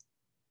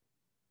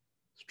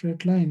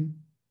 straight line,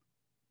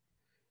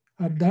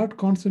 at that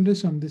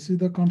concentration, this is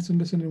the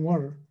concentration in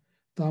water,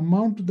 the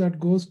amount that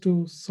goes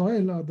to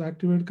soil or the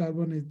activated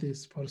carbon is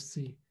this for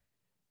C.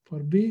 For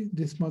B,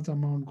 this much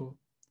amount goes.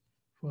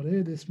 For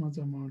A, this much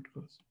amount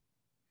goes.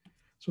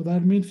 So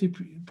that means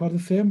if for the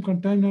same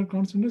contaminant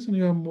concentration,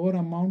 you have more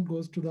amount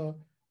goes to the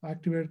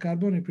activated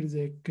carbon if it is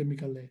a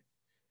chemical A.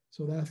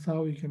 So that's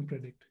how we can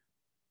predict.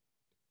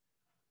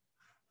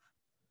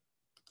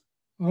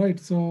 All right,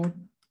 so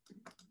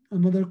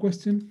another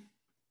question.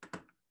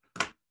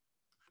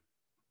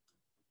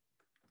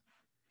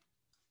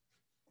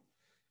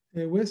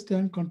 A waste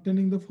tank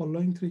containing the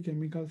following three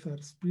chemicals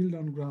are spilled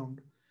on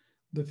ground.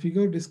 The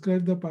figure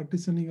describes the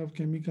partitioning of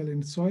chemical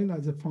in soil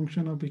as a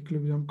function of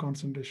equilibrium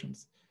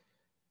concentrations.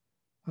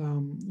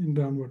 in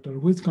groundwater.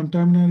 Which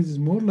contaminant is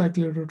more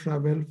likely to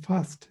travel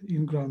fast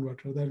in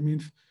groundwater? That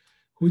means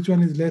which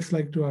one is less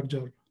likely to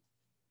absorb?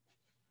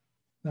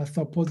 That's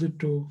opposite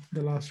to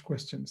the last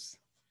questions.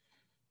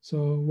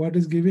 So what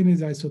is given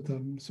is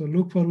isotherm. So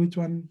look for which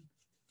one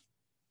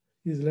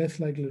is less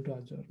likely to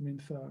absorb.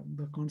 Means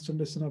the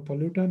concentration of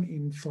pollutant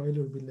in soil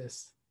will be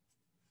less.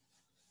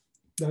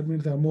 That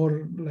means they are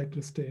more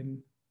likely to stay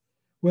in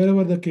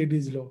wherever the KD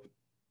is low.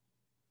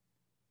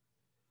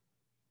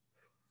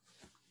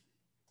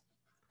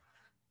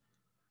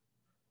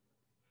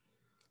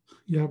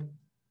 You have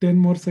 10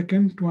 more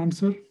seconds to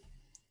answer.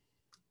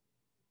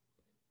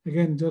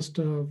 Again, just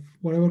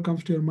whatever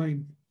comes to your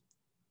mind.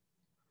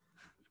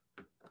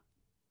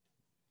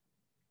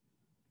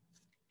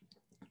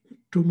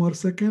 Two more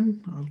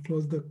seconds. I'll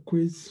close the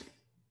quiz.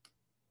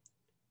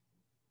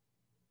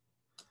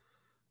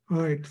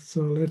 All right,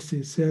 so let's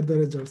see, share the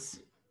results.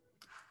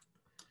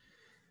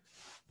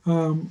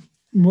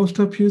 Most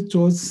of you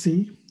chose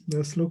C.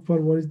 Let's look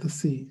for what is the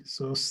C.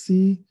 So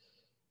C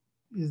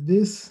is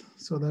this,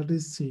 so that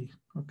is C,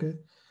 okay?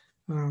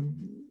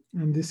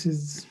 And this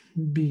is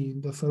B,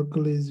 the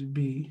circle is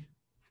B.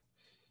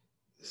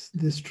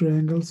 This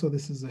triangle, so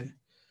this is A.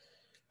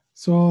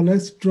 So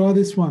let's draw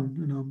this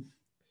one.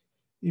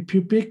 If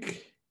you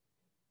pick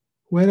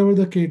wherever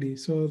the KD,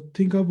 so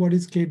think of what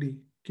is KD.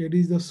 KD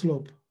is the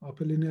slope of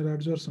a linear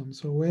adsorption.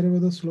 So wherever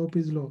the slope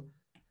is low,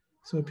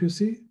 so if you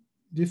see,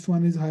 this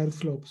one is higher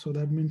slope. So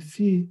that means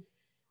C,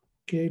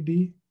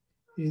 KD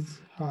is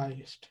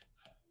highest.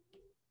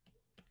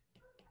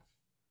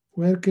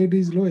 Where KD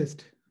is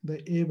lowest?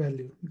 The A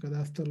value, because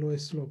that's the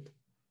lowest slope.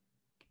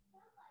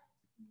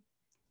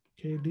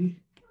 KD.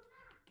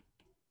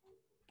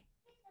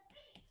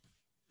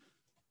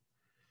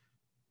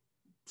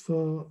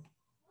 So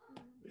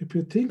if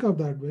you think of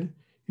that way,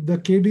 if the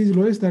KD is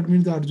lowest, that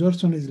means the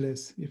adsorption is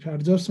less. If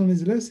adsorption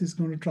is less, it's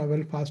going to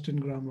travel fast in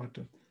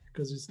groundwater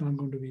because it's not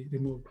going to be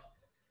removed.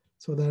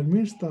 So that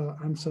means the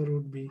answer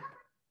would be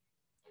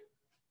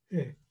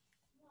A.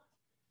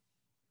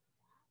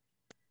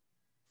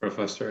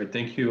 Professor, I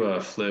think you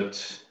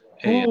flipped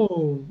A.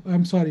 Oh,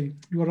 I'm sorry.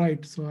 You're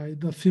right. So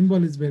the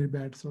symbol is very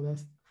bad. So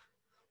that's,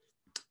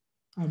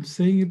 I'm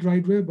saying it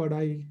right way, but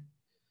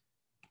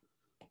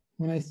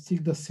when I see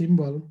the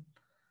symbol,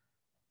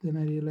 then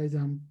I realize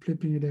I'm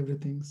flipping it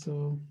everything.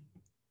 So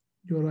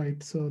you're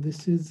right. So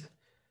this is,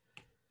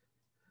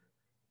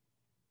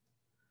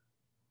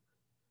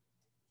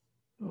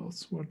 oh,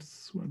 what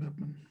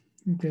happened?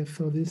 Okay,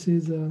 so this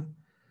is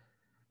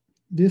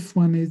this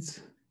one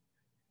is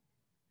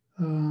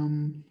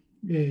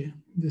A,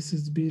 this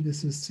is B,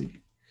 this is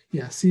C.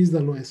 Yeah, C is the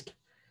lowest.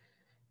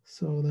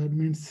 So that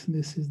means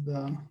this is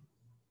the,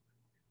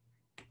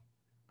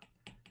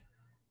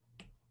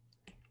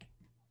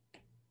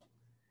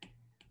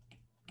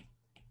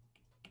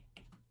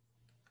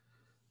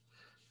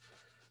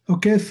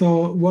 okay,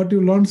 so what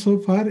you learned so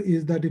far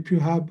is that if you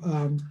have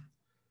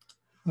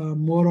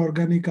more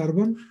organic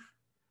carbon,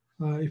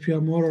 if you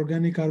have more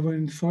organic carbon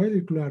in soil,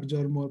 it will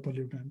absorb more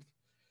pollutants.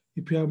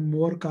 If you have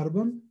more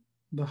carbon,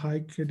 the high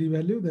KD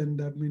value, then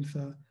that means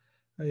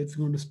it's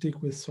going to stick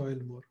with soil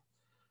more.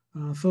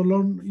 So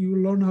you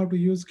learn how to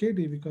use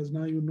KD because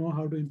now you know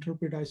how to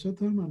interpret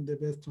isotherm, and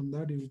based on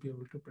that, you will be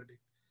able to predict.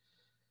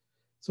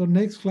 So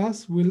next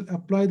class, we'll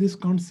apply this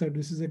concept.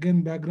 This is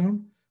again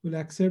background.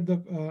 We'll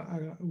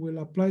we'll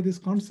apply this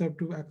concept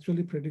to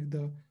actually predict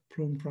the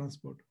flow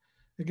transport.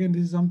 Again,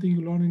 this is something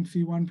you learn in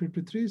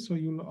CEE163. So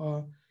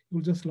you'll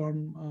just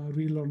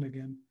relearn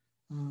again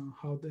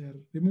how they're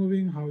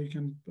removing, how you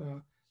can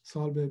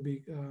solve a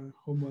big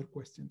homework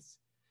questions.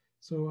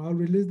 So I'll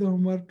release the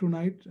homework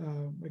tonight.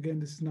 Again,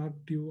 this is not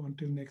due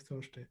until next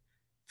Thursday,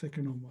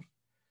 second homework.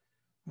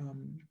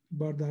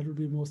 But that will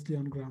be mostly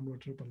on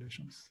groundwater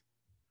pollutions.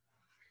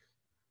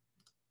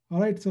 All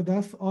right, so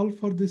that's all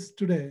for this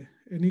today.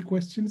 Any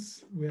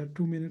questions? We are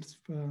 2 minutes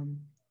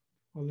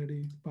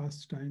already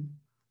past time.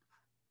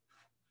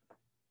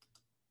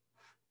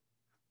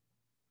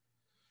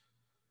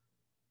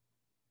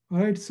 All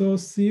right, so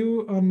see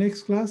you on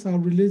next class. I'll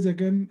release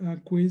again a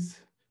quiz.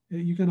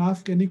 You can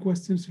ask any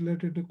questions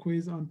related to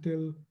quiz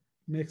until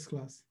next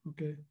class,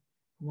 okay?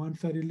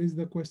 Once I release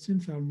the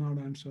questions, I'll not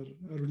answer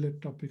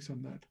related topics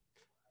on that.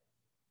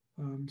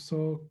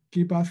 So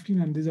keep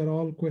asking, and these are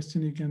all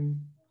questions you can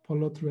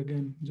follow through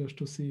again just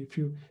to see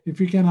if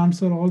you can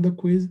answer all the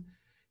quiz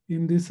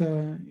in this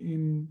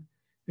in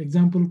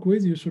example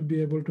quiz, you should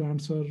be able to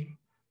answer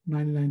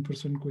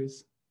 99%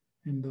 quiz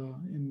in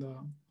the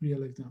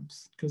real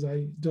exams, because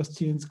I just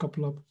changed a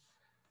couple of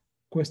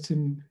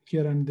questions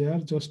here and there,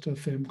 just the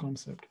same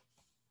concept.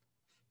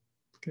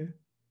 Okay.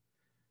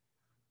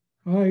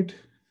 All right.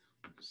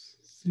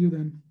 See you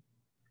then.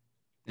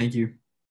 Thank you.